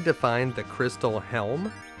still need to find the crystal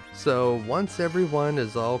helm, so once everyone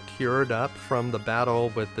is all cured up from the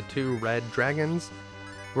battle with the 2 red dragons,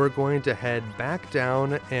 we're going to head back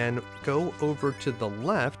down and go over to the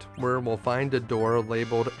left where we'll find a door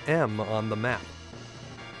labeled M on the map.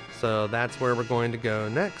 So that's where we're going to go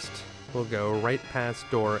next. We'll go right past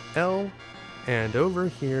door L and over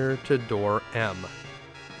here to door M.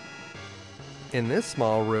 In this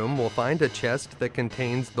small room, we'll find a chest that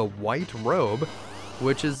contains the white robe,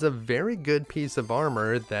 which is a very good piece of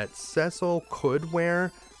armor that Cecil could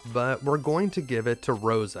wear, but we're going to give it to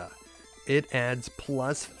Rosa. It adds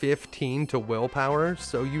plus 15 to willpower,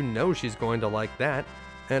 so you know she's going to like that,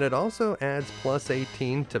 and it also adds plus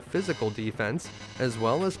 18 to physical defense, as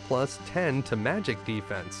well as plus 10 to magic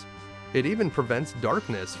defense. It even prevents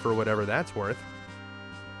darkness for whatever that's worth.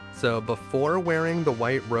 So before wearing the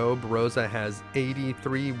white robe, Rosa has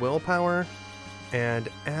 83 willpower, and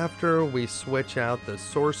after we switch out the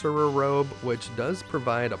sorcerer robe, which does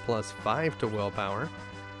provide a plus 5 to willpower,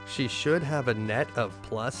 she should have a net of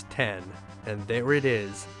plus 10, and there it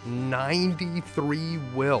is, 93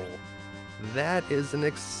 will. That is an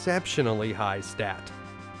exceptionally high stat.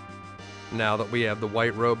 Now that we have the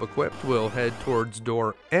white robe equipped, we'll head towards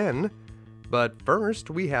door N, but first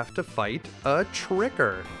we have to fight a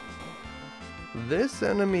Tricker. This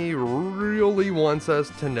enemy really wants us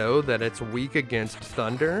to know that it's weak against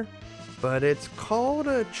thunder, but it's called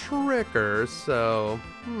a Tricker, so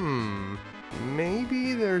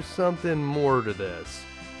maybe there's something more to this.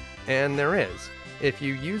 And there is. If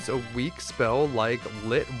you use a weak spell like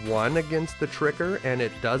Lit 1 against the Tricker and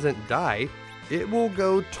it doesn't die, it will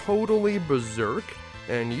go totally berserk,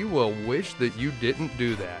 and you will wish that you didn't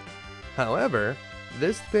do that. However,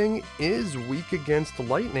 this thing is weak against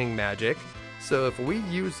lightning magic, so if we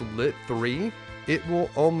use Lit 3, it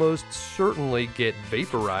will almost certainly get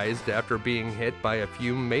vaporized after being hit by a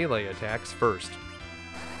few melee attacks first.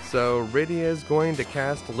 So Rydia is going to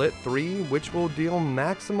cast Lit 3, which will deal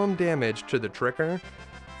maximum damage to the Tricker,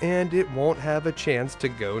 and it won't have a chance to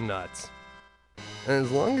go nuts.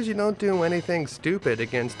 As long as you don't do anything stupid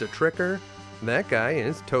against a Tricker, that guy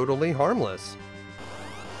is totally harmless.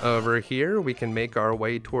 Over here, we can make our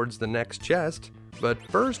way towards the next chest, but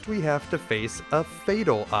first we have to face a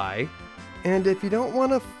Fatal Eye, and if you don't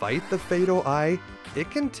want to fight the Fatal Eye,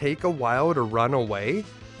 it can take a while to run away,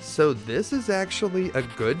 so this is actually a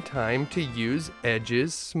good time to use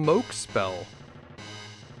Edge's Smoke spell.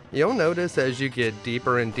 You'll notice as you get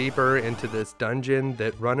deeper and deeper into this dungeon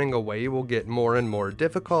that running away will get more and more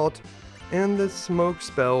difficult, and the Smoke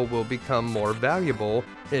spell will become more valuable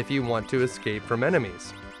if you want to escape from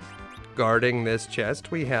enemies. Guarding this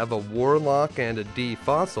chest, we have a Warlock and a D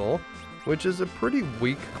Fossil, which is a pretty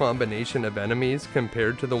weak combination of enemies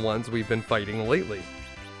compared to the ones we've been fighting lately.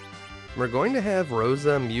 We're going to have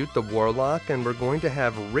Rosa mute the Warlock, and we're going to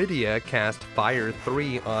have Rydia cast Fire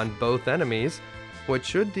 3 on both enemies, which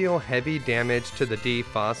should deal heavy damage to the D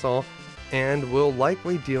Fossil, and will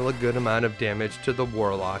likely deal a good amount of damage to the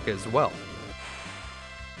Warlock as well.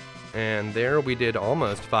 And there we did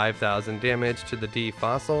almost 5,000 damage to the D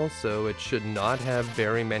Fossil, so it should not have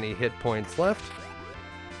very many hit points left.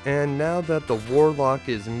 And now that the Warlock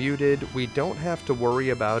is muted, we don't have to worry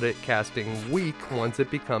about it casting weak once it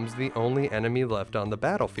becomes the only enemy left on the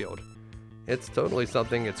battlefield. It's totally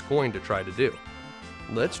something it's going to try to do.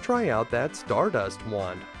 Let's try out that Stardust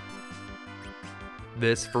wand.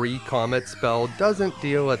 This free Comet spell doesn't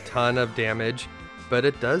deal a ton of damage, but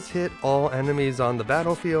it does hit all enemies on the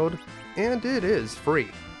battlefield, and it is free.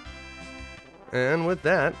 And with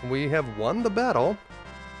that, we have won the battle,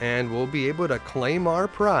 and we'll be able to claim our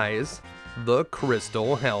prize, the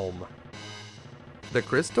Crystal Helm. The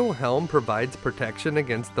Crystal Helm provides protection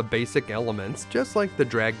against the basic elements, just like the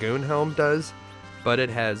Dragoon Helm does, but it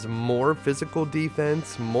has more physical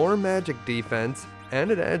defense, more magic defense, and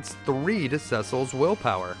it adds 3 to Cecil's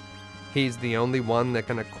willpower. He's the only one that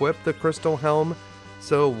can equip the Crystal Helm,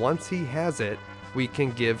 so once he has it, we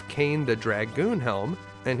can give Kane the Dragoon Helm,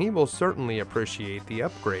 and he will certainly appreciate the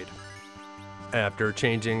upgrade. After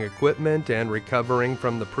changing equipment and recovering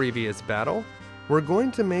from the previous battle, we're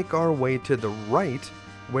going to make our way to the right,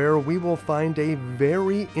 where we will find a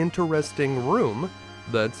very interesting room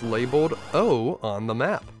that's labeled O on the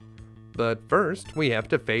map. But first, we have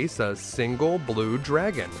to face a single blue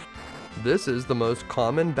dragon. This is the most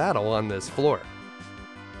common battle on this floor.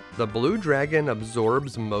 The blue dragon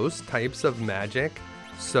absorbs most types of magic,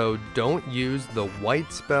 so don't use the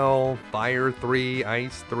white spell, Fire 3,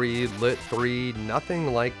 Ice 3, Lit 3,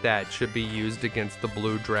 nothing like that should be used against the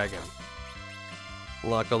blue dragon.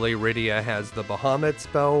 Luckily, Rydia has the Bahamut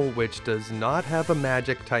spell, which does not have a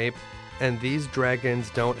magic type, and these dragons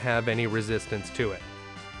don't have any resistance to it.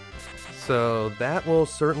 So that will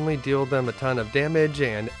certainly deal them a ton of damage,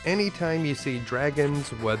 and anytime you see dragons,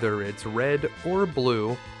 whether it's red or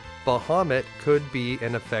blue, Bahamut could be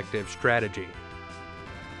an effective strategy.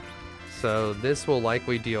 So this will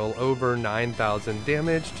likely deal over 9,000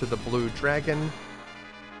 damage to the blue dragon,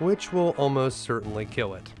 which will almost certainly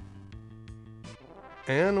kill it.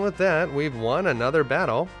 And with that, we've won another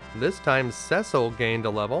battle. This time Cecil gained a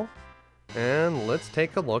level, and let's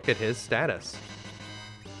take a look at his status.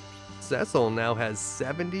 Cecil now has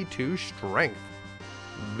 72 strength.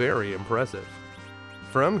 Very impressive.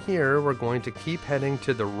 From here, we're going to keep heading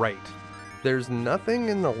to the right. There's nothing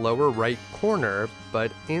in the lower right corner,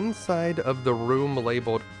 but inside of the room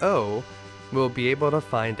labeled O, we'll be able to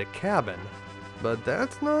find a cabin. But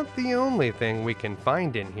that's not the only thing we can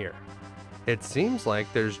find in here. It seems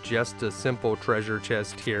like there's just a simple treasure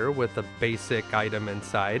chest here with a basic item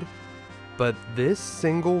inside. But this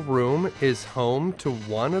single room is home to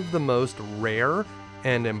one of the most rare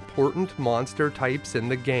and important monster types in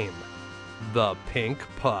the game, the Pink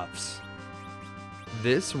Puffs.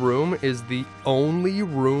 This room is the only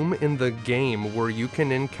room in the game where you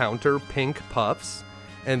can encounter Pink Puffs,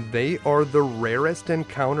 and they are the rarest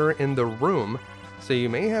encounter in the room, so you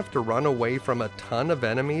may have to run away from a ton of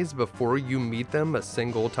enemies before you meet them a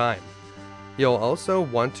single time. You'll also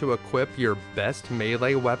want to equip your best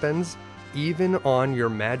melee weapons even on your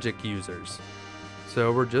magic users.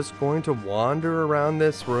 So we're just going to wander around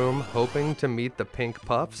this room hoping to meet the Pink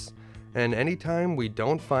Puffs, and anytime we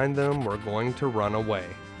don't find them, we're going to run away.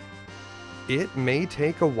 It may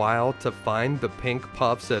take a while to find the Pink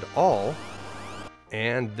Puffs at all,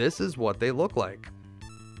 and this is what they look like.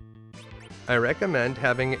 I recommend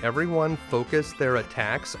having everyone focus their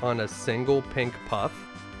attacks on a single Pink Puff,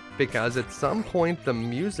 because at some point the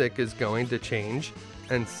music is going to change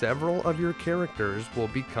and several of your characters will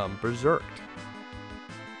become berserked.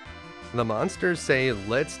 The monsters say,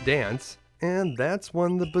 "Let's dance," and that's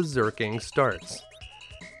when the berserking starts.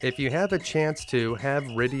 If you have a chance to, have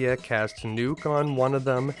Rydia cast Nuke on one of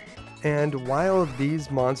them, and while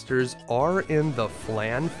these monsters are in the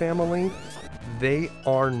Flan family, they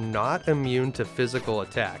are not immune to physical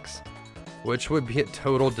attacks, which would be a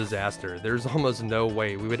total disaster. There's almost no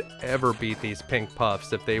way we would ever beat these Pink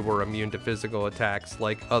Puffs if they were immune to physical attacks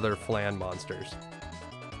like other Flan monsters.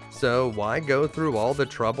 So why go through all the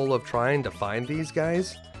trouble of trying to find these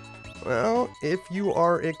guys? Well, if you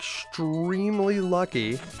are extremely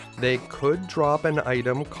lucky, they could drop an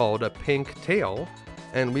item called a pink tail,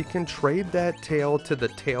 and we can trade that tail to the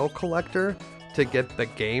tail collector to get the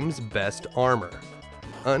game's best armor.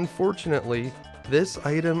 Unfortunately, this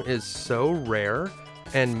item is so rare,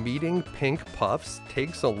 and meeting Pink Puffs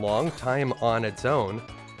takes a long time on its own,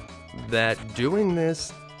 that doing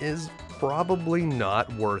this is probably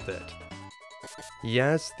not worth it.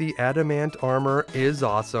 Yes, the Adamant armor is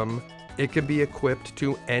awesome. It can be equipped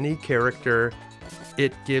to any character.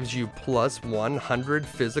 It gives you plus 100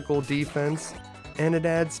 physical defense, and it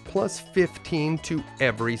adds plus 15 to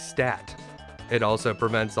every stat. It also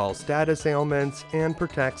prevents all status ailments and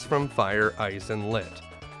protects from fire, ice, and lit.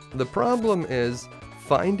 The problem is,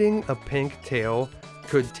 finding a pink tail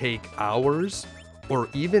could take hours or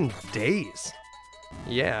even days.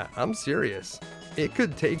 Yeah, I'm serious. It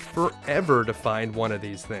could take forever to find one of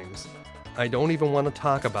these things. I don't even want to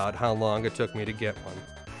talk about how long it took me to get one.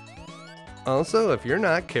 Also, if you're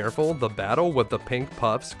not careful, the battle with the Pink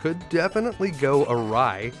Puffs could definitely go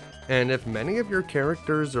awry, and if many of your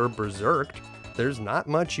characters are berserked, there's not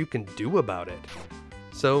much you can do about it.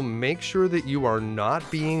 So make sure that you are not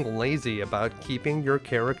being lazy about keeping your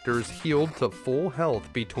characters healed to full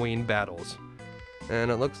health between battles. And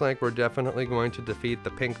it looks like we're definitely going to defeat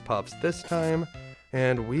the Pink Puffs this time,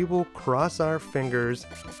 and we will cross our fingers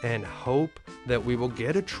and hope that we will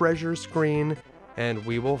get a treasure screen and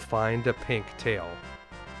we will find a pink tail.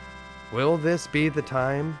 Will this be the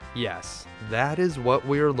time? Yes, that is what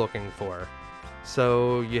we are looking for.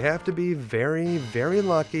 So you have to be very, very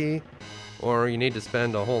lucky, or you need to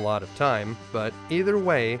spend a whole lot of time, but either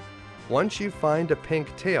way, once you find a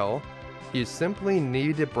pink tail, you simply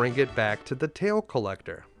need to bring it back to the tail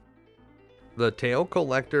collector. The tail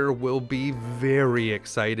collector will be very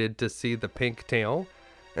excited to see the pink tail,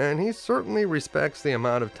 and he certainly respects the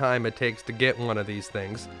amount of time it takes to get one of these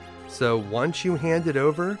things, so once you hand it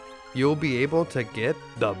over, you'll be able to get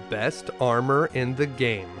the best armor in the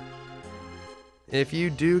game. If you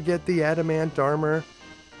do get the Adamant armor,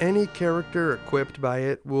 any character equipped by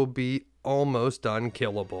it will be almost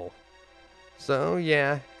unkillable. So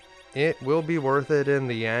yeah, it will be worth it in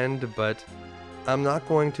the end, but I'm not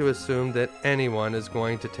going to assume that anyone is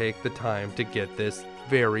going to take the time to get this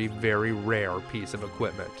very, very rare piece of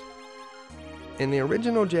equipment. In the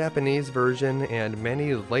original Japanese version and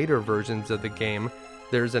many later versions of the game,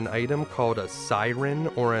 there's an item called a siren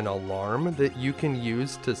or an alarm that you can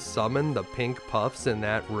use to summon the pink puffs in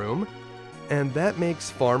that room, and that makes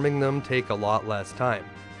farming them take a lot less time.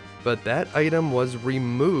 But that item was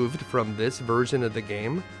removed from this version of the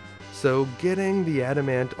game, so getting the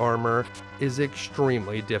adamant armor is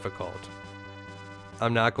extremely difficult.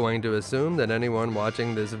 I'm not going to assume that anyone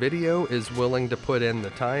watching this video is willing to put in the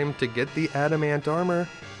time to get the adamant armor,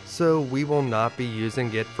 so we will not be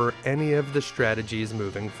using it for any of the strategies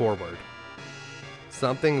moving forward.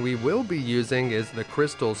 Something we will be using is the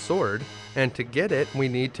crystal sword, and to get it we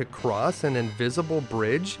need to cross an invisible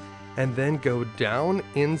bridge and then go down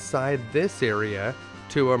inside this area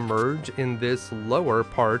to emerge in this lower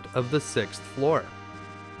part of the 6th floor.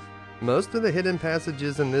 Most of the hidden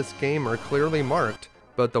passages in this game are clearly marked,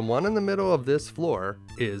 but the one in the middle of this floor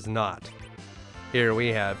is not. Here we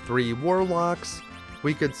have 3 warlocks.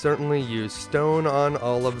 We could certainly use stone on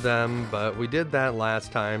all of them, but we did that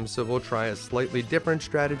last time, so we'll try a slightly different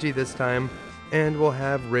strategy this time, and we'll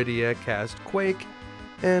have Rydia cast Quake,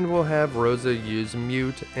 and we'll have Rosa use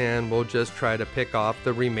Mute, and we'll just try to pick off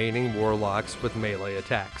the remaining warlocks with melee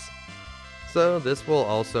attacks. So this will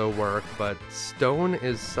also work, but stone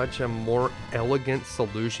is such a more elegant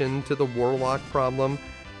solution to the warlock problem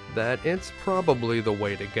that it's probably the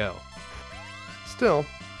way to go. Still,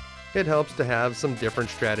 it helps to have some different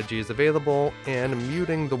strategies available, and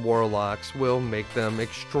muting the warlocks will make them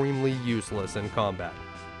extremely useless in combat.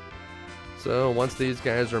 So once these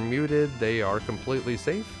guys are muted, they are completely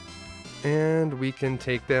safe, and we can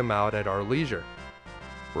take them out at our leisure.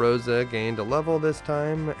 Rosa gained a level this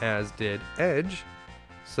time, as did Edge,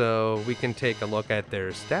 so we can take a look at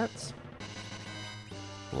their stats.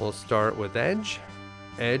 We'll start with Edge.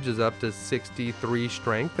 Edge is up to 63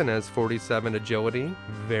 strength and has 47 agility,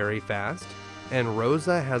 very fast. And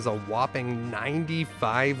Rosa has a whopping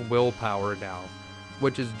 95 willpower now,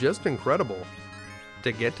 which is just incredible.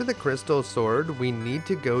 To get to the crystal sword, we need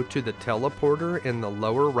to go to the teleporter in the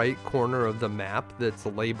lower right corner of the map that's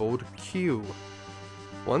labeled Q.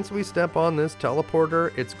 Once we step on this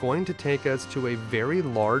teleporter, it's going to take us to a very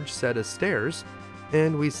large set of stairs,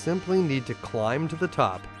 and we simply need to climb to the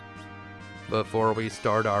top. Before we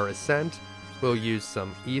start our ascent, we'll use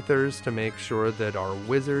some ethers to make sure that our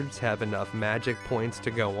wizards have enough magic points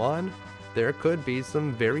to go on. There could be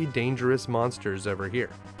some very dangerous monsters over here.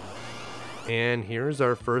 And here's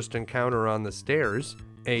our first encounter on the stairs,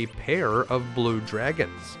 a pair of blue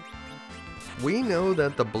dragons. We know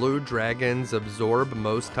that the blue dragons absorb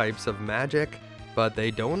most types of magic, but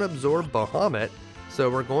they don't absorb Bahamut, so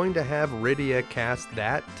we're going to have Rydia cast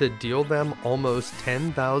that to deal them almost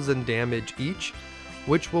 10,000 damage each,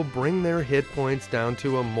 which will bring their hit points down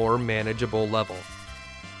to a more manageable level.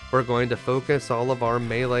 We're going to focus all of our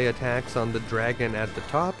melee attacks on the dragon at the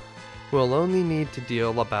top. We'll only need to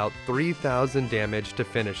deal about 3,000 damage to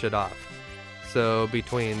finish it off. So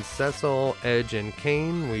between Cecil, Edge, and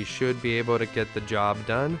Kane, we should be able to get the job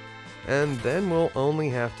done, and then we'll only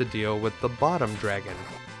have to deal with the bottom dragon.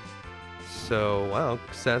 So, well,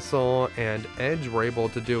 Cecil and Edge were able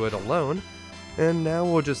to do it alone, and now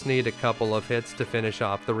we'll just need a couple of hits to finish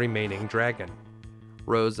off the remaining dragon.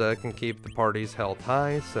 Rosa can keep the party's health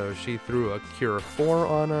high, so she threw a Cure 4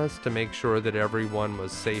 on us to make sure that everyone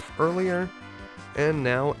was safe earlier, and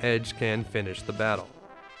now Edge can finish the battle.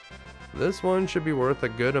 This one should be worth a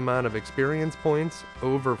good amount of experience points,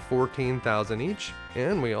 over 14,000 each,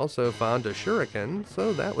 and we also found a shuriken,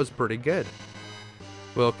 so that was pretty good.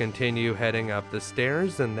 We'll continue heading up the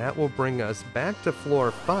stairs, and that will bring us back to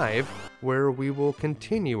floor 5, where we will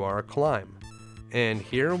continue our climb. And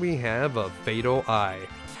here we have a Fatal Eye.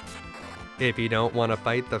 If you don't want to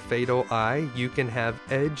fight the Fatal Eye, you can have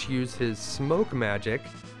Edge use his smoke magic,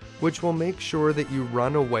 which will make sure that you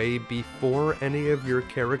run away before any of your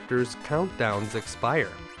character's countdowns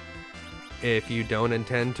expire. If you don't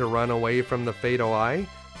intend to run away from the Fatal Eye,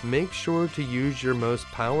 make sure to use your most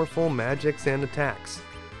powerful magics and attacks.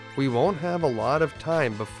 We won't have a lot of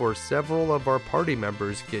time before several of our party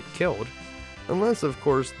members get killed, unless of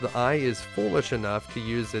course the Eye is foolish enough to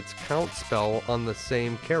use its count spell on the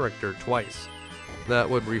same character twice. That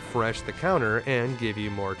would refresh the counter and give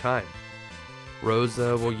you more time.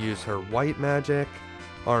 Rosa will use her white magic,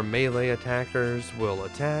 our melee attackers will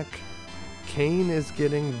attack. Kane is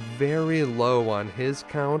getting very low on his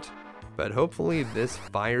count, but hopefully this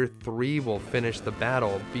Fire 3 will finish the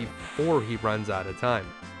battle before he runs out of time.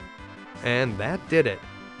 And that did it.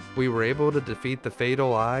 We were able to defeat the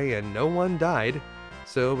Fatal Eye and no one died,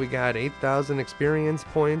 so we got 8,000 experience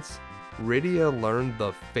points. Rydia learned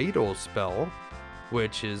the Fatal spell,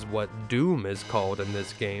 which is what Doom is called in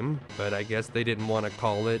this game, but I guess they didn't want to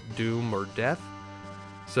call it Doom or Death,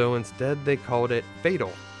 so instead they called it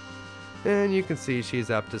Fatal. And you can see she's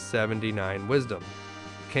up to 79 wisdom.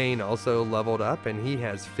 Kain also leveled up and he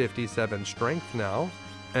has 57 strength now,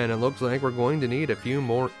 and it looks like we're going to need a few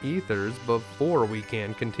more ethers before we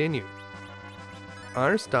can continue.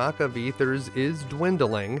 Our stock of ethers is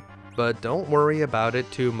dwindling, but don't worry about it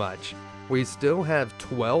too much. We still have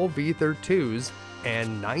 12 ether 2s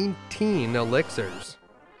and 19 elixirs.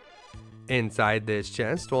 Inside this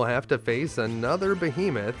chest we'll have to face another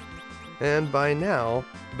behemoth, and by now,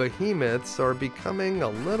 behemoths are becoming a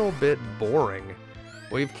little bit boring.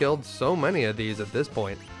 We've killed so many of these at this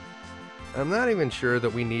point. I'm not even sure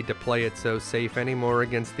that we need to play it so safe anymore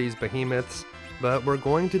against these behemoths, but we're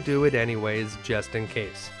going to do it anyways just in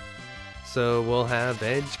case. So we'll have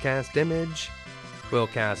Edge cast Image, we'll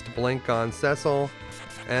cast Blink on Cecil,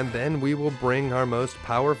 and then we will bring our most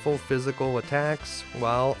powerful physical attacks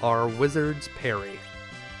while our wizards parry.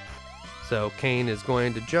 So Kain is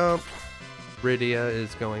going to jump, Rydia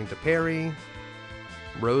is going to parry,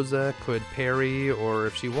 Rosa could parry, or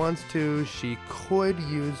if she wants to, she could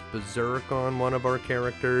use Berserk on one of our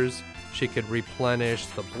characters. She could replenish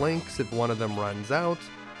the blinks if one of them runs out,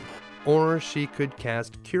 or she could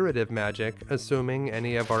cast Curative Magic, assuming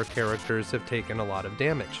any of our characters have taken a lot of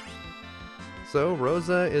damage. So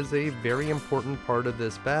Rosa is a very important part of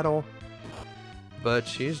this battle, but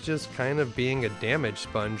she's just kind of being a damage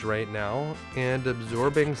sponge right now and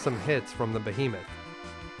absorbing some hits from the behemoth.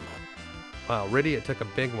 Wow, Rydia took a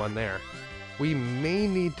big one there. We may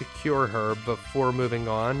need to cure her before moving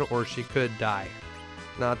on, or she could die.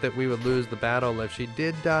 Not that we would lose the battle if she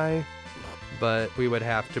did die, but we would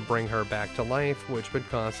have to bring her back to life, which would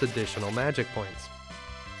cost additional magic points.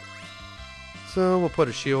 So we'll put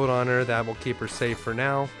a shield on her, that will keep her safe for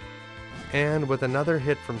now. And with another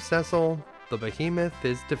hit from Cecil, the behemoth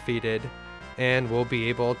is defeated, and we'll be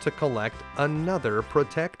able to collect another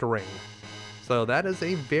Protect Ring. So that is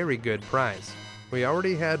a very good prize. We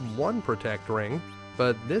already had one Protect Ring,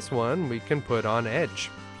 but this one we can put on Edge.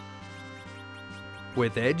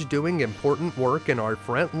 With Edge doing important work in our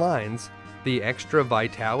front lines, the extra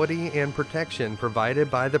vitality and protection provided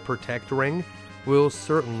by the Protect Ring will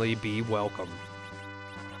certainly be welcome.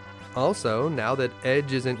 Also, now that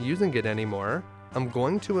Edge isn't using it anymore, I'm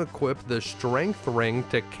going to equip the Strength Ring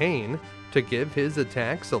to Kain to give his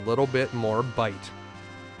attacks a little bit more bite.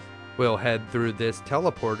 We'll head through this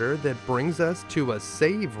teleporter that brings us to a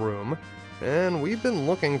save room, and we've been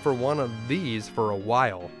looking for one of these for a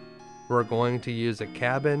while. We're going to use a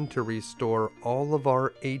cabin to restore all of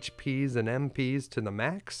our HPs and MPs to the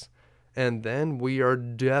max, and then we are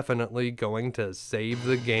definitely going to save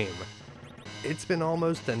the game. It's been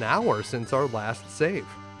almost an hour since our last save.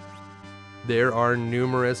 There are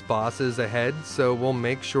numerous bosses ahead, so we'll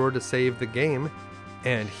make sure to save the game.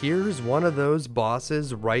 And here's one of those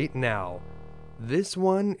bosses right now. This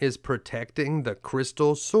one is protecting the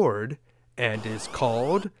crystal sword and is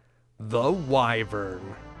called the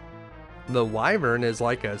Wyvern. The Wyvern is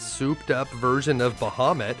like a souped up version of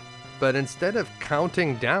Bahamut, but instead of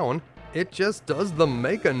counting down, it just does the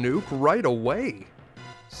Mega Nuke right away.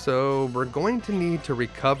 So we're going to need to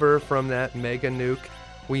recover from that Mega Nuke.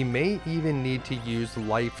 We may even need to use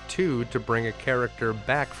Life 2 to bring a character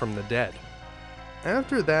back from the dead.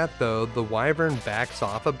 After that though, the Wyvern backs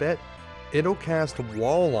off a bit. It'll cast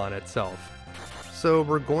Wall on itself. So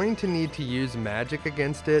we're going to need to use magic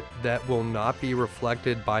against it that will not be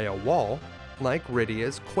reflected by a wall, like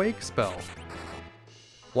Rydia's Quake spell.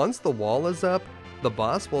 Once the wall is up, the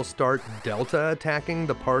boss will start delta attacking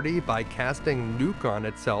the party by casting Nuke on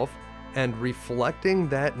itself and reflecting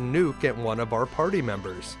that nuke at one of our party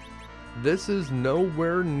members. This is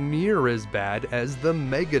nowhere near as bad as the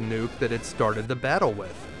Mega Nuke that it started the battle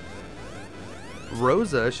with.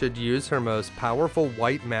 Rosa should use her most powerful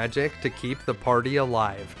white magic to keep the party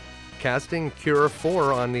alive. Casting Cure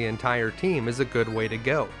 4 on the entire team is a good way to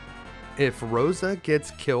go. If Rosa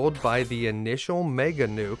gets killed by the initial Mega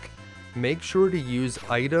Nuke, make sure to use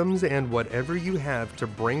items and whatever you have to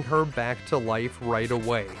bring her back to life right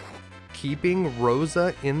away. Keeping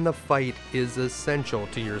Rosa in the fight is essential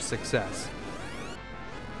to your success.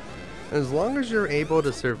 As long as you're able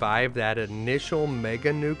to survive that initial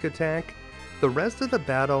Mega Nuke attack, the rest of the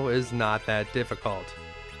battle is not that difficult.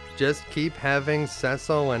 Just keep having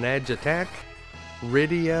Cecil and Edge attack,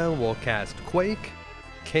 Rydia will cast Quake,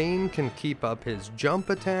 Kain can keep up his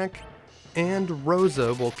jump attack, and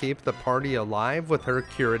Rosa will keep the party alive with her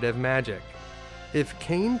curative magic. If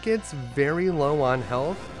Kane gets very low on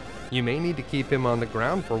health, you may need to keep him on the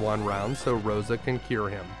ground for one round so Rosa can cure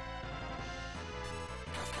him.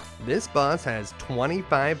 This boss has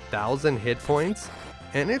 25,000 hit points,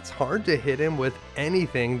 and it's hard to hit him with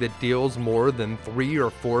anything that deals more than 3,000 or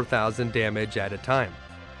 4,000 damage at a time.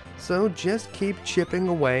 So just keep chipping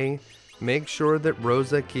away, make sure that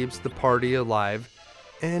Rosa keeps the party alive,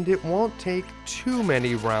 and it won't take too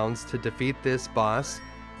many rounds to defeat this boss,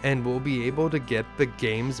 and we'll be able to get the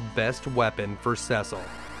game's best weapon for Cecil.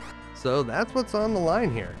 So that's what's on the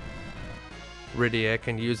line here. Rydia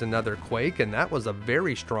can use another Quake, and that was a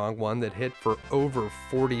very strong one that hit for over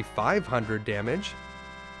 4,500 damage.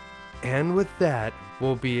 And with that,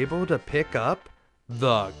 we'll be able to pick up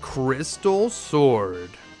the Crystal Sword.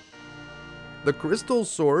 The Crystal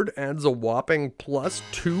Sword adds a whopping plus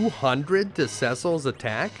 200 to Cecil's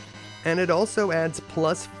attack, and it also adds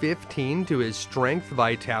plus 15 to his strength,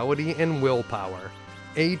 vitality, and willpower.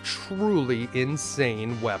 A truly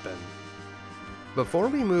insane weapon. Before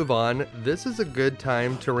we move on, this is a good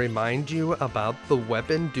time to remind you about the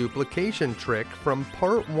weapon duplication trick from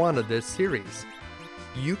part 1 of this series.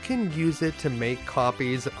 You can use it to make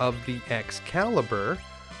copies of the Excalibur,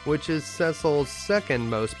 which is Cecil's second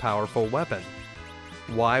most powerful weapon.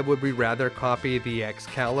 Why would we rather copy the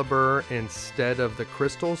Excalibur instead of the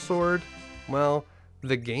Crystal Sword? Well,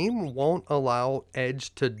 the game won't allow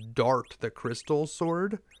Edge to dart the Crystal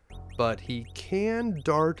Sword, but he can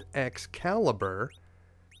dart Excalibur,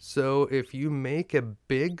 so if you make a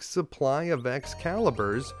big supply of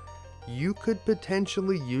Excaliburs, you could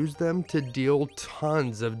potentially use them to deal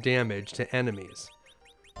tons of damage to enemies.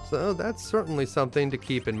 So that's certainly something to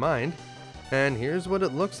keep in mind, and here's what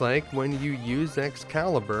it looks like when you use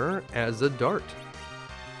Excalibur as a dart.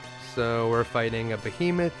 So we're fighting a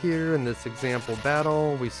behemoth here in this example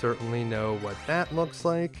battle. We certainly know what that looks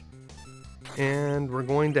like. And we're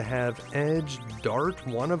going to have Edge dart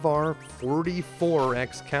one of our 44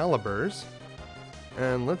 Excaliburs.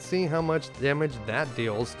 And let's see how much damage that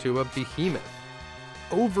deals to a behemoth.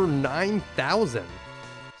 Over 9,000!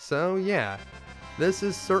 So yeah, this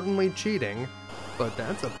is certainly cheating, but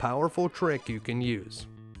that's a powerful trick you can use.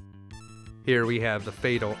 Here we have the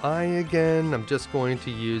Fatal Eye again. I'm just going to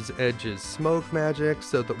use Edge's smoke magic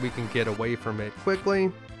so that we can get away from it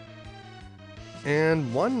quickly.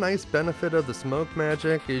 And one nice benefit of the smoke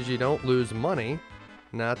magic is you don't lose money.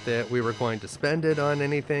 Not that we were going to spend it on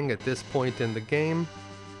anything at this point in the game,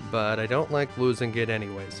 but I don't like losing it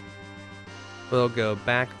anyways. We'll go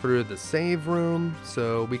back through the save room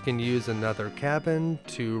so we can use another cabin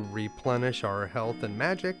to replenish our health and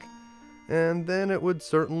magic, and then it would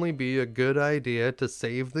certainly be a good idea to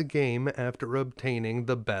save the game after obtaining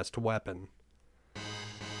the best weapon.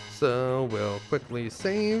 So we'll quickly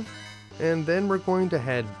save, and then we're going to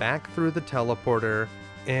head back through the teleporter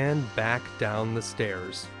and back down the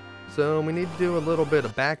stairs. So we need to do a little bit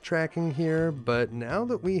of backtracking here, but now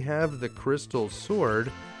that we have the Crystal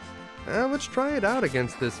Sword, let's try it out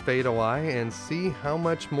against this Fatal Eye and see how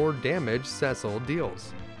much more damage Cecil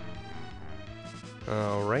deals.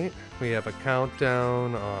 Alright, we have a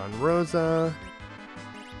countdown on Rosa.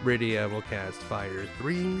 Rydia will cast Fire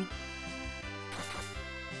 3.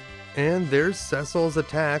 And there's Cecil's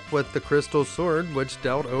attack with the Crystal Sword, which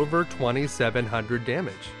dealt over 2,700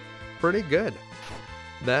 damage. Pretty good.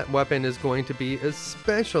 That weapon is going to be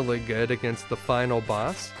especially good against the final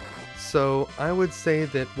boss, so I would say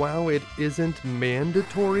that while it isn't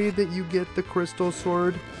mandatory that you get the Crystal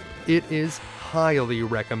Sword, it is highly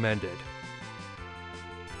recommended.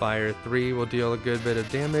 Fire 3 will deal a good bit of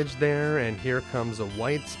damage there, and here comes a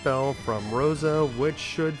white spell from Rosa, which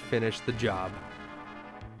should finish the job.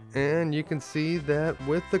 And you can see that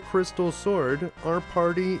with the Crystal Sword, our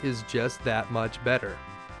party is just that much better.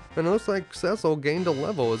 And it looks like Cecil gained a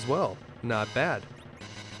level as well. Not bad.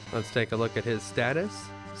 Let's take a look at his status.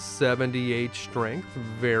 78 strength,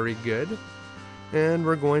 very good. And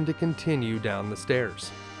we're going to continue down the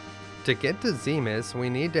stairs. To get to Zemus, we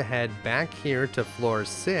need to head back here to floor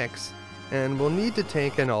 6, and we'll need to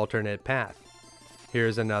take an alternate path.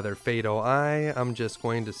 Here's another Fatal Eye. I'm just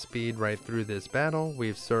going to speed right through this battle.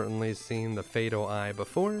 We've certainly seen the Fatal Eye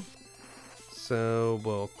before. So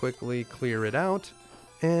we'll quickly clear it out,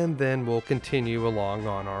 and then we'll continue along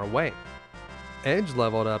on our way. Edge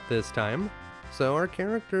leveled up this time, so our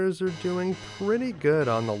characters are doing pretty good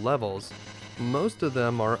on the levels. Most of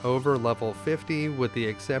them are over level 50, with the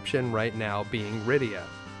exception right now being Rydia.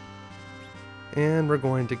 And we're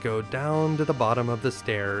going to go down to the bottom of the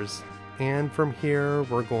stairs, and from here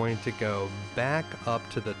we're going to go back up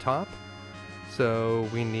to the top. So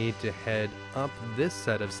we need to head up this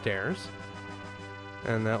set of stairs.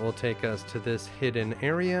 And that will take us to this hidden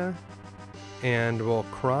area. And we'll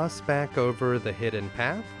cross back over the hidden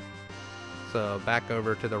path. So back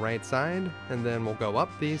over to the right side, and then we'll go up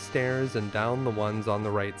these stairs and down the ones on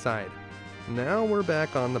the right side. Now we're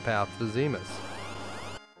back on the path to Zemus.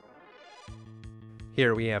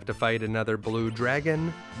 Here we have to fight another blue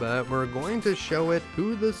dragon, but we're going to show it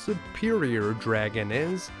who the superior dragon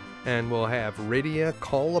is, and we'll have Rydia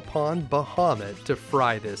call upon Bahamut to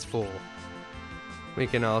fry this fool. We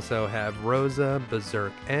can also have Rosa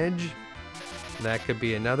berserk edge. That could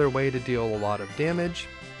be another way to deal a lot of damage.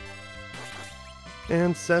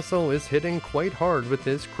 And Cecil is hitting quite hard with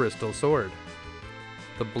his crystal sword.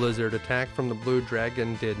 The blizzard attack from the blue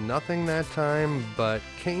dragon did nothing that time, but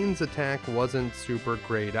Kane's attack wasn't super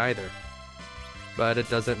great either. But it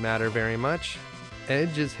doesn't matter very much.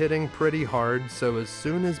 Edge is hitting pretty hard, so as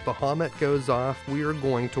soon as Bahamut goes off, we are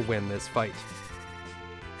going to win this fight.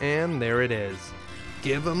 And there it is.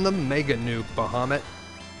 Give him the Mega Nuke, Bahamut.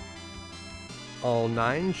 All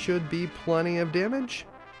 9 should be plenty of damage.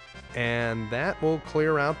 And that will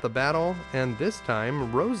clear out the battle, and this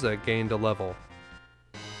time Rosa gained a level.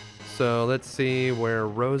 So let's see where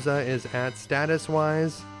Rosa is at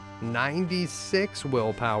status-wise. 96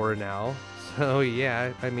 willpower now. So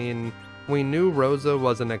yeah, I mean, we knew Rosa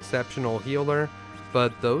was an exceptional healer,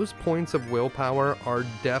 but those points of willpower are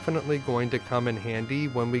definitely going to come in handy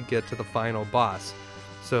when we get to the final boss.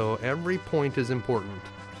 So every point is important.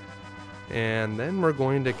 And then we're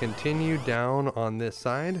going to continue down on this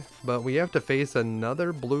side, but we have to face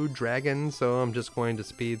another blue dragon, so I'm just going to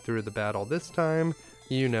speed through the battle this time.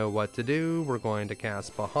 You know what to do. We're going to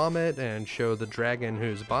cast Bahamut and show the dragon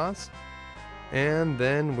who's boss, and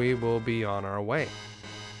then we will be on our way.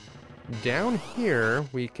 Down here,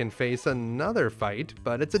 we can face another fight,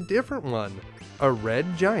 but it's a different one. A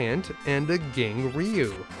red giant and a Ging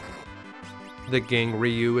Ryu. The Ging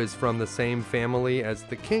Ryu is from the same family as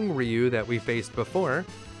the King Ryu that we faced before,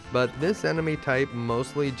 but this enemy type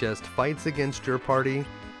mostly just fights against your party.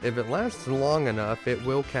 If it lasts long enough, it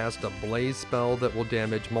will cast a blaze spell that will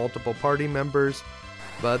damage multiple party members,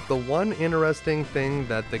 but the one interesting thing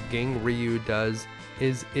that the Ging Ryu does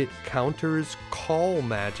is it counters call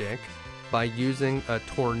magic by using a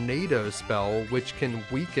tornado spell which can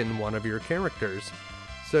weaken one of your characters.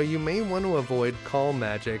 So you may want to avoid call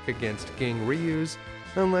magic against Ging Ryus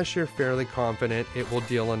unless you're fairly confident it will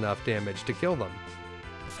deal enough damage to kill them.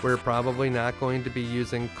 We're probably not going to be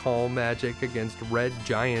using call magic against red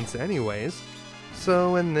giants anyways,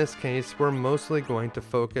 so in this case we're mostly going to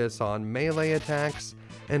focus on melee attacks,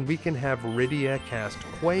 and we can have Rydia cast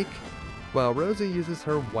Quake, while Rosa uses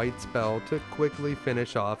her white spell to quickly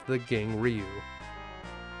finish off the Ging Ryu.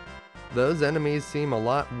 Those enemies seem a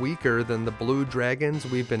lot weaker than the blue dragons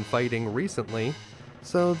we've been fighting recently,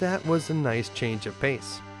 so that was a nice change of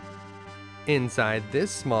pace. Inside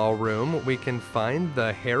this small room, we can find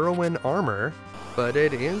the heroine armor, but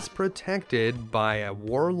it is protected by a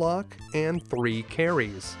warlock and 3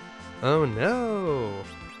 carries. Oh no!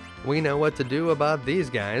 We know what to do about these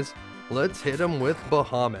guys. Let's hit them with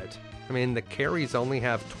Bahamut. I mean, the carries only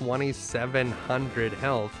have 2,700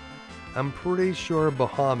 health. I'm pretty sure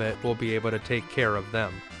Bahamut will be able to take care of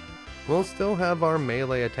them. We'll still have our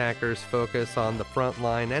melee attackers focus on the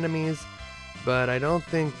frontline enemies, but I don't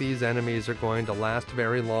think these enemies are going to last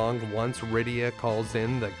very long once Rydia calls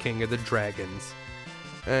in the King of the Dragons.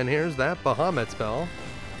 And here's that Bahamut spell,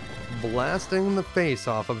 blasting the face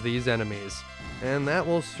off of these enemies, and that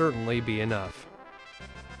will certainly be enough.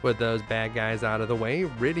 With those bad guys out of the way,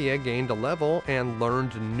 Rydia gained a level and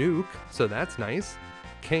learned Nuke, so that's nice.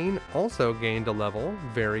 Kane also gained a level,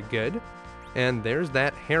 very good. And there's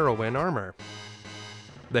that heroine armor.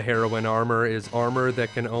 The heroine armor is armor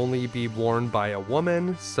that can only be worn by a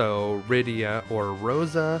woman, so Rydia or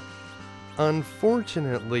Rosa.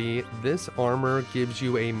 Unfortunately, this armor gives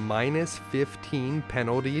you a -15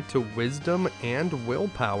 penalty to wisdom and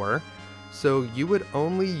willpower, so you would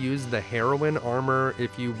only use the heroine armor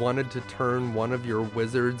if you wanted to turn one of your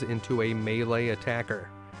wizards into a melee attacker.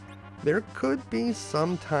 There could be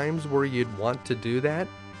some times where you'd want to do that,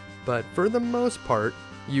 but for the most part,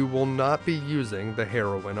 you will not be using the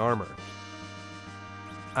heroine armor.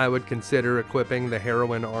 I would consider equipping the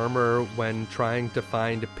heroine armor when trying to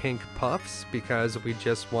find pink puffs, because we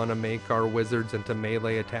just want to make our wizards into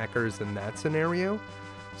melee attackers in that scenario,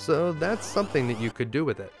 so that's something that you could do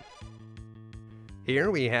with it. Here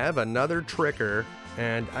we have another Tricker,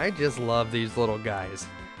 and I just love these little guys.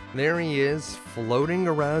 There he is, floating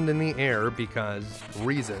around in the air because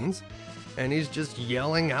reasons, and he's just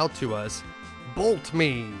yelling out to us, "Bolt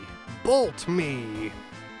me! bolt me!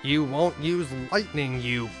 You won't use lightning,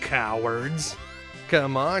 you cowards!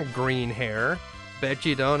 Come on, green hair. Bet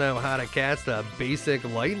you don't know how to cast a basic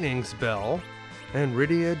lightning spell. And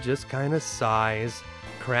Rydia just kinda sighs,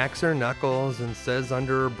 cracks her knuckles, and says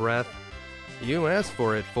under her breath, "You asked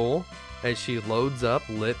for it, fool," as she loads up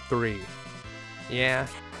Lit 3. Yeah,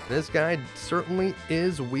 this guy certainly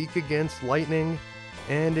is weak against lightning,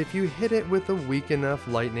 and if you hit it with a weak enough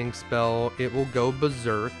lightning spell, it will go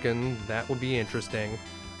berserk, and that will be interesting.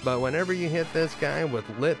 But whenever you hit this guy with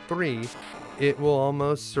Lit 3, it will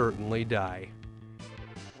almost certainly die.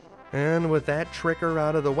 And with that trigger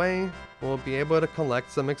out of the way, we'll be able to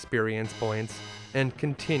collect some experience points and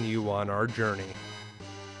continue on our journey.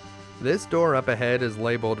 This door up ahead is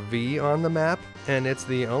labeled V on the map, and it's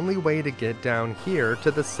the only way to get down here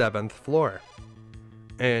to the 7th floor.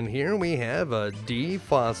 And here we have a D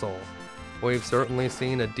fossil. We've certainly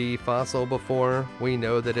seen a D fossil before. We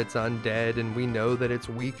know that it's undead, and we know that it's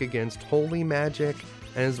weak against holy magic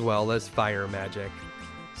as well as fire magic.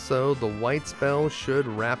 So the white spell should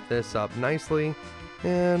wrap this up nicely,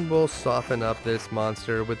 and we'll soften up this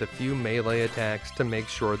monster with a few melee attacks to make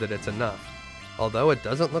sure that it's enough. Although it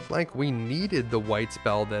doesn't look like we needed the white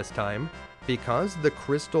spell this time, because the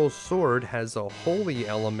crystal sword has a holy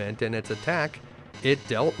element in its attack, it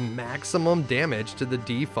dealt maximum damage to the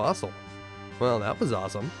D fossil. Well, that was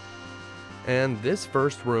awesome. And this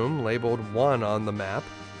first room, labeled 1 on the map,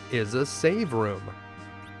 is a save room.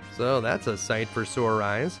 So that's a sight for sore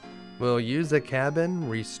eyes. We'll use a cabin,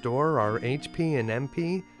 restore our HP and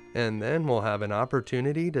MP, and then we'll have an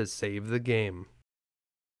opportunity to save the game.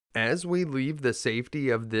 As we leave the safety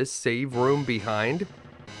of this save room behind,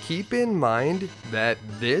 keep in mind that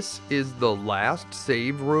this is the last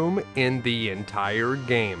save room in the entire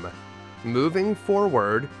game. Moving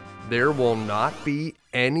forward, there will not be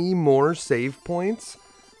any more save points,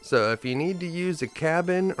 so if you need to use a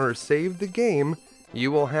cabin or save the game, you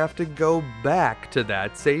will have to go back to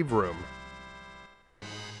that save room.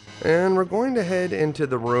 And we're going to head into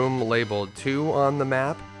the room labeled 2 on the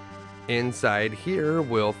map. Inside here,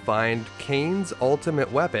 we'll find Kane's ultimate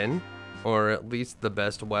weapon, or at least the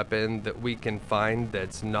best weapon that we can find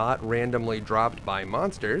that's not randomly dropped by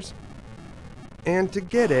monsters. And to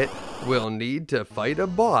get it, we'll need to fight a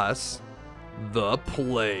boss, the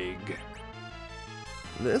Plague.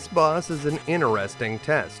 This boss is an interesting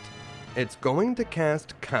test. It's going to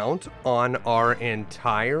cast Count on our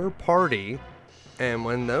entire party, and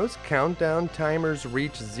when those countdown timers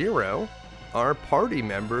reach 0, our party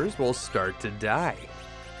members will start to die.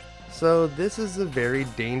 So this is a very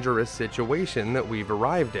dangerous situation that we've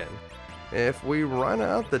arrived in. If we run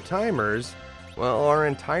out the timers, well, our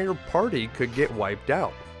entire party could get wiped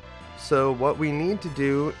out. So what we need to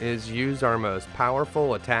do is use our most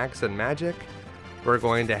powerful attacks and magic. We're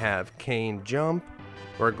going to have Kane jump,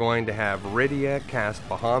 we're going to have Rydia cast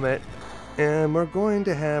Bahamut, and we're going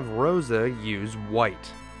to have Rosa use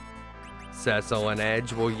white. Cecil and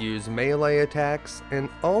Edge will use melee attacks, and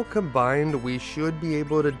all combined we should be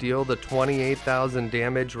able to deal the 28,000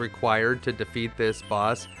 damage required to defeat this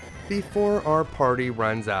boss before our party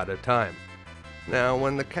runs out of time. Now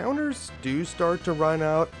when the counters do start to run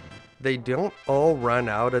out, they don't all run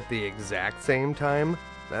out at the exact same time.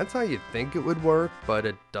 That's how you'd think it would work, but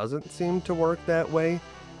it doesn't seem to work that way.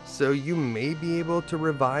 So you may be able to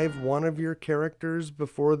revive one of your characters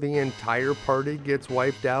before the entire party gets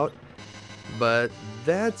wiped out, but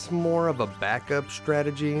that's more of a backup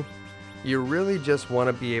strategy. You really just want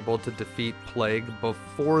to be able to defeat Plague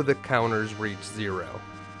before the counters reach 0.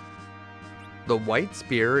 The White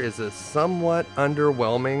Spear is a somewhat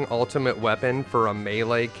underwhelming ultimate weapon for a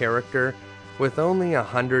melee character with only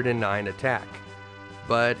 109 attack,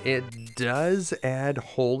 but it does add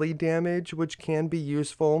holy damage, which can be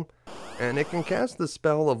useful, and it can cast the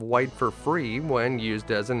spell of White for free when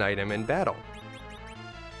used as an item in battle.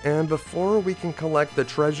 And before we can collect the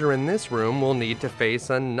treasure in this room, we'll need to face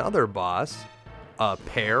another boss, a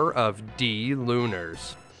pair of D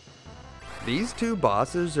Lunars. These two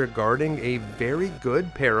bosses are guarding a very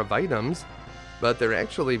good pair of items, but they're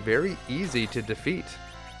actually very easy to defeat.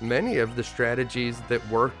 Many of the strategies that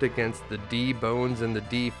worked against the D Bones and the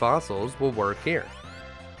D Fossils will work here.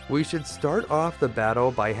 We should start off the battle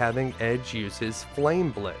by having Edge use his Flame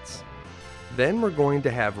Blitz. Then we're going to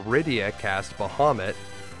have Rydia cast Bahamut.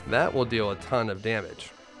 That will deal a ton of damage.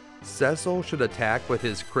 Cecil should attack with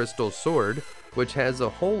his Crystal Sword, which has a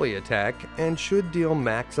holy attack and should deal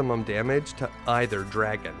maximum damage to either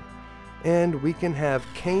dragon. And we can have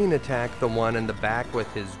Kane attack the one in the back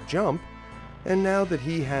with his jump, and now that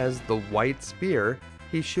he has the White Spear,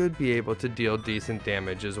 he should be able to deal decent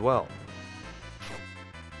damage as well.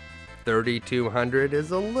 3,200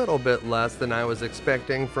 is a little bit less than I was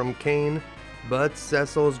expecting from Kane, but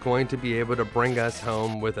Cecil's going to be able to bring us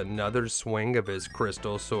home with another swing of his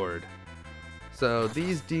crystal sword. So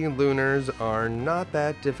these D-Lunars are not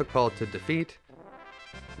that difficult to defeat.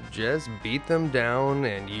 Just beat them down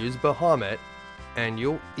and use Bahamut, and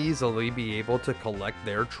you'll easily be able to collect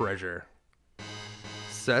their treasure.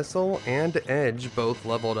 Cecil and Edge both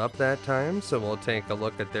leveled up that time, so we'll take a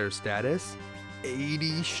look at their status.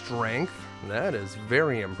 80 strength, that is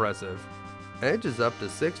very impressive. Edge is up to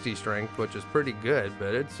 60 strength, which is pretty good,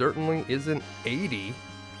 but it certainly isn't 80.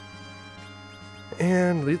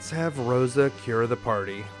 And let's have Rosa cure the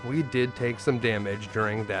party. We did take some damage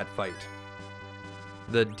during that fight.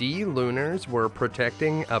 The D-Lunars were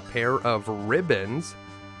protecting a pair of ribbons,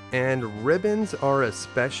 and ribbons are a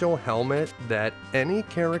special helmet that any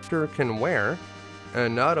character can wear,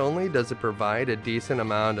 and not only does it provide a decent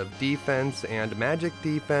amount of defense and magic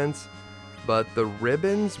defense, but the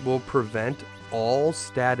ribbons will prevent all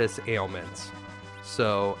status ailments.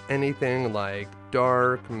 So anything like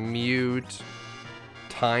Dark, Mute,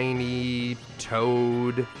 Tiny,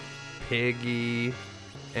 Toad, Piggy,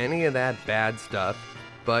 any of that bad stuff,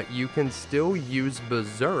 but you can still use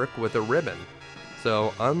Berserk with a ribbon.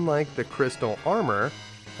 So unlike the crystal armor,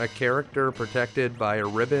 a character protected by a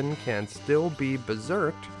ribbon can still be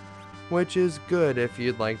berserked, which is good if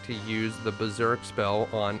you'd like to use the Berserk spell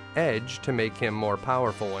on Edge to make him more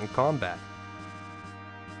powerful in combat.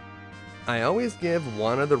 I always give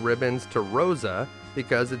one of the ribbons to Rosa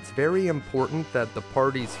because it's very important that the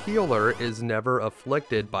party's healer is never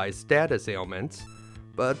afflicted by status ailments,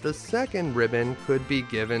 but the second ribbon could be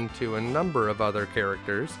given to a number of other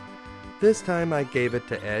characters. This time I gave it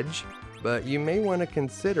to Edge, but you may want to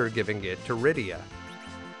consider giving it to Rydia.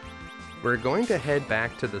 We're going to head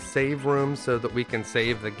back to the save room so that we can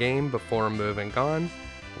save the game before moving on.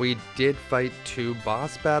 We did fight 2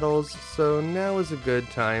 boss battles, so now is a good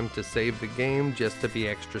time to save the game just to be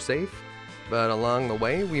extra safe. But along the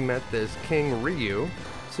way we met this King Ryu,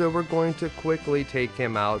 so we're going to quickly take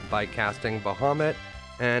him out by casting Bahamut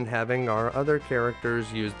and having our other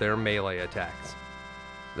characters use their melee attacks.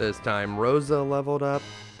 This time Rosa leveled up,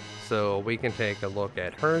 so we can take a look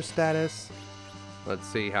at her status. Let's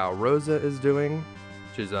see how Rosa is doing.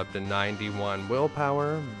 She's up to 91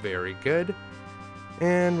 willpower, very good.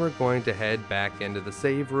 And we're going to head back into the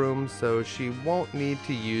save room, so she won't need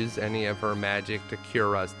to use any of her magic to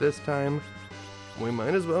cure us this time. We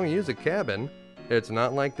might as well use a cabin. It's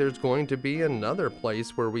not like there's going to be another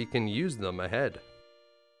place where we can use them ahead.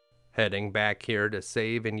 Heading back here to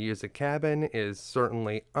save and use a cabin is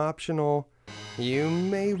certainly optional. You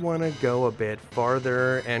may want to go a bit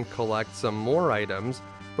farther and collect some more items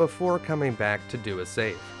before coming back to do a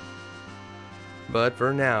save. But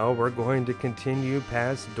for now, we're going to continue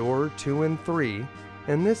past door 2 and 3,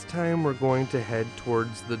 and this time we're going to head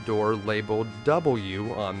towards the door labeled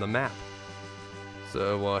W on the map.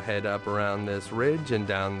 So we'll head up around this ridge and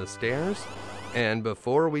down the stairs, and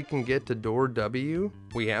before we can get to door W,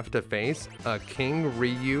 we have to face a King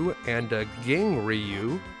Ryu and a Ging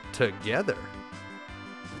Ryu together.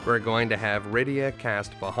 We're going to have Rydia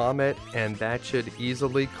cast Bahamut, and that should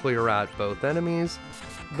easily clear out both enemies,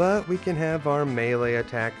 but we can have our melee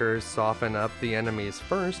attackers soften up the enemies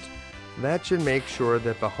first. That should make sure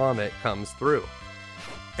that Bahamut comes through.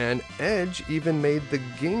 And Edge even made the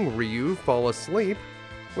Ging Ryu fall asleep,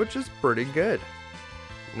 which is pretty good.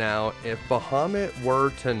 Now, if Bahamut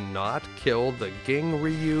were to not kill the Ging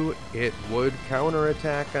Ryu, it would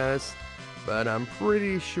counterattack us, but I'm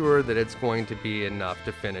pretty sure that it's going to be enough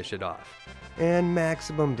to finish it off. And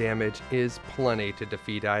maximum damage is plenty to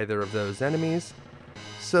defeat either of those enemies.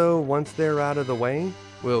 So once they're out of the way,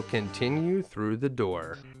 we'll continue through the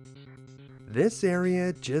door. This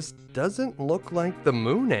area just doesn't look like the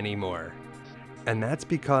moon anymore. And that's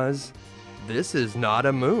because this is not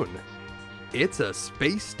a moon. It's a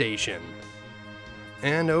space station.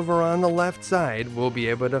 And over on the left side, we'll be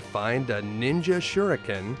able to find a Ninja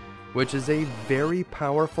Shuriken, which is a very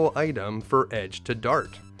powerful item for Edge to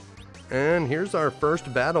dart. And here's our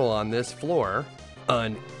first battle on this floor,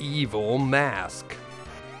 an Evil Mask.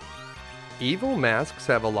 Evil Masks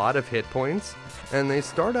have a lot of hit points, and they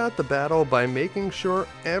start out the battle by making sure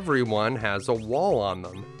everyone has a wall on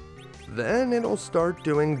them. Then it'll start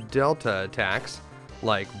doing delta attacks,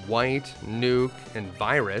 like White, Nuke, and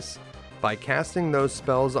Virus, by casting those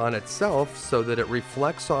spells on itself so that it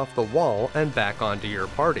reflects off the wall and back onto your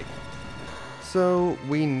party. So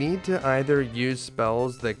we need to either use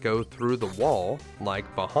spells that go through the wall,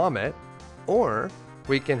 like Bahamut, or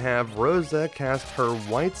we can have Rosa cast her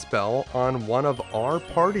White spell on one of our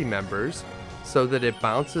party members so that it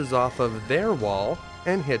bounces off of their wall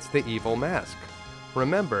and hits the evil mask.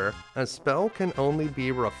 Remember, a spell can only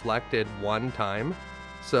be reflected one time,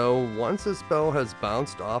 so once a spell has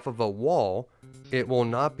bounced off of a wall, it will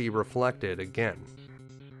not be reflected again.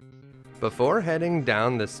 Before heading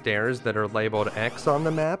down the stairs that are labeled X on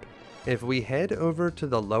the map, if we head over to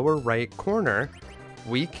the lower right corner,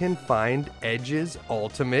 we can find Edge's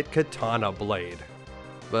ultimate katana blade.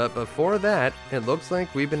 But before that, it looks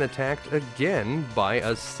like we've been attacked again by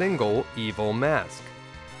a single evil mask.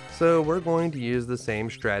 So we're going to use the same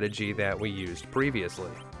strategy that we used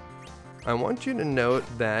previously. I want you to note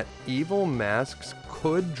that evil masks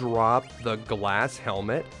could drop the glass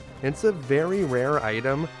helmet. It's a very rare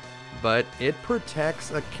item, but it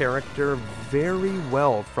protects a character very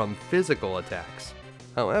well from physical attacks.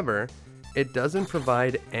 However, it doesn't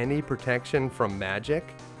provide any protection from magic,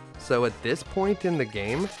 so at this point in the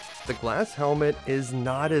game, the glass helmet is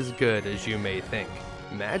not as good as you may think.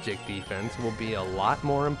 Magic defense will be a lot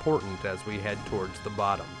more important as we head towards the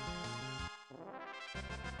bottom.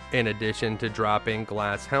 In addition to dropping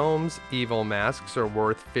glass helms, evil masks are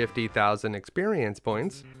worth 50,000 experience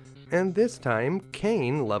points, and this time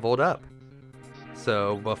Kane leveled up.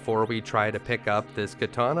 So before we try to pick up this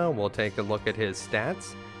katana, we'll take a look at his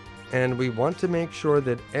stats, and we want to make sure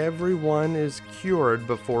that everyone is cured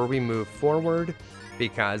before we move forward,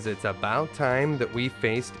 because it's about time that we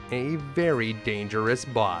faced a very dangerous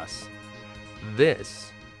boss.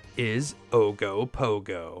 This is Ogo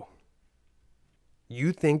Pogo.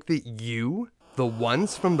 You think that you, the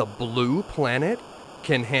ones from the blue planet,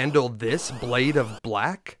 can handle this blade of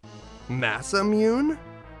black? Mass immune?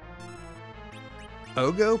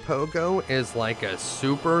 Ogo Pogo is like a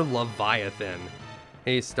super Leviathan.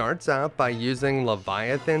 He starts out by using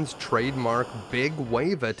Leviathan's trademark big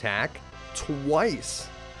wave attack twice,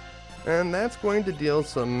 and that's going to deal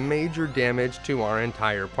some major damage to our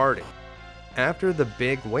entire party. After the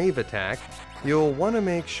big wave attack, you'll want to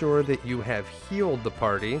make sure that you have healed the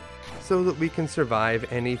party so that we can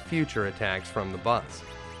survive any future attacks from the boss.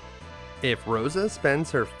 If Rosa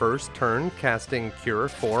spends her first turn casting Cure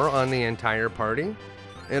 4 on the entire party,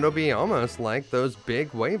 it'll be almost like those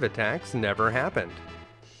big wave attacks never happened.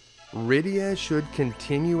 Rydia should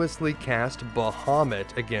continuously cast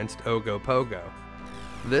Bahamut against Ogo Pogo.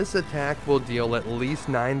 This attack will deal at least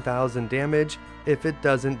 9,000 damage if it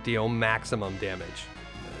doesn't deal maximum damage.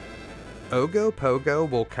 Ogo Pogo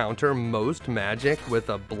will counter most magic with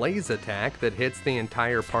a blaze attack that hits the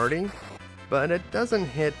entire party, but it doesn't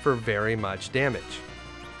hit for very much damage.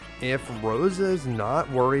 If Rosa's not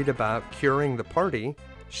worried about curing the party,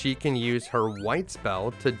 she can use her white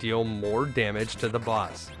spell to deal more damage to the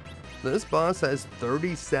boss. This boss has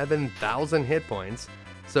 37,000 hit points,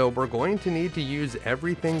 so we're going to need to use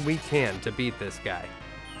everything we can to beat this guy.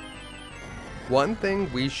 One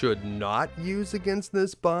thing we should not use against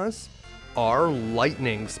this boss are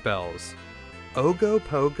lightning spells. Ogo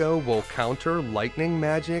Pogo will counter lightning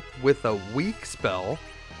magic with a weak spell,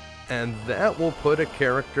 and that will put a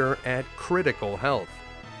character at critical health.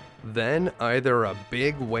 Then either a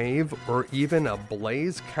big wave or even a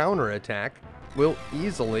blaze counterattack will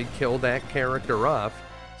easily kill that character off,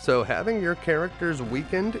 so having your characters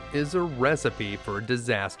weakened is a recipe for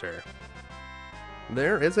disaster.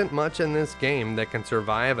 There isn't much in this game that can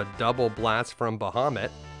survive a double blast from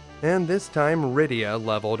Bahamut, and this time Rydia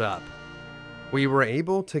leveled up. We were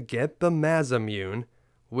able to get the Mass Immune,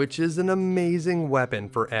 which is an amazing weapon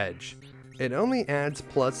for Edge. It only adds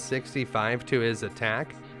plus 65 to his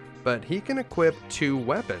attack, but he can equip 2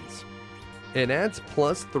 weapons. It adds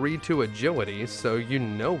plus 3 to agility, so you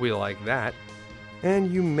know we like that.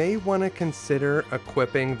 And you may want to consider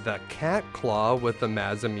equipping the Cat Claw with the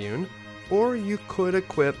Mass Immune, or you could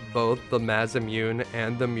equip both the Mass Immune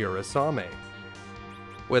and the Murasame.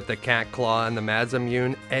 With the Cat Claw and the Mass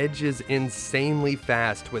Immune, Edge is insanely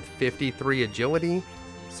fast with 53 agility,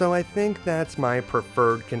 so I think that's my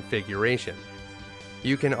preferred configuration.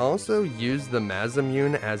 You can also use the Mass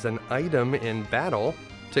Immune as an item in battle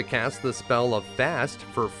to cast the spell of Fast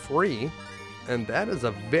for free, and that is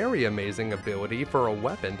a very amazing ability for a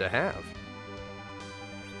weapon to have.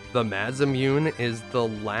 The Mass Immune is the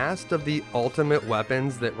last of the ultimate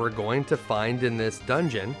weapons that we're going to find in this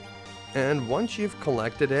dungeon, and once you've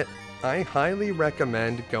collected it, I highly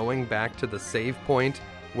recommend going back to the save point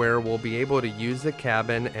where we'll be able to use the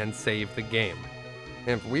cabin and save the game.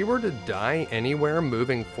 If we were to die anywhere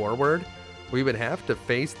moving forward, we would have to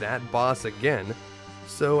face that boss again,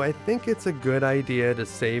 so I think it's a good idea to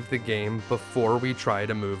save the game before we try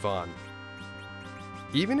to move on.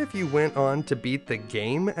 Even if you went on to beat the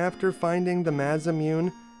game after finding the Mass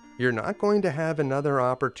Immune, you're not going to have another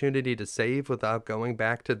opportunity to save without going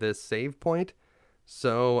back to this save point.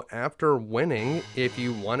 So after winning, if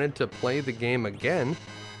you wanted to play the game again,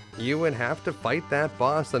 you would have to fight that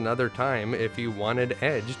boss another time if you wanted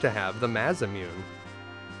Edge to have the Masamune.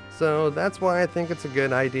 So that's why I think it's a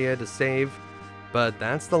good idea to save, but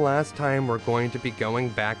that's the last time we're going to be going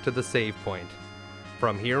back to the save point.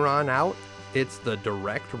 From here on out, it's the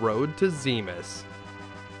direct road to Zemus.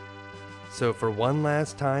 So for one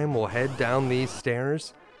last time, we'll head down these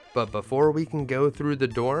stairs, but before we can go through the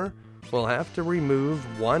door, we'll have to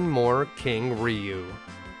remove one more King Ryu.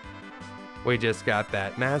 We just got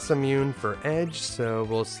that Masamune for Edge, so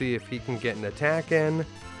we'll see if he can get an attack in.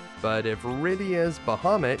 But if Rydia's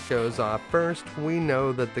Bahamut goes off first, we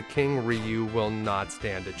know that the King Ryu will not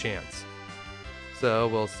stand a chance. So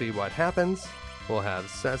we'll see what happens. We'll have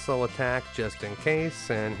Cecil attack just in case,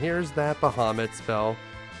 and here's that Bahamut spell,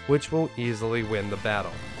 which will easily win the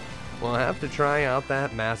battle. We'll have to try out that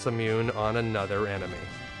Masamune on another enemy.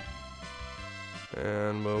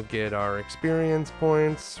 And we'll get our experience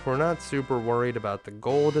points. We're not super worried about the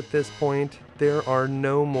gold at this point. There are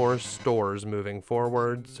no more stores moving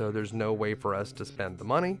forward, so there's no way for us to spend the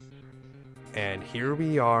money. And here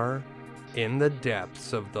we are in the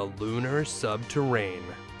depths of the lunar subterrane.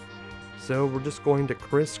 So we're just going to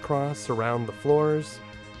crisscross around the floors,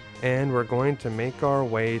 and we're going to make our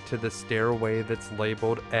way to the stairway that's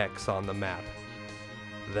labeled X on the map.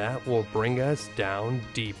 That will bring us down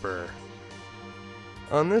deeper.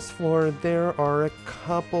 On this floor, there are a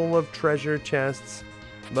couple of treasure chests,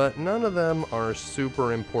 but none of them are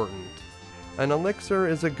super important. An elixir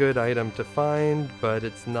is a good item to find, but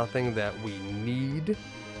it's nothing that we need.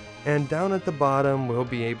 And down at the bottom, we'll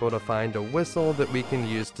be able to find a whistle that we can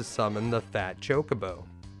use to summon the fat chocobo.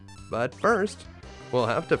 But first, we'll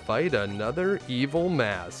have to fight another evil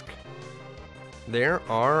mask. There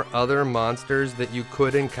are other monsters that you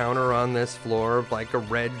could encounter on this floor, like a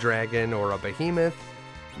red dragon or a behemoth,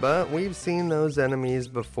 but we've seen those enemies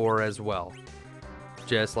before as well.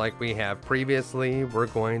 Just like we have previously, we're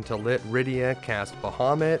going to let Rydia cast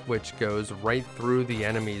Bahamut, which goes right through the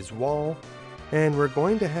enemy's wall, and we're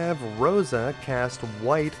going to have Rosa cast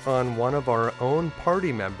White on one of our own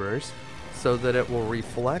party members so that it will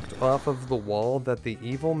reflect off of the wall that the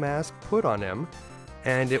evil mask put on him,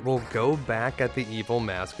 and it will go back at the evil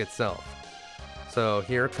mask itself. So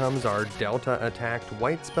here comes our Delta attacked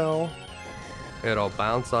White spell. It'll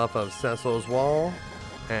bounce off of Cecil's wall,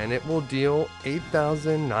 and it will deal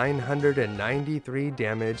 8,993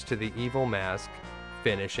 damage to the evil mask,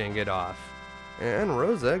 finishing it off. And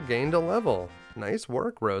Rosa gained a level. Nice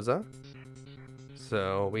work, Rosa.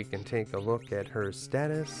 So we can take a look at her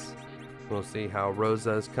status. We'll see how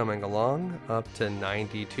Rosa's coming along, up to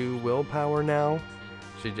 92 willpower now.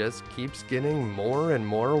 She just keeps getting more and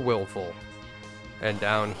more willful. And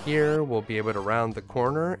down here, we'll be able to round the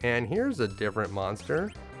corner, and here's a different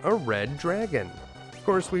monster, a red dragon. Of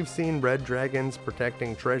course, we've seen red dragons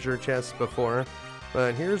protecting treasure chests before,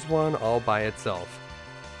 but here's one all by itself.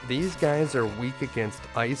 These guys are weak against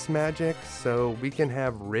ice magic, so we can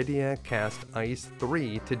have Rydia cast Ice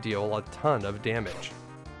 3 to deal a ton of damage.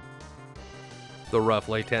 The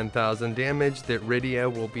roughly 10,000 damage that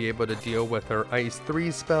Rydia will be able to deal with her Ice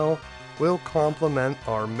 3 spell will complement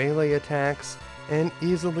our melee attacks and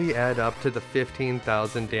easily add up to the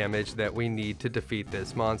 15,000 damage that we need to defeat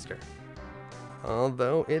this monster.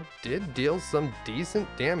 Although it did deal some decent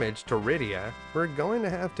damage to Rydia, we're going to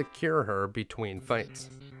have to cure her between fights.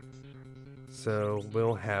 So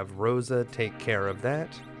we'll have Rosa take care of that.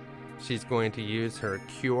 She's going to use her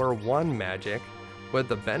Cure 1 magic. With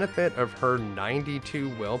the benefit of her 92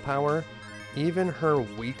 willpower, even her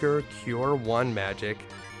weaker Cure 1 magic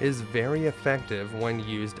is very effective when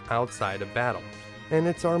used outside of battle, and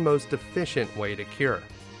it's our most efficient way to cure.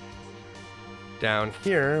 Down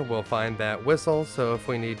here, we'll find that whistle, so if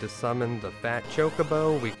we need to summon the fat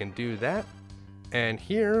chocobo, we can do that. And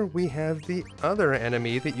here we have the other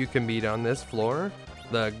enemy that you can meet on this floor,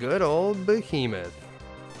 the good old behemoth.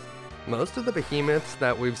 Most of the behemoths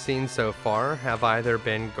that we've seen so far have either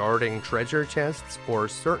been guarding treasure chests or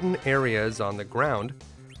certain areas on the ground,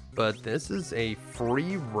 but this is a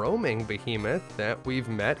free roaming behemoth that we've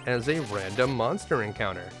met as a random monster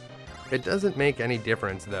encounter. It doesn't make any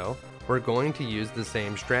difference though, we're going to use the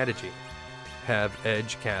same strategy. Have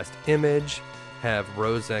Edge cast Image, have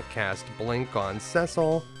Rosa cast Blink on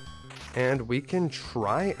Cecil, and we can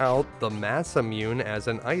try out the Masamune as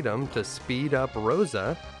an item to speed up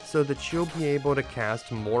Rosa so that she'll be able to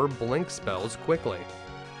cast more Blink spells quickly.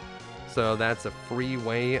 So that's a free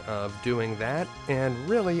way of doing that, and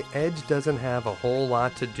really Edge doesn't have a whole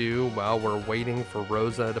lot to do while we're waiting for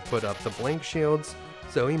Rosa to put up the blink shields,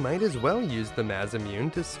 so he might as well use the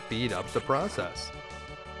Mazimmune to speed up the process.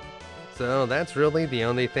 So that's really the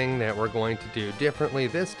only thing that we're going to do differently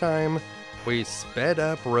this time. We sped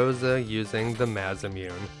up Rosa using the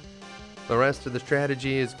Mazimmune. The rest of the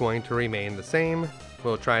strategy is going to remain the same.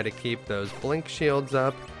 We'll try to keep those blink shields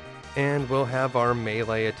up, and we'll have our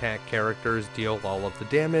melee attack characters deal all of the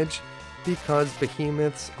damage, because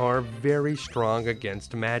behemoths are very strong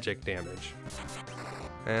against magic damage.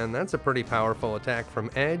 And that's a pretty powerful attack from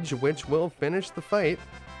Edge, which will finish the fight,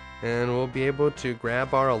 and we'll be able to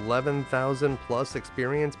grab our 11,000 plus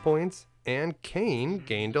experience points, and Cain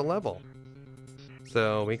gained a level.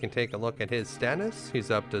 So we can take a look at his status.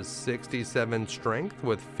 He's up to 67 strength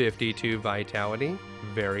with 52 vitality,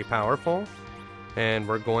 very powerful. And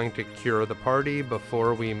we're going to cure the party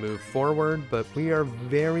before we move forward, but we are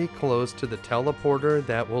very close to the teleporter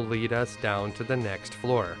that will lead us down to the next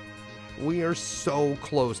floor. We are so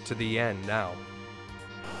close to the end now.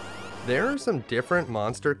 There are some different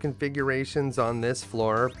monster configurations on this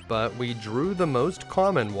floor, but we drew the most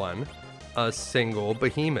common one, a single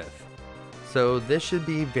behemoth. So this should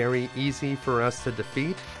be very easy for us to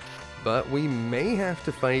defeat, but we may have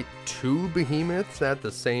to fight 2 behemoths at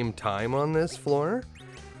the same time on this floor,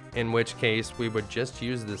 in which case we would just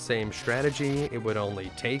use the same strategy, it would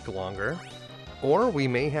only take longer. Or we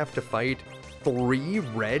may have to fight 3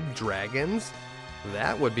 red dragons,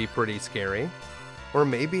 that would be pretty scary. Or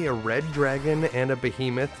maybe a red dragon and a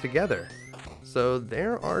behemoth together. So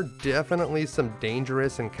there are definitely some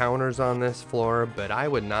dangerous encounters on this floor, but I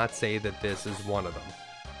would not say that this is one of them.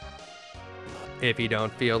 If you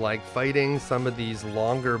don't feel like fighting some of these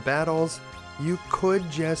longer battles, you could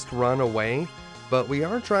just run away, but we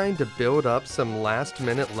are trying to build up some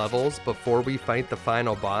last-minute levels before we fight the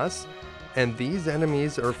final boss, and these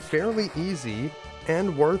enemies are fairly easy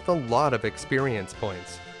and worth a lot of experience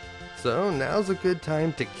points. So now's a good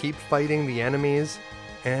time to keep fighting the enemies,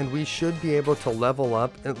 and we should be able to level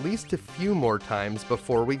up at least a few more times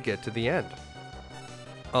before we get to the end.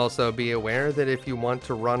 Also be aware that if you want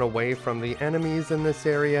to run away from the enemies in this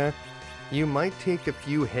area, you might take a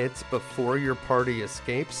few hits before your party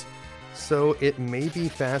escapes, so it may be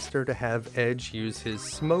faster to have Edge use his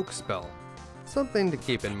smoke spell. Something to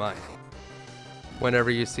keep in mind.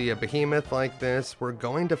 Whenever you see a behemoth like this, we're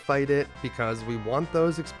going to fight it because we want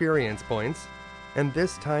those experience points, and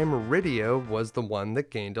this time Rydia was the one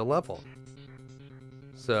that gained a level.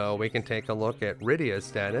 So we can take a look at Rydia's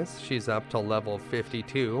status. She's up to level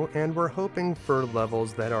 52, and we're hoping for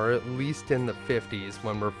levels that are at least in the 50s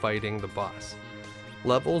when we're fighting the boss.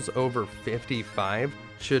 Levels over 55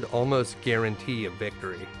 should almost guarantee a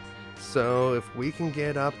victory. So if we can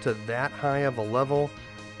get up to that high of a level,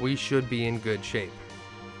 we should be in good shape.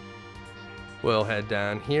 We'll head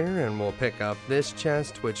down here and we'll pick up this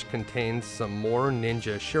chest, which contains some more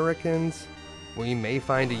ninja shurikens. We may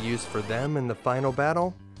find a use for them in the final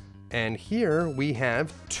battle. And here we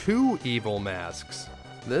have 2 evil masks.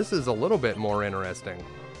 This is a little bit more interesting.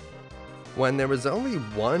 When there was only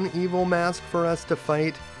 1 evil mask for us to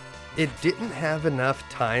fight, it didn't have enough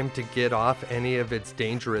time to get off any of its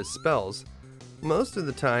dangerous spells. Most of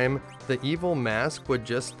the time, the evil mask would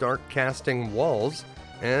just start casting walls,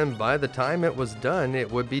 and by the time it was done, it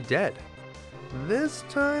would be dead. This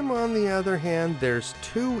time, on the other hand, there's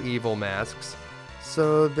 2 evil masks,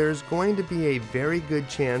 so there's going to be a very good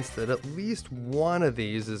chance that at least one of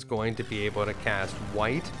these is going to be able to cast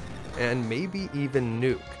white, and maybe even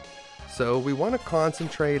nuke. So we want to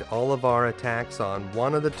concentrate all of our attacks on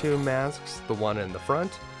one of the 2 masks, the one in the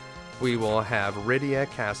front. We will have Rydia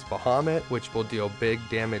cast Bahamut, which will deal big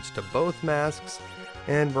damage to both masks,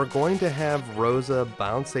 and we're going to have Rosa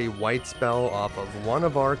bounce a white spell off of one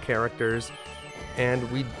of our characters,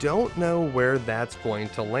 and we don't know where that's going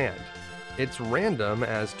to land. It's random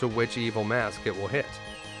as to which evil mask it will hit.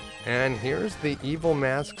 And here's the evil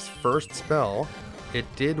mask's first spell. It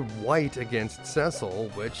did white against Cecil,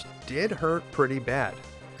 which did hurt pretty bad.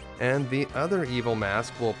 And the other evil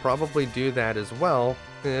mask will probably do that as well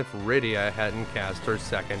if Rydia hadn't cast her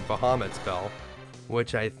second Bahamut spell,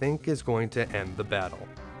 which I think is going to end the battle,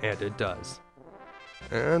 and it does.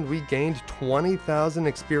 And we gained 20,000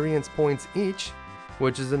 experience points each,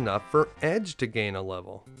 which is enough for Edge to gain a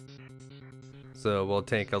level. So we'll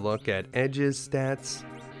take a look at Edge's stats.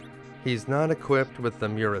 He's not equipped with the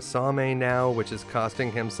Murasame now, which is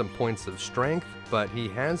costing him some points of strength, but he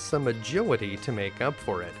has some agility to make up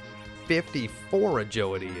for it. 54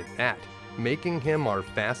 agility at that, making him our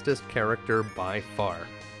fastest character by far.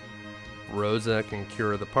 Rosa can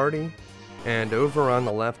cure the party, and over on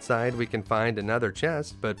the left side we can find another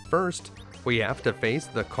chest, but first we have to face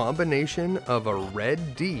the combination of a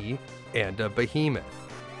red D and a behemoth.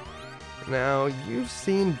 Now, you've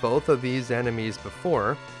seen both of these enemies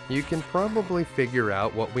before. You can probably figure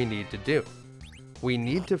out what we need to do. We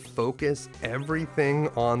need to focus everything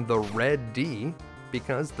on the red D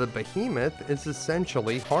because the behemoth is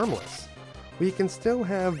essentially harmless. We can still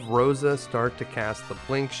have Rosa start to cast the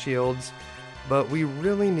blink shields, but we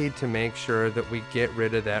really need to make sure that we get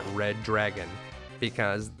rid of that red dragon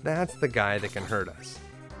because that's the guy that can hurt us.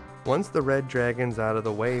 Once the red dragon's out of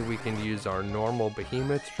the way, we can use our normal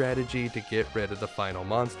behemoth strategy to get rid of the final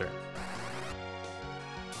monster.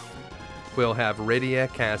 We'll have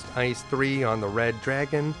Rydia cast Ice 3 on the red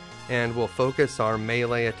dragon, and we'll focus our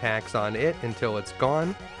melee attacks on it until it's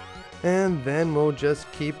gone, and then we'll just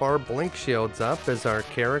keep our blink shields up as our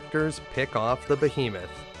characters pick off the behemoth.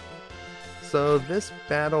 So this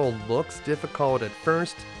battle looks difficult at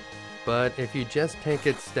first, but if you just take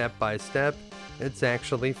it step by step, it's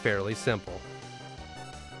actually fairly simple.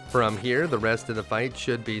 From here, the rest of the fight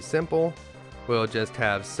should be simple. We'll just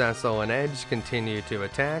have Cecil and Edge continue to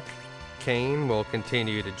attack, Kane will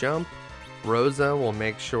continue to jump, Rosa will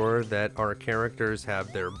make sure that our characters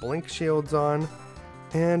have their blink shields on,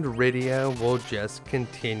 and Rydia will just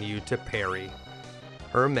continue to parry.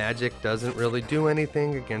 Her magic doesn't really do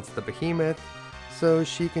anything against the behemoth, so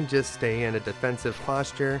she can just stay in a defensive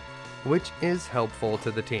posture, which is helpful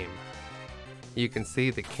to the team. You can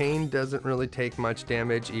see that Kane doesn't really take much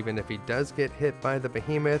damage even if he does get hit by the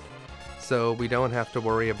behemoth, so we don't have to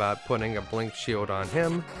worry about putting a blink shield on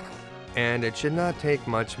him, and it should not take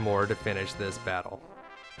much more to finish this battle.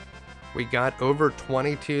 We got over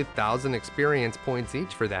 22,000 experience points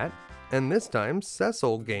each for that, and this time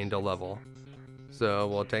Cecil gained a level. So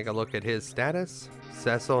we'll take a look at his status.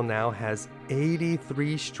 Cecil now has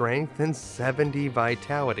 83 strength and 70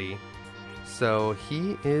 vitality, so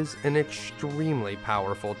he is an extremely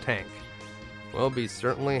powerful tank. We'll be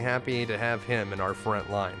certainly happy to have him in our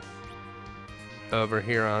front line. Over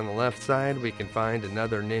here on the left side we can find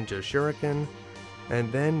another ninja shuriken,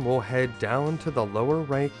 and then we'll head down to the lower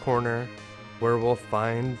right corner where we'll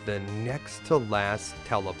find the next to last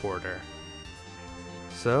teleporter.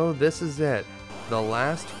 So this is it, the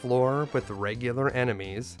last floor with regular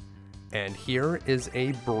enemies, and here is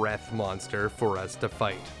a breath monster for us to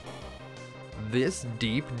fight. This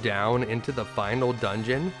deep down into the final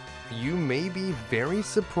dungeon, you may be very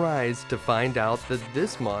surprised to find out that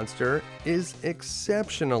this monster is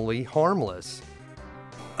exceptionally harmless.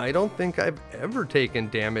 I don't think I've ever taken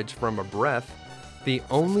damage from a breath. The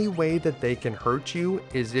only way that they can hurt you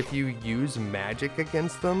is if you use magic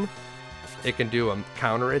against them. It can do a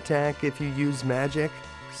counterattack if you use magic,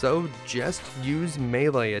 so just use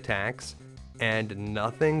melee attacks and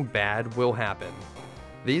nothing bad will happen.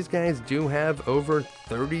 These guys do have over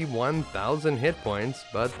 31,000 hit points,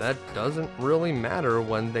 but that doesn't really matter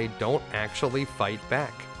when they don't actually fight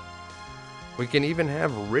back. We can even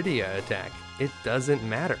have Rydia attack, it doesn't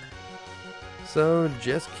matter. So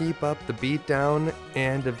just keep up the beatdown,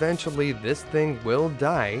 and eventually this thing will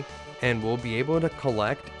die, and we'll be able to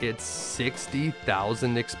collect its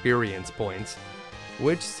 60,000 experience points,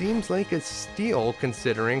 which seems like a steal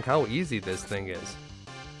considering how easy this thing is.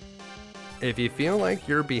 If you feel like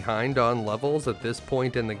you're behind on levels at this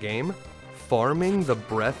point in the game, farming the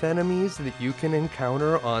breath enemies that you can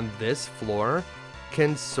encounter on this floor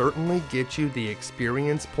can certainly get you the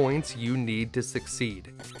experience points you need to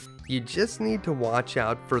succeed. You just need to watch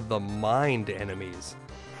out for the mind enemies.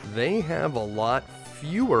 They have a lot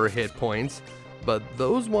fewer hit points, but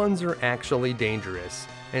those ones are actually dangerous,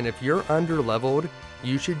 and if you're under-leveled,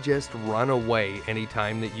 you should just run away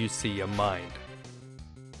anytime that you see a mind.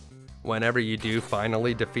 Whenever you do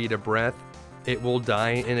finally defeat a breath, it will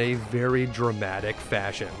die in a very dramatic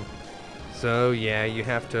fashion. So yeah, you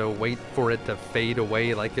have to wait for it to fade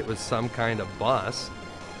away like it was some kind of boss,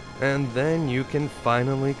 and then you can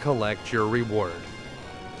finally collect your reward.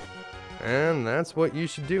 And that's what you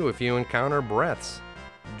should do if you encounter breaths.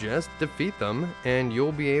 Just defeat them, and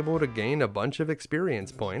you'll be able to gain a bunch of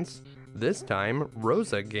experience points. This time,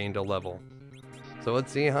 Rosa gained a level. So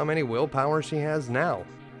let's see how many willpower she has now.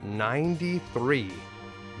 93.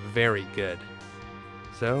 Very good.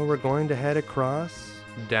 So we're going to head across,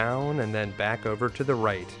 down, and then back over to the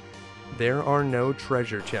right. There are no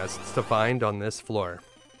treasure chests to find on this floor.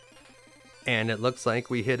 And it looks like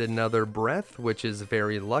we hit another breath, which is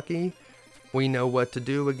very lucky. We know what to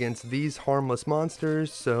do against these harmless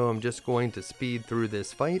monsters, so I'm just going to speed through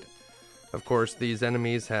this fight. Of course, these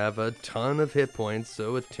enemies have a ton of hit points,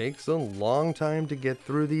 so it takes a long time to get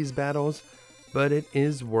through these battles, but it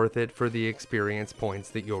is worth it for the experience points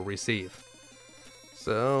that you'll receive.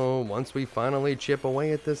 So, once we finally chip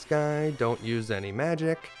away at this guy, don't use any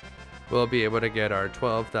magic, we'll be able to get our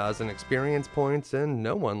 12,000 experience points, and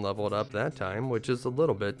no one leveled up that time, which is a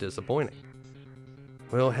little bit disappointing.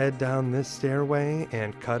 We'll head down this stairway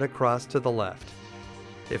and cut across to the left.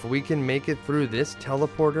 If we can make it through this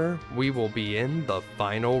teleporter, we will be in the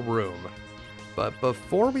final room. But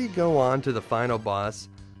before we go on to the final boss,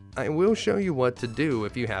 I will show you what to do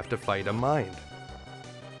if you have to fight a mind.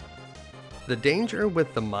 The danger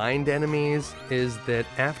with the mind enemies is that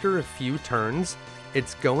after a few turns,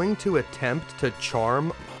 it's going to attempt to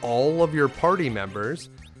charm all of your party members,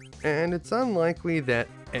 and it's unlikely that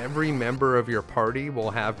every member of your party will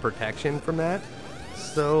have protection from that.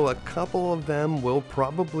 So a couple of them will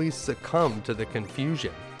probably succumb to the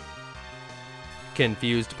confusion.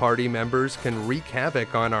 Confused party members can wreak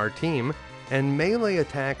havoc on our team, and melee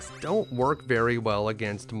attacks don't work very well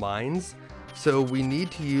against mines, so we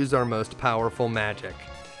need to use our most powerful magic.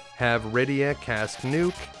 Have Rydia cast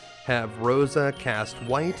Nuke, have Rosa cast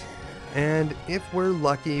White, and if we're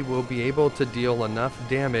lucky we'll be able to deal enough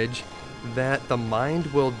damage that the mind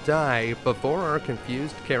will die before our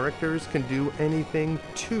confused characters can do anything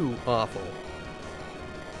too awful.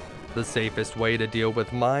 The safest way to deal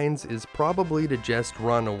with mines is probably to just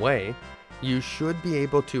run away. You should be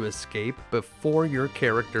able to escape before your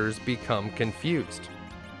characters become confused.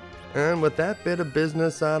 And with that bit of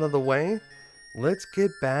business out of the way, let's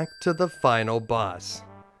get back to the final boss.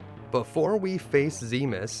 Before we face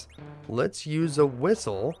Zemus, let's use a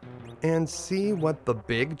whistle and see what the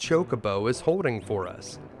big chocobo is holding for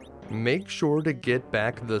us. Make sure to get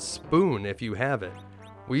back the spoon if you have it.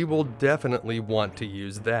 We will definitely want to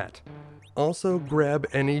use that. Also grab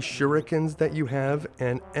any shurikens that you have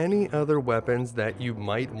and any other weapons that you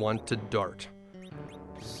might want to dart.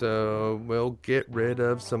 So we'll get rid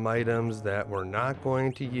of some items that we're not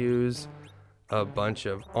going to use, a bunch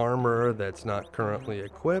of armor that's not currently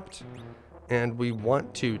equipped, and we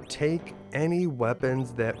want to take any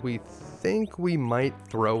weapons that we think we might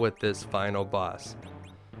throw at this final boss.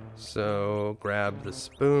 So grab the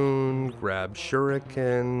spoon, grab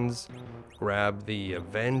shurikens, grab the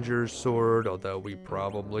Avenger's sword, although we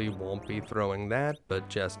probably won't be throwing that, but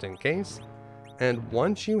just in case. And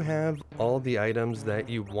once you have all the items that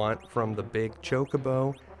you want from the big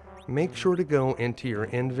chocobo, make sure to go into your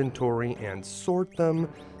inventory and sort them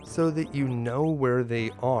so that you know where they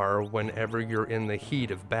are whenever you're in the heat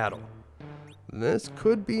of battle. This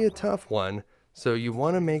could be a tough one, so you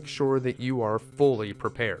want to make sure that you are fully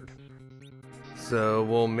prepared. So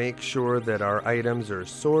we'll make sure that our items are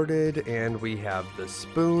sorted and we have the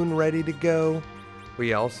spoon ready to go.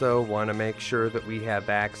 We also want to make sure that we have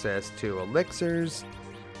access to elixirs,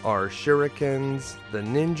 our shurikens, the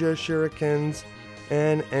ninja shurikens,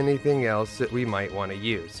 and anything else that we might want to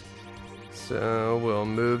use. So we'll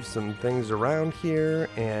move some things around here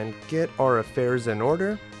and get our affairs in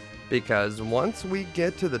order, because once we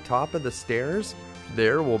get to the top of the stairs,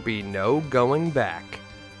 there will be no going back.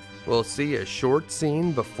 We'll see a short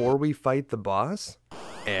scene before we fight the boss,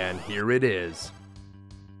 and here it is.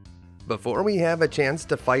 Before we have a chance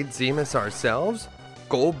to fight Zemus ourselves,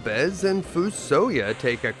 Golbez and Fusoya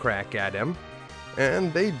take a crack at him,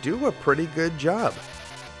 and they do a pretty good job.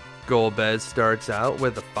 Golbez starts out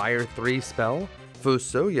with a Fire 3 spell,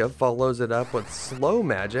 Fusoya follows it up with Slow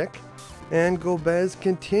Magic, and Golbez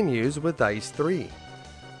continues with Ice 3.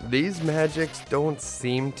 These magics don't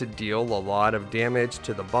seem to deal a lot of damage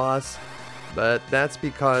to the boss, but that's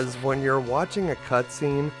because when you're watching a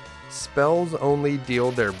cutscene, spells only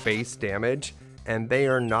deal their base damage, and they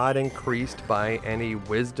are not increased by any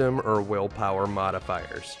wisdom or willpower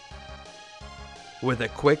modifiers. With a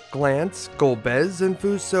quick glance, Golbez and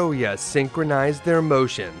Fusoya synchronize their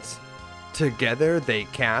motions. Together they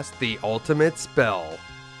cast the ultimate spell,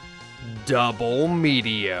 Double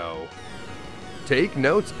Meteo. Take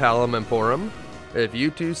notes, Palom Emporum. If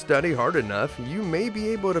you two study hard enough, you may be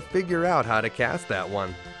able to figure out how to cast that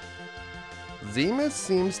one. Zemus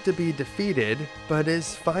seems to be defeated, but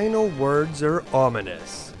his final words are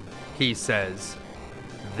ominous. He says,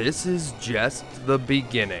 "This is just the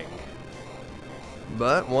beginning."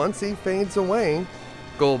 But once he fades away,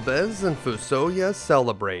 Golbez and Fusoya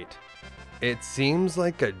celebrate. It seems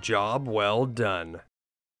like a job well done.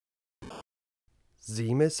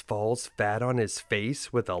 Zemus falls fat on his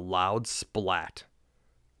face with a loud splat.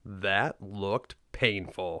 That looked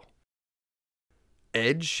painful.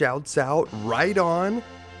 Edge shouts out, "Right on,"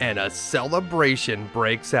 and a celebration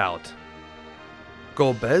breaks out.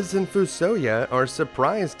 Golbez and Fusoya are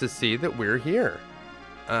surprised to see that we're here.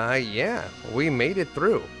 Yeah, we made it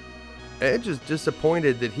through. Edge is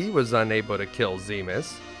disappointed that he was unable to kill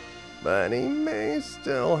Zemus, but he may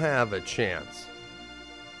still have a chance.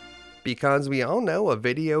 Because we all know a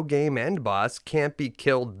video game end boss can't be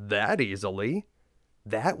killed that easily.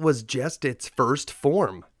 That was just its first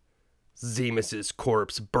form. Zemus's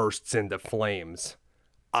corpse bursts into flames.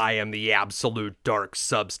 I am the absolute dark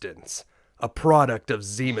substance, a product of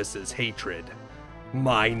Zemus's hatred.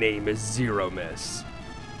 My name is Zemus.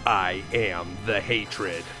 I am the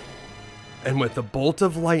hatred. And with a bolt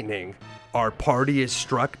of lightning, our party is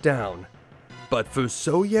struck down, but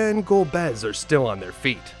Fusoya and Golbez are still on their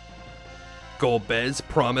feet. Golbez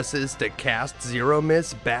promises to cast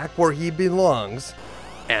Zemus back where he belongs,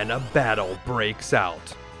 and a battle breaks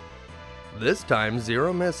out. This time,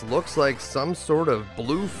 Zemus looks like some sort of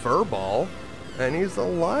blue furball, and he's a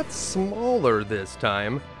lot smaller this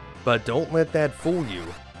time, but don't let that fool you.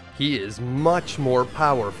 He is much more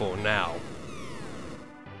powerful now.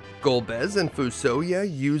 Golbez and Fusoya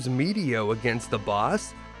use Meteo against the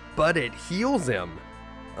boss, but it heals him.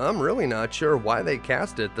 I'm really not sure why they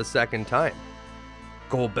cast it the second time.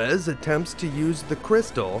 Golbez attempts to use the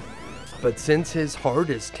crystal, but since his heart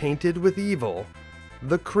is tainted with evil,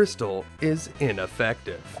 the crystal is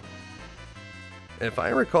ineffective. If I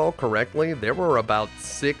recall correctly, there were about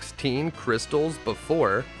 16 crystals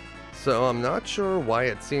before, so I'm not sure why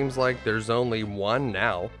it seems like there's only one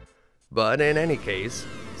now. But in any case,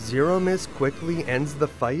 Zemus quickly ends the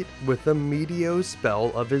fight with a Meteo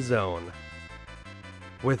spell of his own.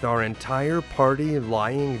 With our entire party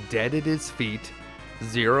lying dead at his feet,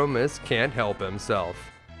 Zemus can't help himself.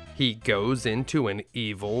 He goes into an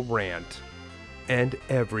evil rant, and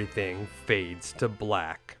everything fades to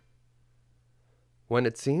black. When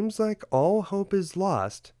it seems like all hope is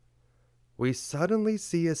lost, we suddenly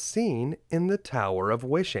see a scene in the Tower of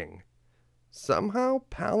Wishing. Somehow,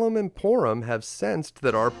 Palom and Porom have sensed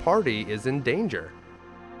that our party is in danger.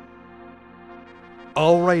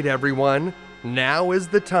 Alright everyone, now is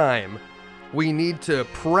the time. We need to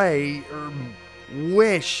pray,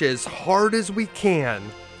 wish as hard as we can.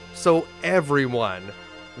 So everyone,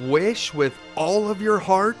 wish with all of your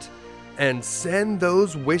heart and send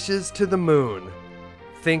those wishes to the moon.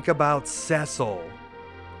 Think about Cecil,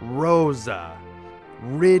 Rosa,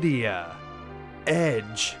 Rydia,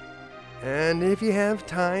 Edge, and if you have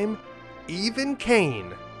time, even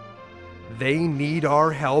Kane. They need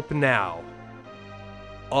our help now.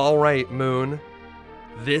 Alright, Moon.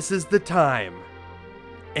 This is the time.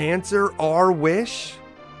 Answer our wish,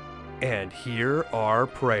 and hear our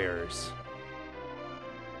prayers.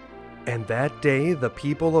 And that day, the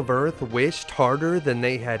people of Earth wished harder than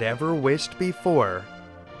they had ever wished before,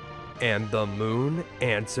 and the moon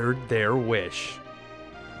answered their wish.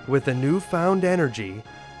 With a newfound energy,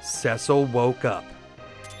 Cecil woke up.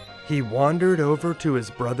 He wandered over to his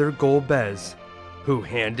brother Golbez, who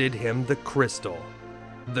handed him the crystal,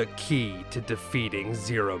 the key to defeating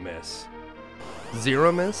Zemus.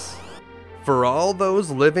 Zemus, for all those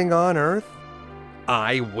living on Earth,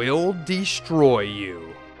 I will destroy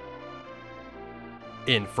you.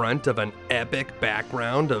 In front of an epic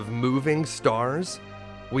background of moving stars,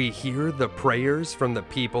 we hear the prayers from the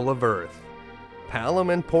people of Earth.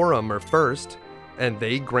 Palom and Porom are first, and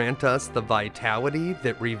they grant us the vitality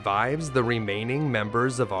that revives the remaining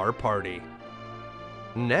members of our party.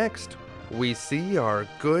 Next, we see our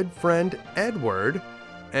good friend Edward,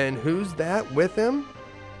 and who's that with him?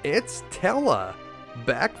 It's Tella,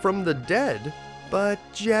 back from the dead, but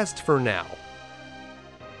just for now.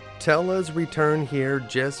 Tella's return here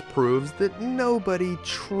just proves that nobody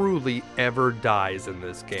truly ever dies in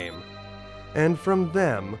this game, and from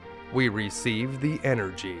them, we receive the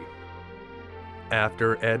energy.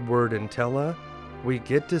 After Edward and Tella, we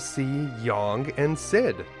get to see Yong and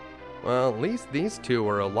Sid. Well, at least these two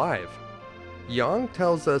are alive. Yong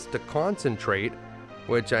tells us to concentrate,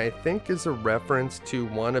 which I think is a reference to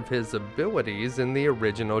one of his abilities in the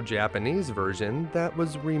original Japanese version that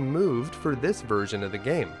was removed for this version of the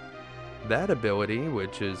game. That ability,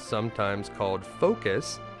 which is sometimes called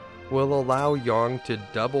Focus, will allow Yong to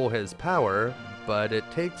double his power, but it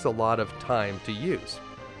takes a lot of time to use.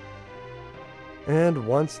 And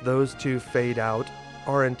once those two fade out,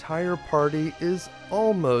 our entire party is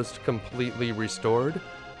almost completely restored,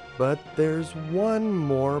 but there's one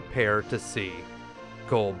more pair to see.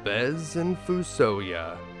 Golbez and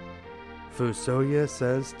Fusoya. Fusoya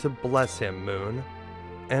says to bless him, Moon,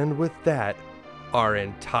 and with that, our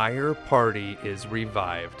entire party is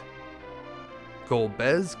revived.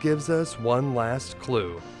 Golbez gives us one last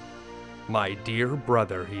clue. My dear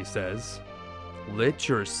brother, he says, let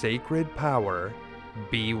your sacred power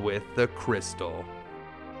be with the crystal.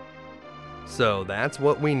 So that's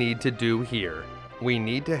what we need to do here. We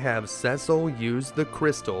need to have Cecil use the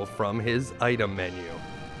crystal from his item menu.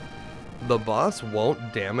 The boss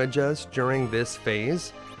won't damage us during this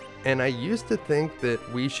phase, and I used to think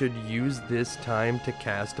that we should use this time to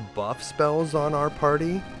cast buff spells on our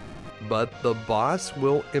party, but the boss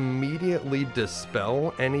will immediately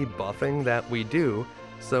dispel any buffing that we do,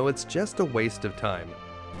 so it's just a waste of time.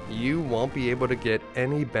 You won't be able to get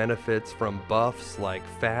any benefits from buffs like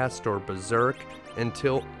Fast or Berserk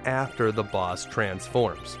until after the boss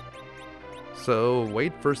transforms. So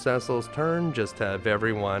wait for Cecil's turn, just have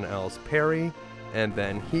everyone else parry, and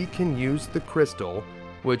then he can use the crystal,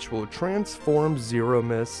 which will transform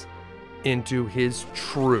Zemus into his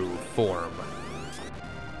true form.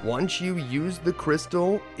 Once you use the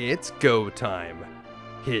crystal, it's go time.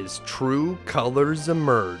 His true colors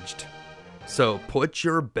emerged. So put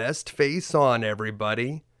your best face on,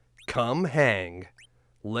 everybody. Come hang.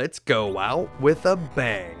 Let's go out with a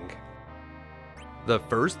bang. The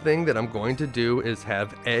first thing that I'm going to do is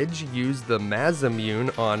have Edge use the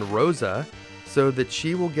Mazimmune on Rosa so that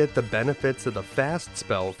she will get the benefits of the fast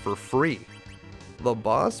spell for free. The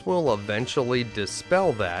boss will eventually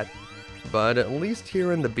dispel that, but at least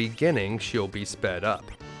here in the beginning she'll be sped up.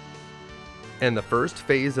 In the first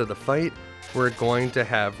phase of the fight, we're going to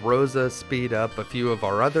have Rosa speed up a few of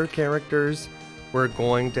our other characters, we're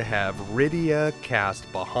going to have Rydia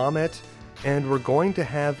cast Bahamut, and we're going to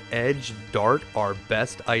have Edge dart our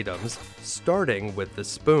best items, starting with the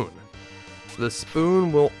spoon. The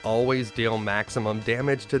spoon will always deal maximum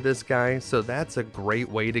damage to this guy, so that's a great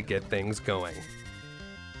way to get things going.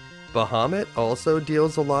 Bahamut also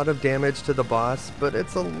deals a lot of damage to the boss, but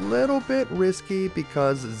it's a little bit risky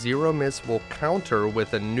because Zemus will counter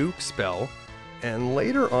with a nuke spell, and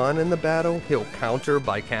later on in the battle he'll counter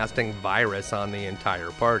by casting Virus on the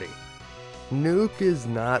entire party. Nuke is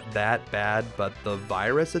not that bad, but the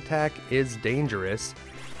Virus attack is dangerous,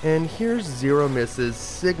 and here's Zemus's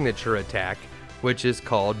signature attack, which is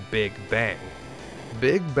called Big Bang.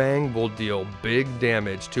 Big Bang will deal big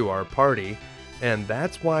damage to our party, and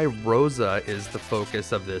that's why Rosa is the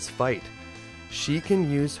focus of this fight. She can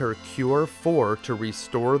use her Cure 4 to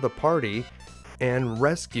restore the party and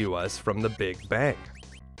rescue us from the Big Bang.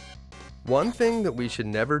 One thing that we should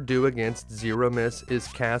never do against Zemus is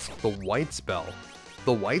cast the White Spell.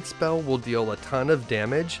 The White Spell will deal a ton of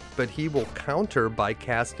damage, but he will counter by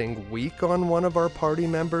casting Weak on one of our party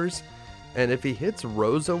members, and if he hits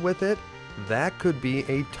Rosa with it, that could be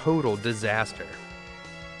a total disaster.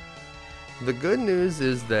 The good news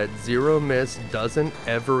is that Zemus doesn't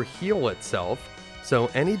ever heal itself, so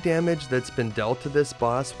any damage that's been dealt to this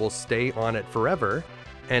boss will stay on it forever,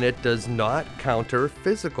 and it does not counter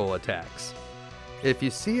physical attacks. If you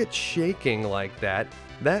see it shaking like that,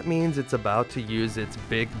 that means it's about to use its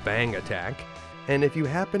Big Bang attack, and if you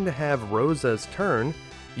happen to have Rosa's turn,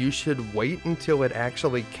 you should wait until it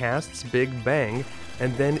actually casts Big Bang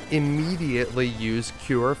and then immediately use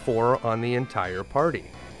Cure 4 on the entire party.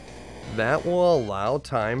 That will allow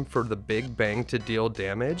time for the Big Bang to deal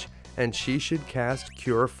damage, and she should cast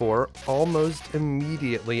Cure 4 almost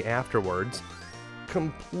immediately afterwards,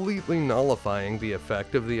 completely nullifying the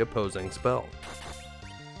effect of the opposing spell.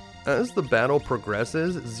 As the battle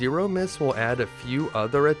progresses, Zemus will add a few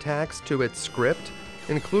other attacks to its script,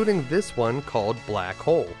 including this one called Black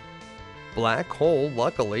Hole. Black Hole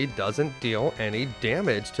luckily doesn't deal any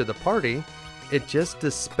damage to the party, it just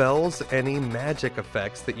dispels any magic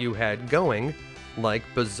effects that you had going, like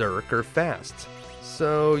Berserk or Fast.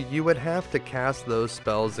 So you would have to cast those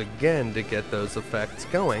spells again to get those effects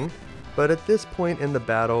going, but at this point in the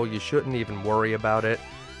battle you shouldn't even worry about it.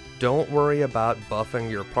 Don't worry about buffing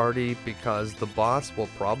your party because the boss will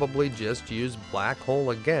probably just use Black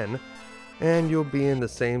Hole again, and you'll be in the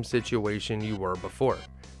same situation you were before.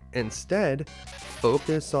 Instead,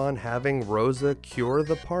 focus on having Rosa cure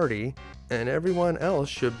the party, and everyone else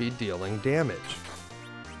should be dealing damage.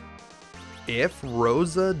 If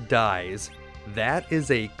Rosa dies, that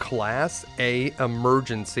is a Class A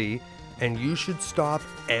emergency, and you should stop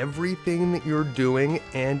everything that you're doing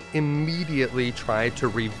and immediately try to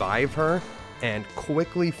revive her and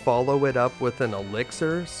quickly follow it up with an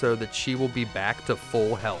elixir so that she will be back to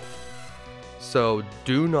full health. So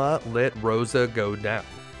do not let Rosa go down.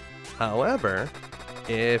 However,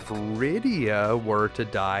 if Rydia were to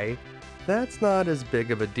die, that's not as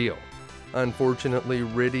big of a deal. Unfortunately,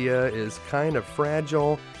 Rydia is kind of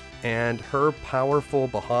fragile, and her powerful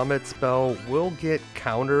Bahamut spell will get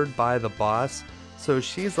countered by the boss, so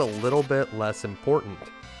she's a little bit less important.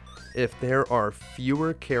 if there are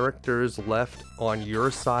fewer characters left on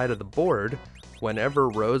your side of the board, whenever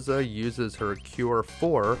Rosa uses her Cure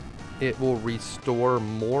 4, it will restore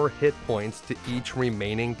more hit points to each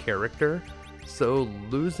remaining character, so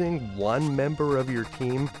losing one member of your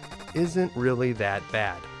team isn't really that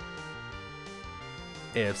bad.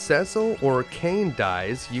 If Cecil or Kane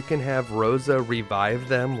dies, you can have Rosa revive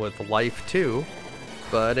them with life too,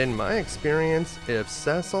 but in my experience, if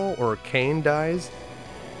Cecil or Kane dies,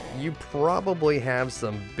 you probably have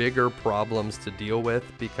some bigger problems to deal with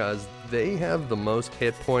because they have the most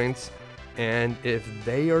hit points, and if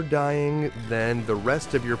they are dying, then the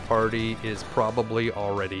rest of your party is probably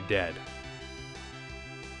already dead.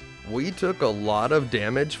 We took a lot of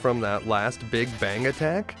damage from that last big bang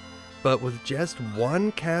attack, but with just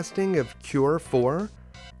one casting of Cure 4,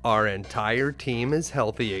 our entire team is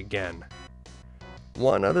healthy again.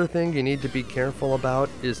 One other thing you need to be careful about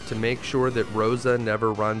is to make sure that Rosa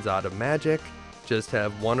never runs out of magic. Just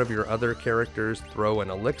have one of your other characters throw an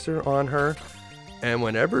elixir on her, and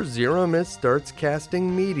whenever Zemus starts casting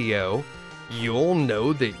Meteo, you'll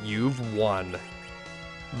know that you've won.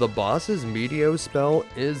 The boss's Meteo spell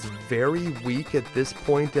is very weak at this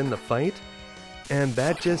point in the fight, and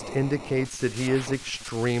that just indicates that he is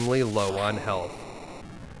extremely low on health.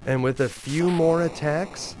 And with a few more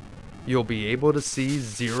attacks, you'll be able to see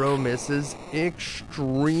Zemus's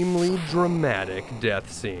extremely dramatic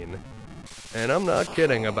death scene. And I'm not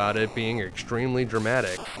kidding about it being extremely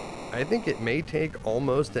dramatic. I think it may take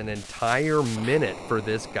almost an entire minute for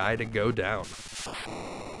this guy to go down.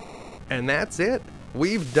 And that's it.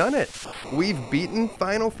 We've done it. We've beaten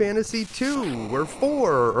Final Fantasy 2 or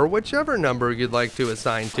 4 or whichever number you'd like to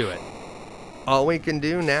assign to it. All we can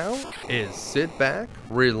do now is sit back,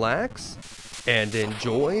 relax, and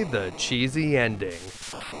enjoy the cheesy ending.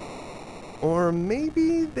 Or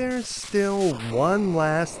maybe there's still one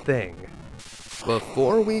last thing.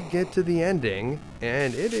 Before we get to the ending,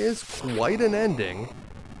 and it is quite an ending,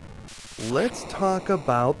 let's talk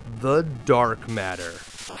about the dark matter.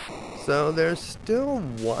 So there's still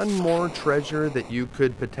one more treasure that you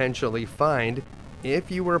could potentially find if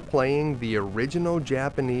you were playing the original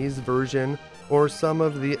Japanese version or some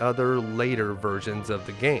of the other later versions of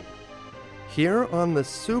the game. Here on the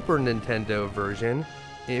Super Nintendo version,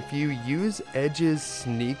 if you use Edge's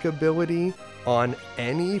sneak ability on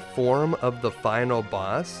any form of the final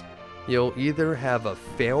boss, you'll either have a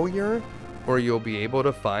failure or you'll be able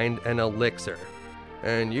to find an elixir.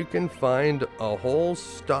 And you can find a whole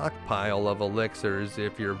stockpile of elixirs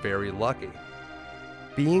if you're very lucky.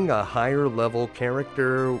 Being a higher level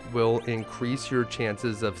character will increase your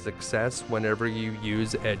chances of success whenever you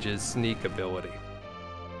use Edge's sneak ability.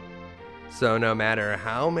 So no matter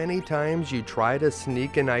how many times you try to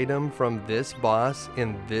sneak an item from this boss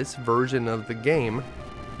in this version of the game,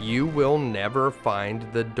 you will never find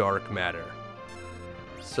the dark matter.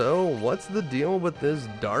 So what's the deal with this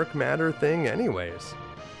dark matter thing anyways?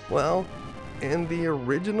 Well, in the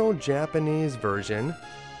original Japanese version,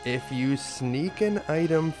 if you sneak an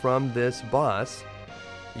item from this boss,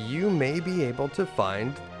 you may be able to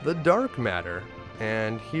find the dark matter.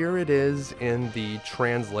 And here it is in the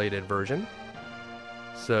translated version.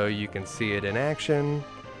 So you can see it in action.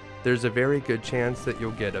 There's a very good chance that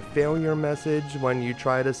you'll get a failure message when you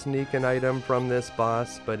try to sneak an item from this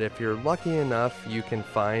boss, but if you're lucky enough, you can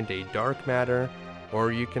find a dark matter,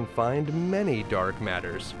 or you can find many dark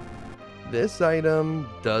matters. This item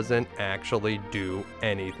doesn't actually do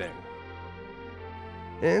anything.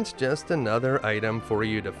 It's just another item for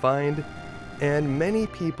you to find, and many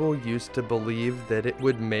people used to believe that it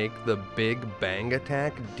would make the Big Bang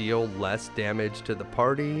attack deal less damage to the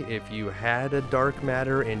party if you had a dark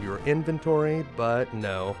matter in your inventory, but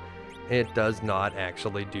no, it does not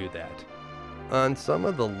actually do that. On some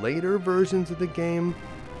of the later versions of the game,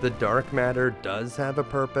 the dark matter does have a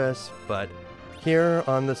purpose, but here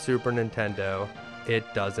on the Super Nintendo,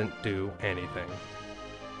 it doesn't do anything.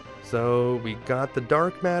 So we got the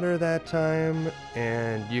dark matter that time,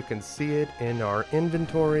 and you can see it in our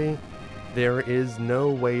inventory. There is no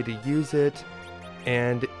way to use it,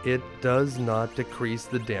 and it does not decrease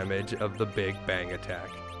the damage of the Big Bang attack.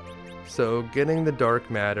 So getting the dark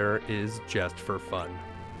matter is just for fun.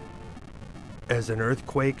 As an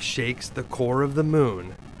earthquake shakes the core of the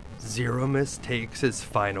moon, Zemus takes his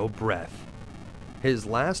final breath. His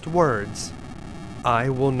last words, "I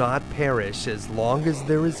will not perish as long as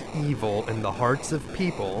there is evil in the hearts of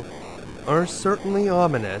people," are certainly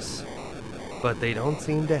ominous, but they don't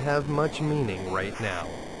seem to have much meaning right now.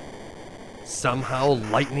 Somehow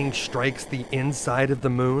lightning strikes the inside of the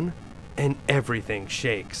moon, and everything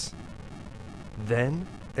shakes. Then,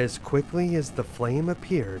 as quickly as the flame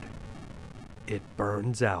appeared, it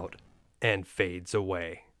burns out and fades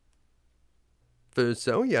away.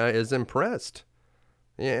 Fusoya is impressed.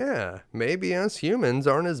 Yeah, maybe us humans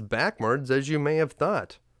aren't as backwards as you may have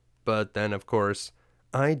thought. But then, of course,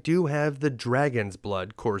 I do have the dragon's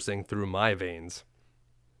blood coursing through my veins.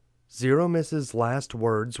 Zemus's last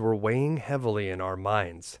words were weighing heavily in our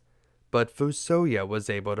minds, but Fusoya was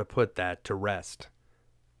able to put that to rest.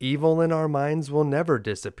 Evil in our minds will never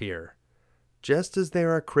disappear. Just as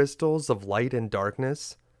there are crystals of light and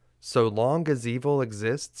darkness, so long as evil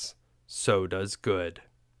exists, so does good.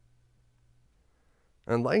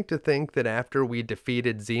 I'd like to think that after we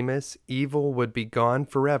defeated Zemus, evil would be gone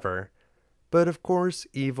forever, but of course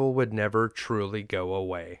evil would never truly go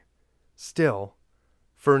away. Still,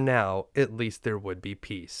 for now, at least there would be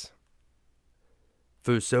peace.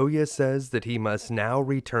 Fusoya says that he must now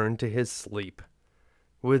return to his sleep.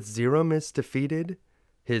 With Zemus defeated,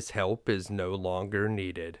 his help is no longer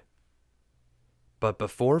needed. But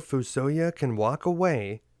before Fusoya can walk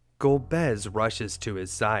away, Golbez rushes to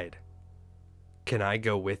his side. "Can I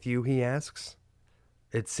go with you?" he asks.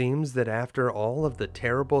 It seems that after all of the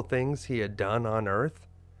terrible things he had done on Earth,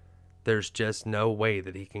 there's just no way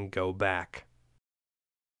that he can go back.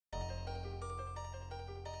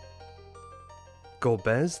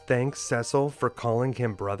 Golbez thanks Cecil for calling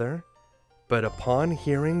him brother, but upon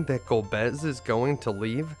hearing that Golbez is going to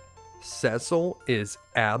leave, Cecil is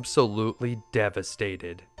absolutely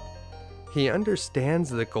devastated. He understands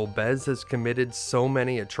that Golbez has committed so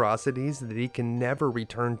many atrocities that he can never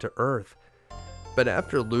return to Earth, but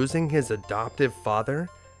after losing his adoptive father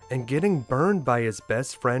and getting burned by his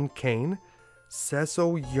best friend Cain,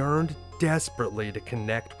 Cecil yearned desperately to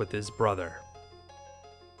connect with his brother.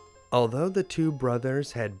 Although the two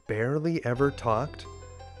brothers had barely ever talked,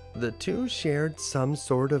 the two shared some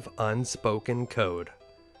sort of unspoken code.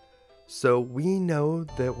 So we know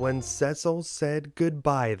that when Cecil said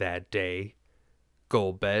goodbye that day,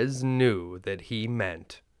 Golbez knew that he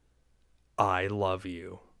meant, "I love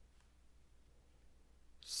you."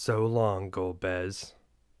 So long, Golbez,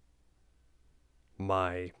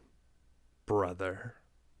 my brother.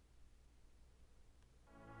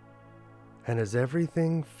 And as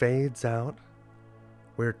everything fades out,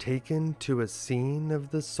 we're taken to a scene of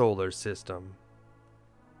the solar system.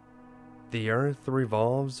 The Earth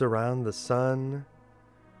revolves around the sun,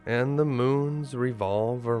 and the moons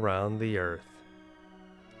revolve around the Earth,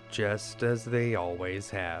 just as they always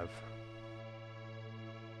have.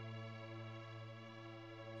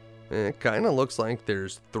 It kinda looks like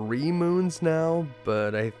there's 3 moons now,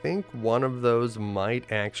 but I think one of those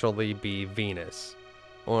might actually be Venus.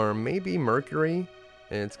 Or maybe Mercury.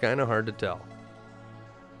 It's kinda hard to tell.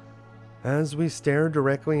 As we stare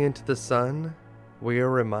directly into the sun, we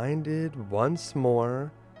are reminded once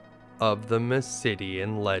more of the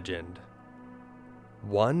Mysidian legend.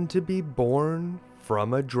 One to be born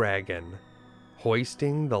from a dragon,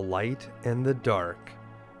 hoisting the light and the dark,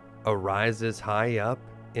 arises high up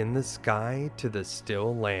in the sky to the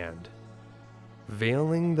still land.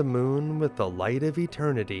 Veiling the moon with the light of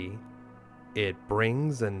eternity, it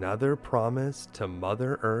brings another promise to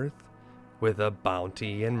Mother Earth with a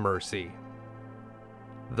bounty and mercy.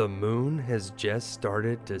 The moon has just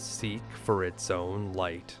started to seek for its own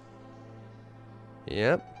light.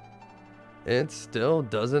 Yep, it still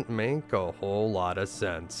doesn't make a whole lot of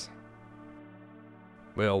sense.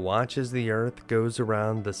 We'll watch as the Earth goes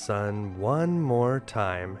around the sun one more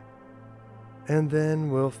time, and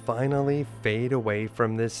then we'll finally fade away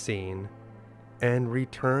from this scene and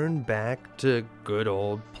return back to good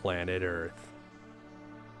old planet Earth.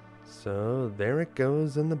 So there it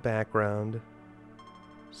goes in the background,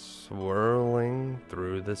 swirling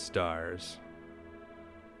through the stars.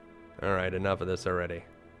 Alright, enough of this already.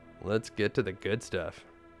 Let's get to the good stuff.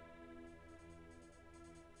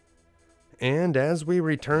 And as we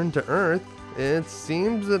return to Earth, it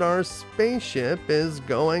seems that our spaceship is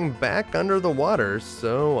going back under the water,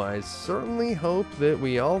 so I certainly hope that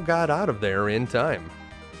we all got out of there in time.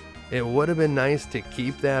 It would have been nice to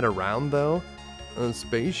keep that around though. A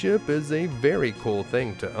spaceship is a very cool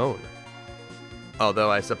thing to own. Although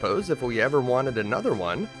I suppose if we ever wanted another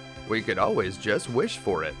one, we could always just wish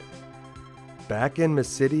for it. Back in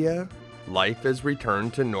Mysidia, life has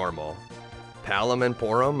returned to normal. Palom and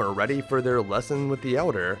Porom are ready for their lesson with the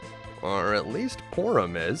Elder, or at least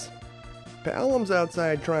Porom is. Palom's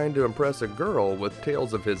outside trying to impress a girl with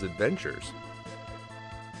tales of his adventures.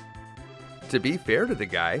 To be fair to the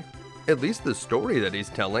guy, at least the story that he's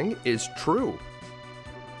telling is true.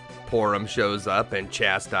 Porom shows up and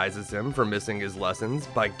chastises him for missing his lessons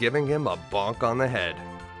by giving him a bonk on the head.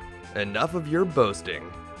 Enough of your boasting,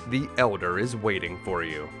 the Elder is waiting for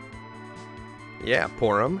you. Yeah,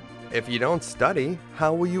 Porum, if you don't study,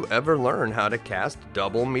 how will you ever learn how to cast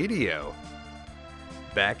double Meteo?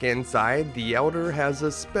 Back inside, the Elder has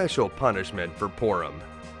a special punishment for Porum.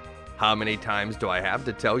 How many times do I have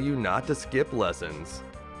to tell you not to skip lessons?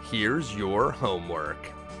 Here's your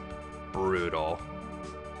homework. Brutal.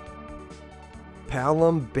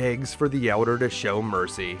 Palom begs for the Elder to show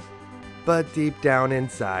mercy, but deep down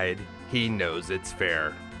inside, he knows it's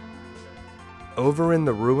fair. Over in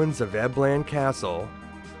the ruins of Eblan Castle,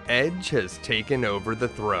 Edge has taken over the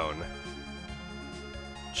throne.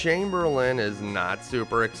 Chamberlain is not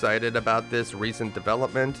super excited about this recent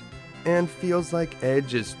development and feels like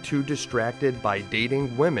Edge is too distracted by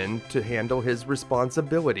dating women to handle his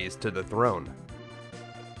responsibilities to the throne.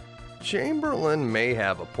 Chamberlain may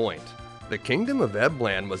have a point. The kingdom of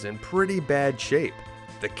Eblan was in pretty bad shape.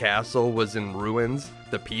 The castle was in ruins,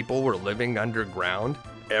 the people were living underground,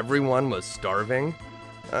 everyone was starving.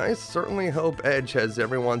 I certainly hope Edge has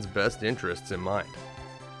everyone's best interests in mind.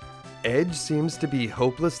 Edge seems to be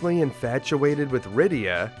hopelessly infatuated with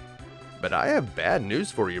Rydia, but I have bad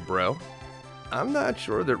news for you, bro. I'm not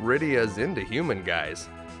sure that Rydia's into human guys.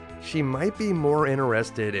 She might be more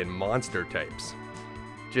interested in monster types.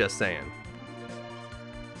 Just saying.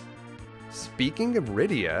 Speaking of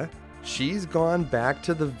Rydia, she's gone back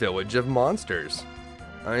to the village of monsters.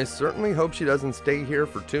 I certainly hope she doesn't stay here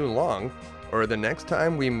for too long, or the next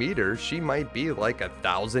time we meet her, she might be like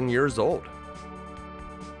 1,000 years old.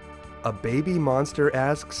 A baby monster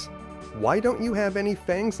asks, "Why don't you have any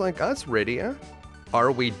fangs like us, Rydia?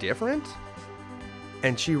 Are we different?"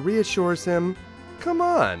 And she reassures him, "Come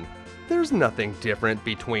on, there's nothing different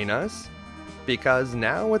between us." Because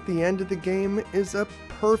now at the end of the game is a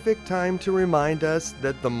perfect time to remind us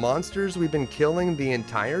that the monsters we've been killing the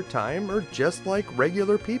entire time are just like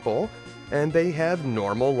regular people, and they have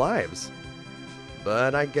normal lives.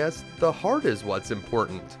 But I guess the heart is what's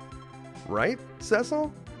important. Right,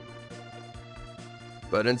 Cecil?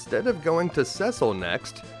 But instead of going to Cecil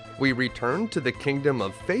next, we return to the kingdom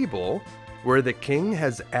of Fable, where the king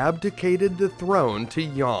has abdicated the throne to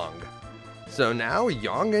Yong. So now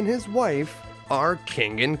Yong and his wife are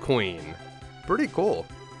king and queen. Pretty cool.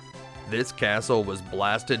 This castle was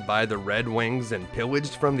blasted by the Red Wings and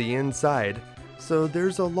pillaged from the inside, so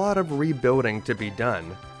there's a lot of rebuilding to be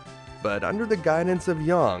done. But under the guidance of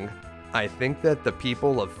Yong, I think that the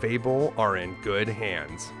people of Fable are in good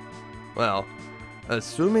hands. Well,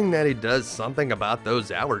 assuming that he does something about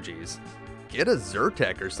those allergies. Get a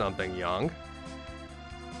Zyrtec or something, Yong.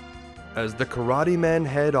 As the karate men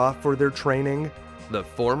head off for their training, the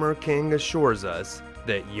former king assures us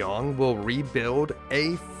that Yong will rebuild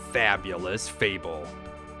a fabulous Fable.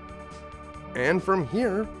 And from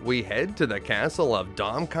here, we head to the castle of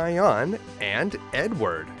Dom Kion and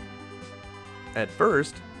Edward. At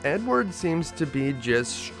first, Edward seems to be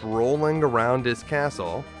just strolling around his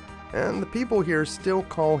castle, and the people here still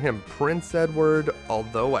call him Prince Edward,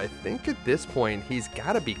 although I think at this point he's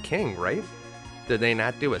gotta be king, right? Did they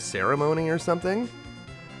not do a ceremony or something?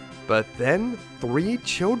 But then 3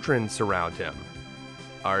 children surround him.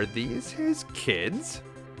 Are these his kids?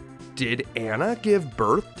 Did Anna give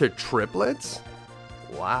birth to triplets?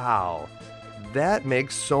 Wow, that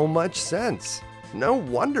makes so much sense. No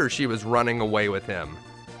wonder she was running away with him.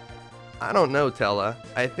 I don't know, Tella.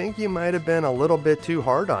 I think you might have been a little bit too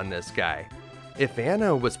hard on this guy. If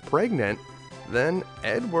Anna was pregnant, then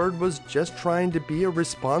Edward was just trying to be a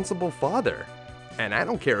responsible father. And I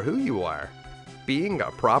don't care who you are. Being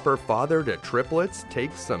a proper father to triplets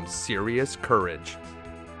takes some serious courage.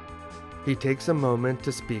 He takes a moment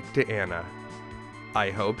to speak to Anna.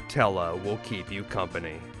 I hope Tella will keep you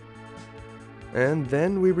company. And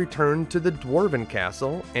then we return to the Dwarven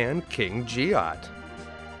Castle and King Giot.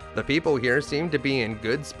 The people here seem to be in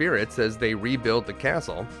good spirits as they rebuild the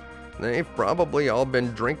castle. They've probably all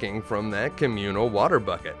been drinking from that communal water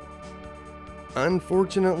bucket.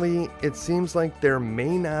 Unfortunately, it seems like there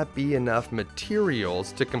may not be enough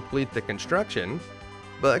materials to complete the construction,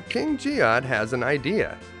 but King Giot has an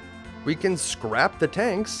idea. We can scrap the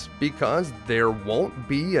tanks because there won't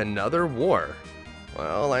be another war.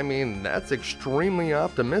 Well, I mean, that's extremely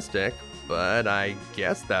optimistic, but I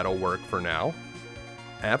guess that'll work for now.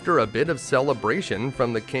 After a bit of celebration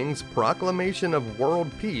from the king's proclamation of world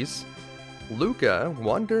peace, Luca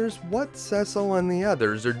wonders what Cecil and the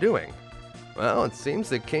others are doing. Well, it seems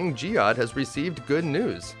that King Giot has received good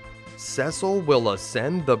news. Cecil will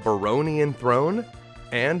ascend the Baronian throne,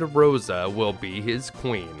 and Rosa will be his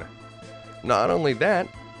queen. Not only that,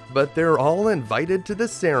 but they're all invited to the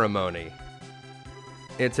ceremony.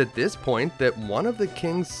 It's at this point that one of the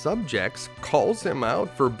king's subjects calls him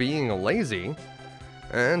out for being lazy,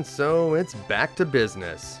 And so it's back to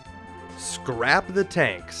business. Scrap the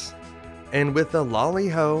tanks. And with a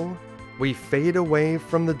lolly-ho, we fade away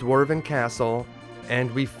from the dwarven castle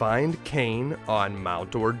and we find Cain on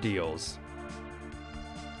Mount Ordeals.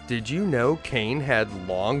 Did you know Cain had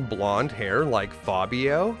long blonde hair like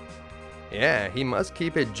Fabio? Yeah, he must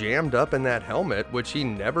keep it jammed up in that helmet, which he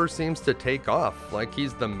never seems to take off, like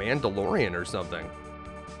he's the Mandalorian or something.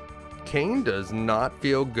 Cain does not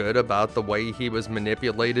feel good about the way he was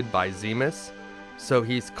manipulated by Zemus, so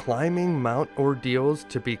he's climbing Mount Ordeals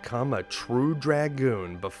to become a true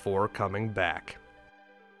dragoon before coming back.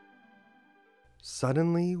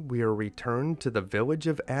 Suddenly, we are returned to the village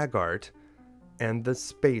of Agart and the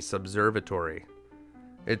Space Observatory.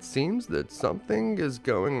 It seems that something is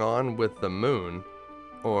going on with the moon,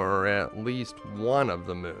 or at least one of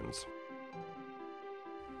the moons.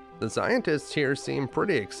 The scientists here seem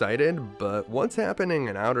pretty excited, but what's happening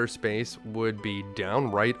in outer space would be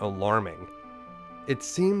downright alarming. It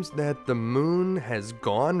seems that the moon has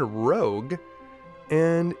gone rogue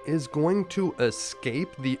and is going to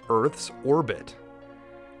escape the Earth's orbit.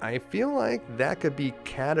 I feel like that could be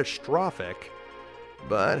catastrophic,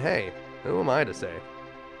 but hey, who am I to say?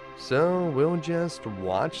 So we'll just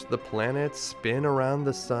watch the planet spin around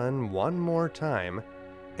the sun one more time,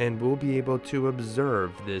 and we'll be able to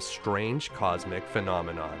observe this strange cosmic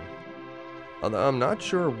phenomenon. Although I'm not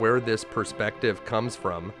sure where this perspective comes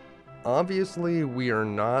from, obviously we are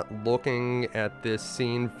not looking at this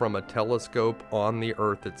scene from a telescope on the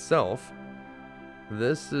Earth itself.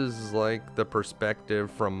 This is like the perspective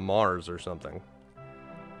from Mars or something.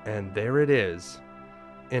 And there it is.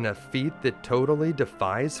 In a feat that totally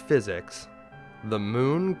defies physics, the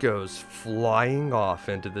moon goes flying off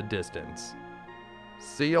into the distance.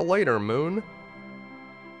 See you later, moon.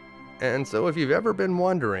 And so if you've ever been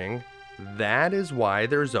wondering, that is why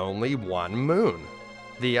there's only one moon.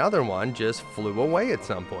 The other one just flew away at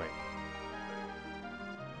some point.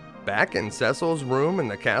 Back in Cecil's room in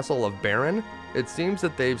the castle of Baron, it seems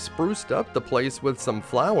that they've spruced up the place with some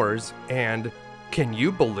flowers, and can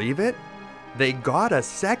you believe it? They got a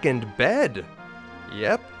second bed!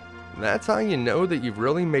 Yep, that's how you know that you've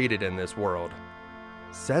really made it in this world.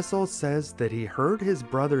 Cecil says that he heard his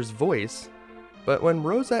brother's voice, but when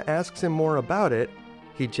Rosa asks him more about it,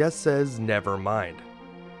 he just says never mind.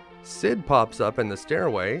 Sid pops up in the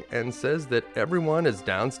stairway and says that everyone is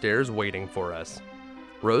downstairs waiting for us.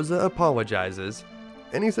 Rosa apologizes,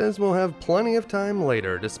 and he says we'll have plenty of time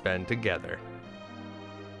later to spend together.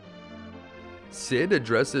 Sid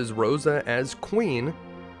addresses Rosa as Queen,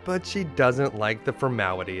 but she doesn't like the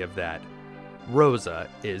formality of that. Rosa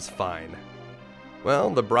is fine.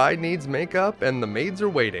 Well, the bride needs makeup and the maids are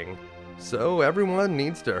waiting, so everyone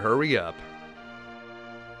needs to hurry up.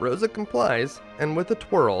 Rosa complies, and with a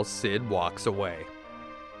twirl, Sid walks away.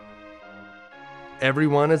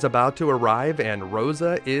 Everyone is about to arrive, and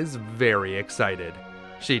Rosa is very excited.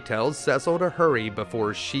 She tells Cecil to hurry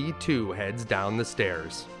before she too heads down the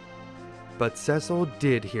stairs. But Cecil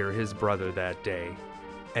did hear his brother that day,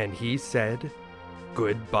 and he said,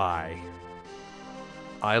 goodbye.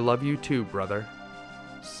 I love you too, brother.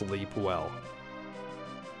 Sleep well.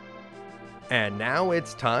 And now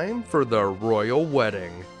it's time for the royal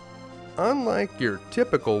wedding. Unlike your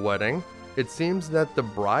typical wedding, it seems that the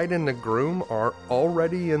bride and the groom are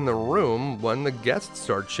already in the room when the guests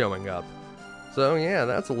start showing up. So yeah,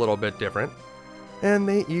 that's a little bit different. And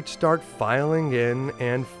they each start filing in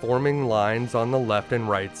and forming lines on the left and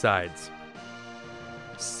right sides.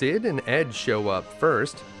 Sid and Ed show up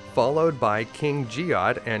first, followed by King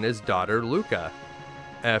Giot and his daughter Luca.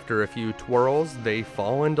 After a few twirls, they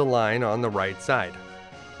fall into line on the right side.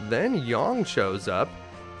 Then Yong shows up,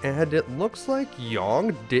 and it looks like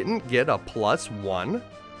Yong didn't get a +1?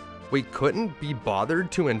 We couldn't be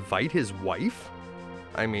bothered to invite his wife?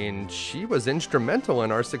 I mean, she was instrumental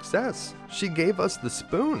in our success. She gave us the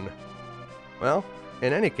spoon. Well,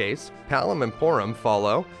 in any case, Palom and Porum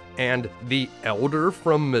follow, and the elder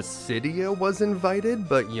from Mysidia was invited,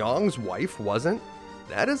 but Yong's wife wasn't?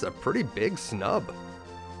 That is a pretty big snub.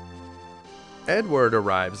 Edward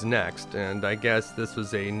arrives next, and I guess this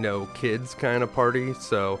was a no kids kind of party,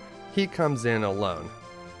 so he comes in alone.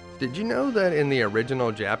 Did you know that in the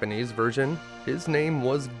original Japanese version, his name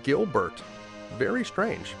was Gilbert? Very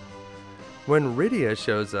strange. When Rydia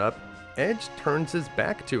shows up, Edge turns his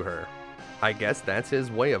back to her. I guess that's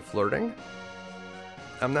his way of flirting?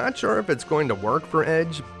 I'm not sure if it's going to work for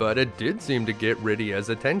Edge, but it did seem to get Rydia's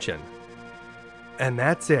attention. And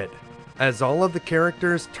that's it. As all of the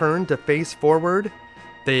characters turn to face forward,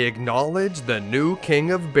 they acknowledge the new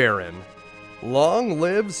King of Baron. Long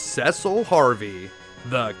live Cecil Harvey,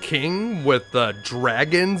 The king with the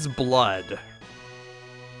dragon's blood.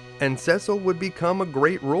 And Cecil would become a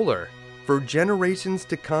great ruler. For generations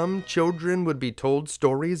to come, children would be told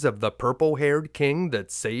stories of the purple-haired king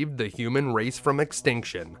that saved the human race from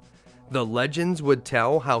extinction. The legends would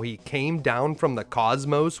tell how he came down from the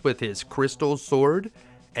cosmos with his crystal sword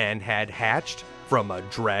and had hatched from a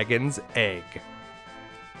dragon's egg.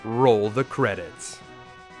 Roll the credits.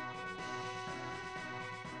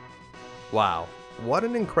 Wow, what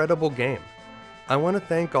an incredible game. I want to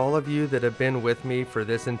thank all of you that have been with me for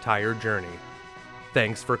this entire journey.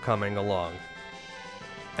 Thanks for coming along.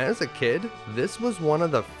 As a kid, this was one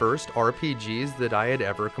of the first RPGs that I had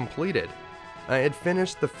ever completed. I had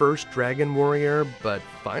finished the first Dragon Warrior, but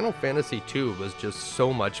Final Fantasy II was just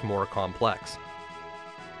so much more complex.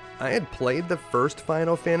 I had played the first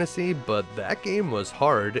Final Fantasy, but that game was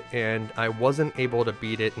hard, and I wasn't able to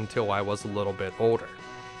beat it until I was a little bit older.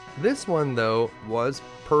 This one, though, was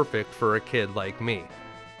perfect for a kid like me.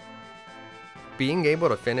 Being able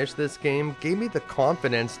to finish this game gave me the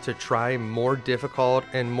confidence to try more difficult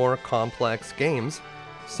and more complex games,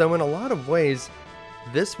 so in a lot of ways,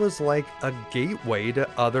 this was like a gateway to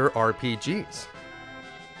other RPGs.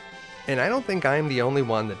 And I don't think I'm the only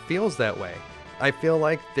one that feels that way. I feel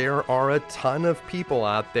like there are a ton of people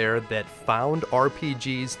out there that found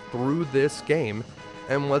RPGs through this game,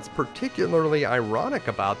 and what's particularly ironic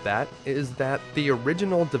about that is that the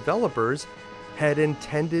original developers had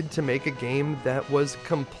intended to make a game that was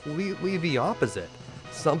completely the opposite,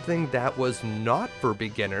 something that was not for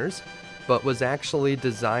beginners, but was actually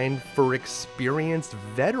designed for experienced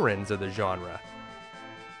veterans of the genre.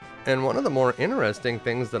 And one of the more interesting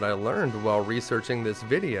things that I learned while researching this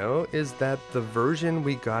video is that the version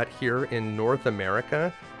we got here in North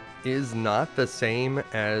America is not the same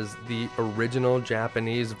as the original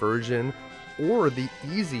Japanese version or the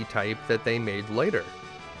easy type that they made later.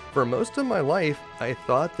 For most of my life, I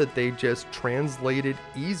thought that they just translated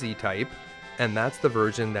easy type, and that's the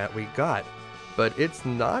version that we got, but it's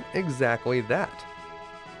not exactly that.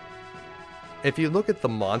 If you look at the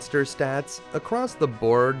monster stats, across the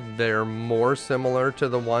board they're more similar to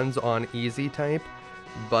the ones on easy type,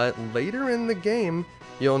 but later in the game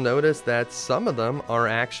you'll notice that some of them are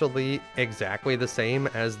actually exactly the same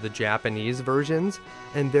as the Japanese versions,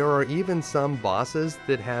 and there are even some bosses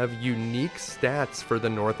that have unique stats for the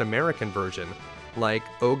North American version, like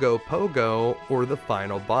Ogopogo or the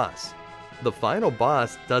final boss. The final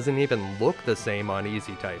boss doesn't even look the same on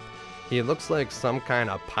easy type. He looks like some kind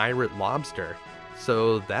of pirate lobster,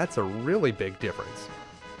 so that's a really big difference.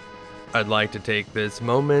 I'd like to take this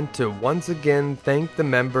moment to once again thank the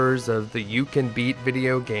members of the You Can Beat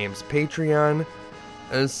Video Games Patreon,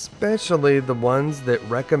 especially the ones that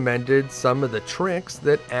recommended some of the tricks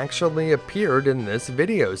that actually appeared in this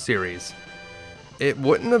video series. It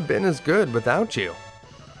wouldn't have been as good without you.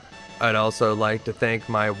 I'd also like to thank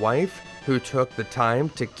my wife, who took the time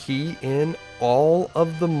to key in all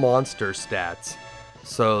of the monster stats.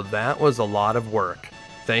 So that was a lot of work.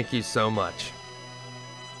 Thank you so much.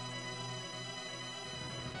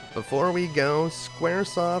 Before we go,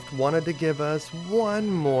 Squaresoft wanted to give us one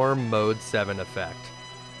more Mode 7 effect.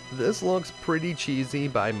 This looks pretty cheesy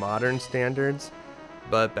by modern standards,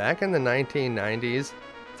 but back in the 1990s,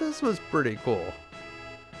 this was pretty cool.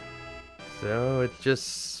 So it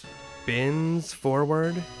just spins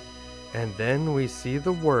forward, and then we see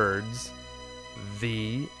the words,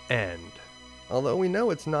 "The End." Although we know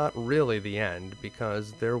it's not really the end,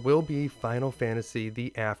 because there will be Final Fantasy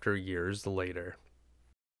The After Years later.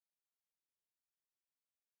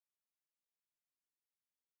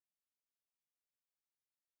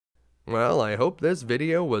 Well, I hope this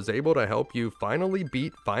video was able to help you finally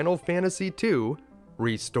beat Final Fantasy II,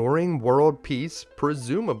 restoring world peace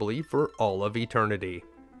presumably for all of eternity.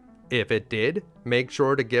 If it did, make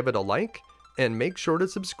sure to give it a like, and make sure to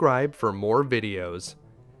subscribe for more videos.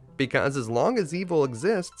 Because as long as evil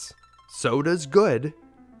exists, so does good,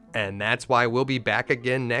 and that's why we'll be back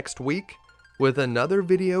again next week with another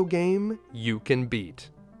video game you can beat.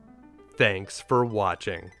 Thanks for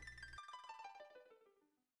watching.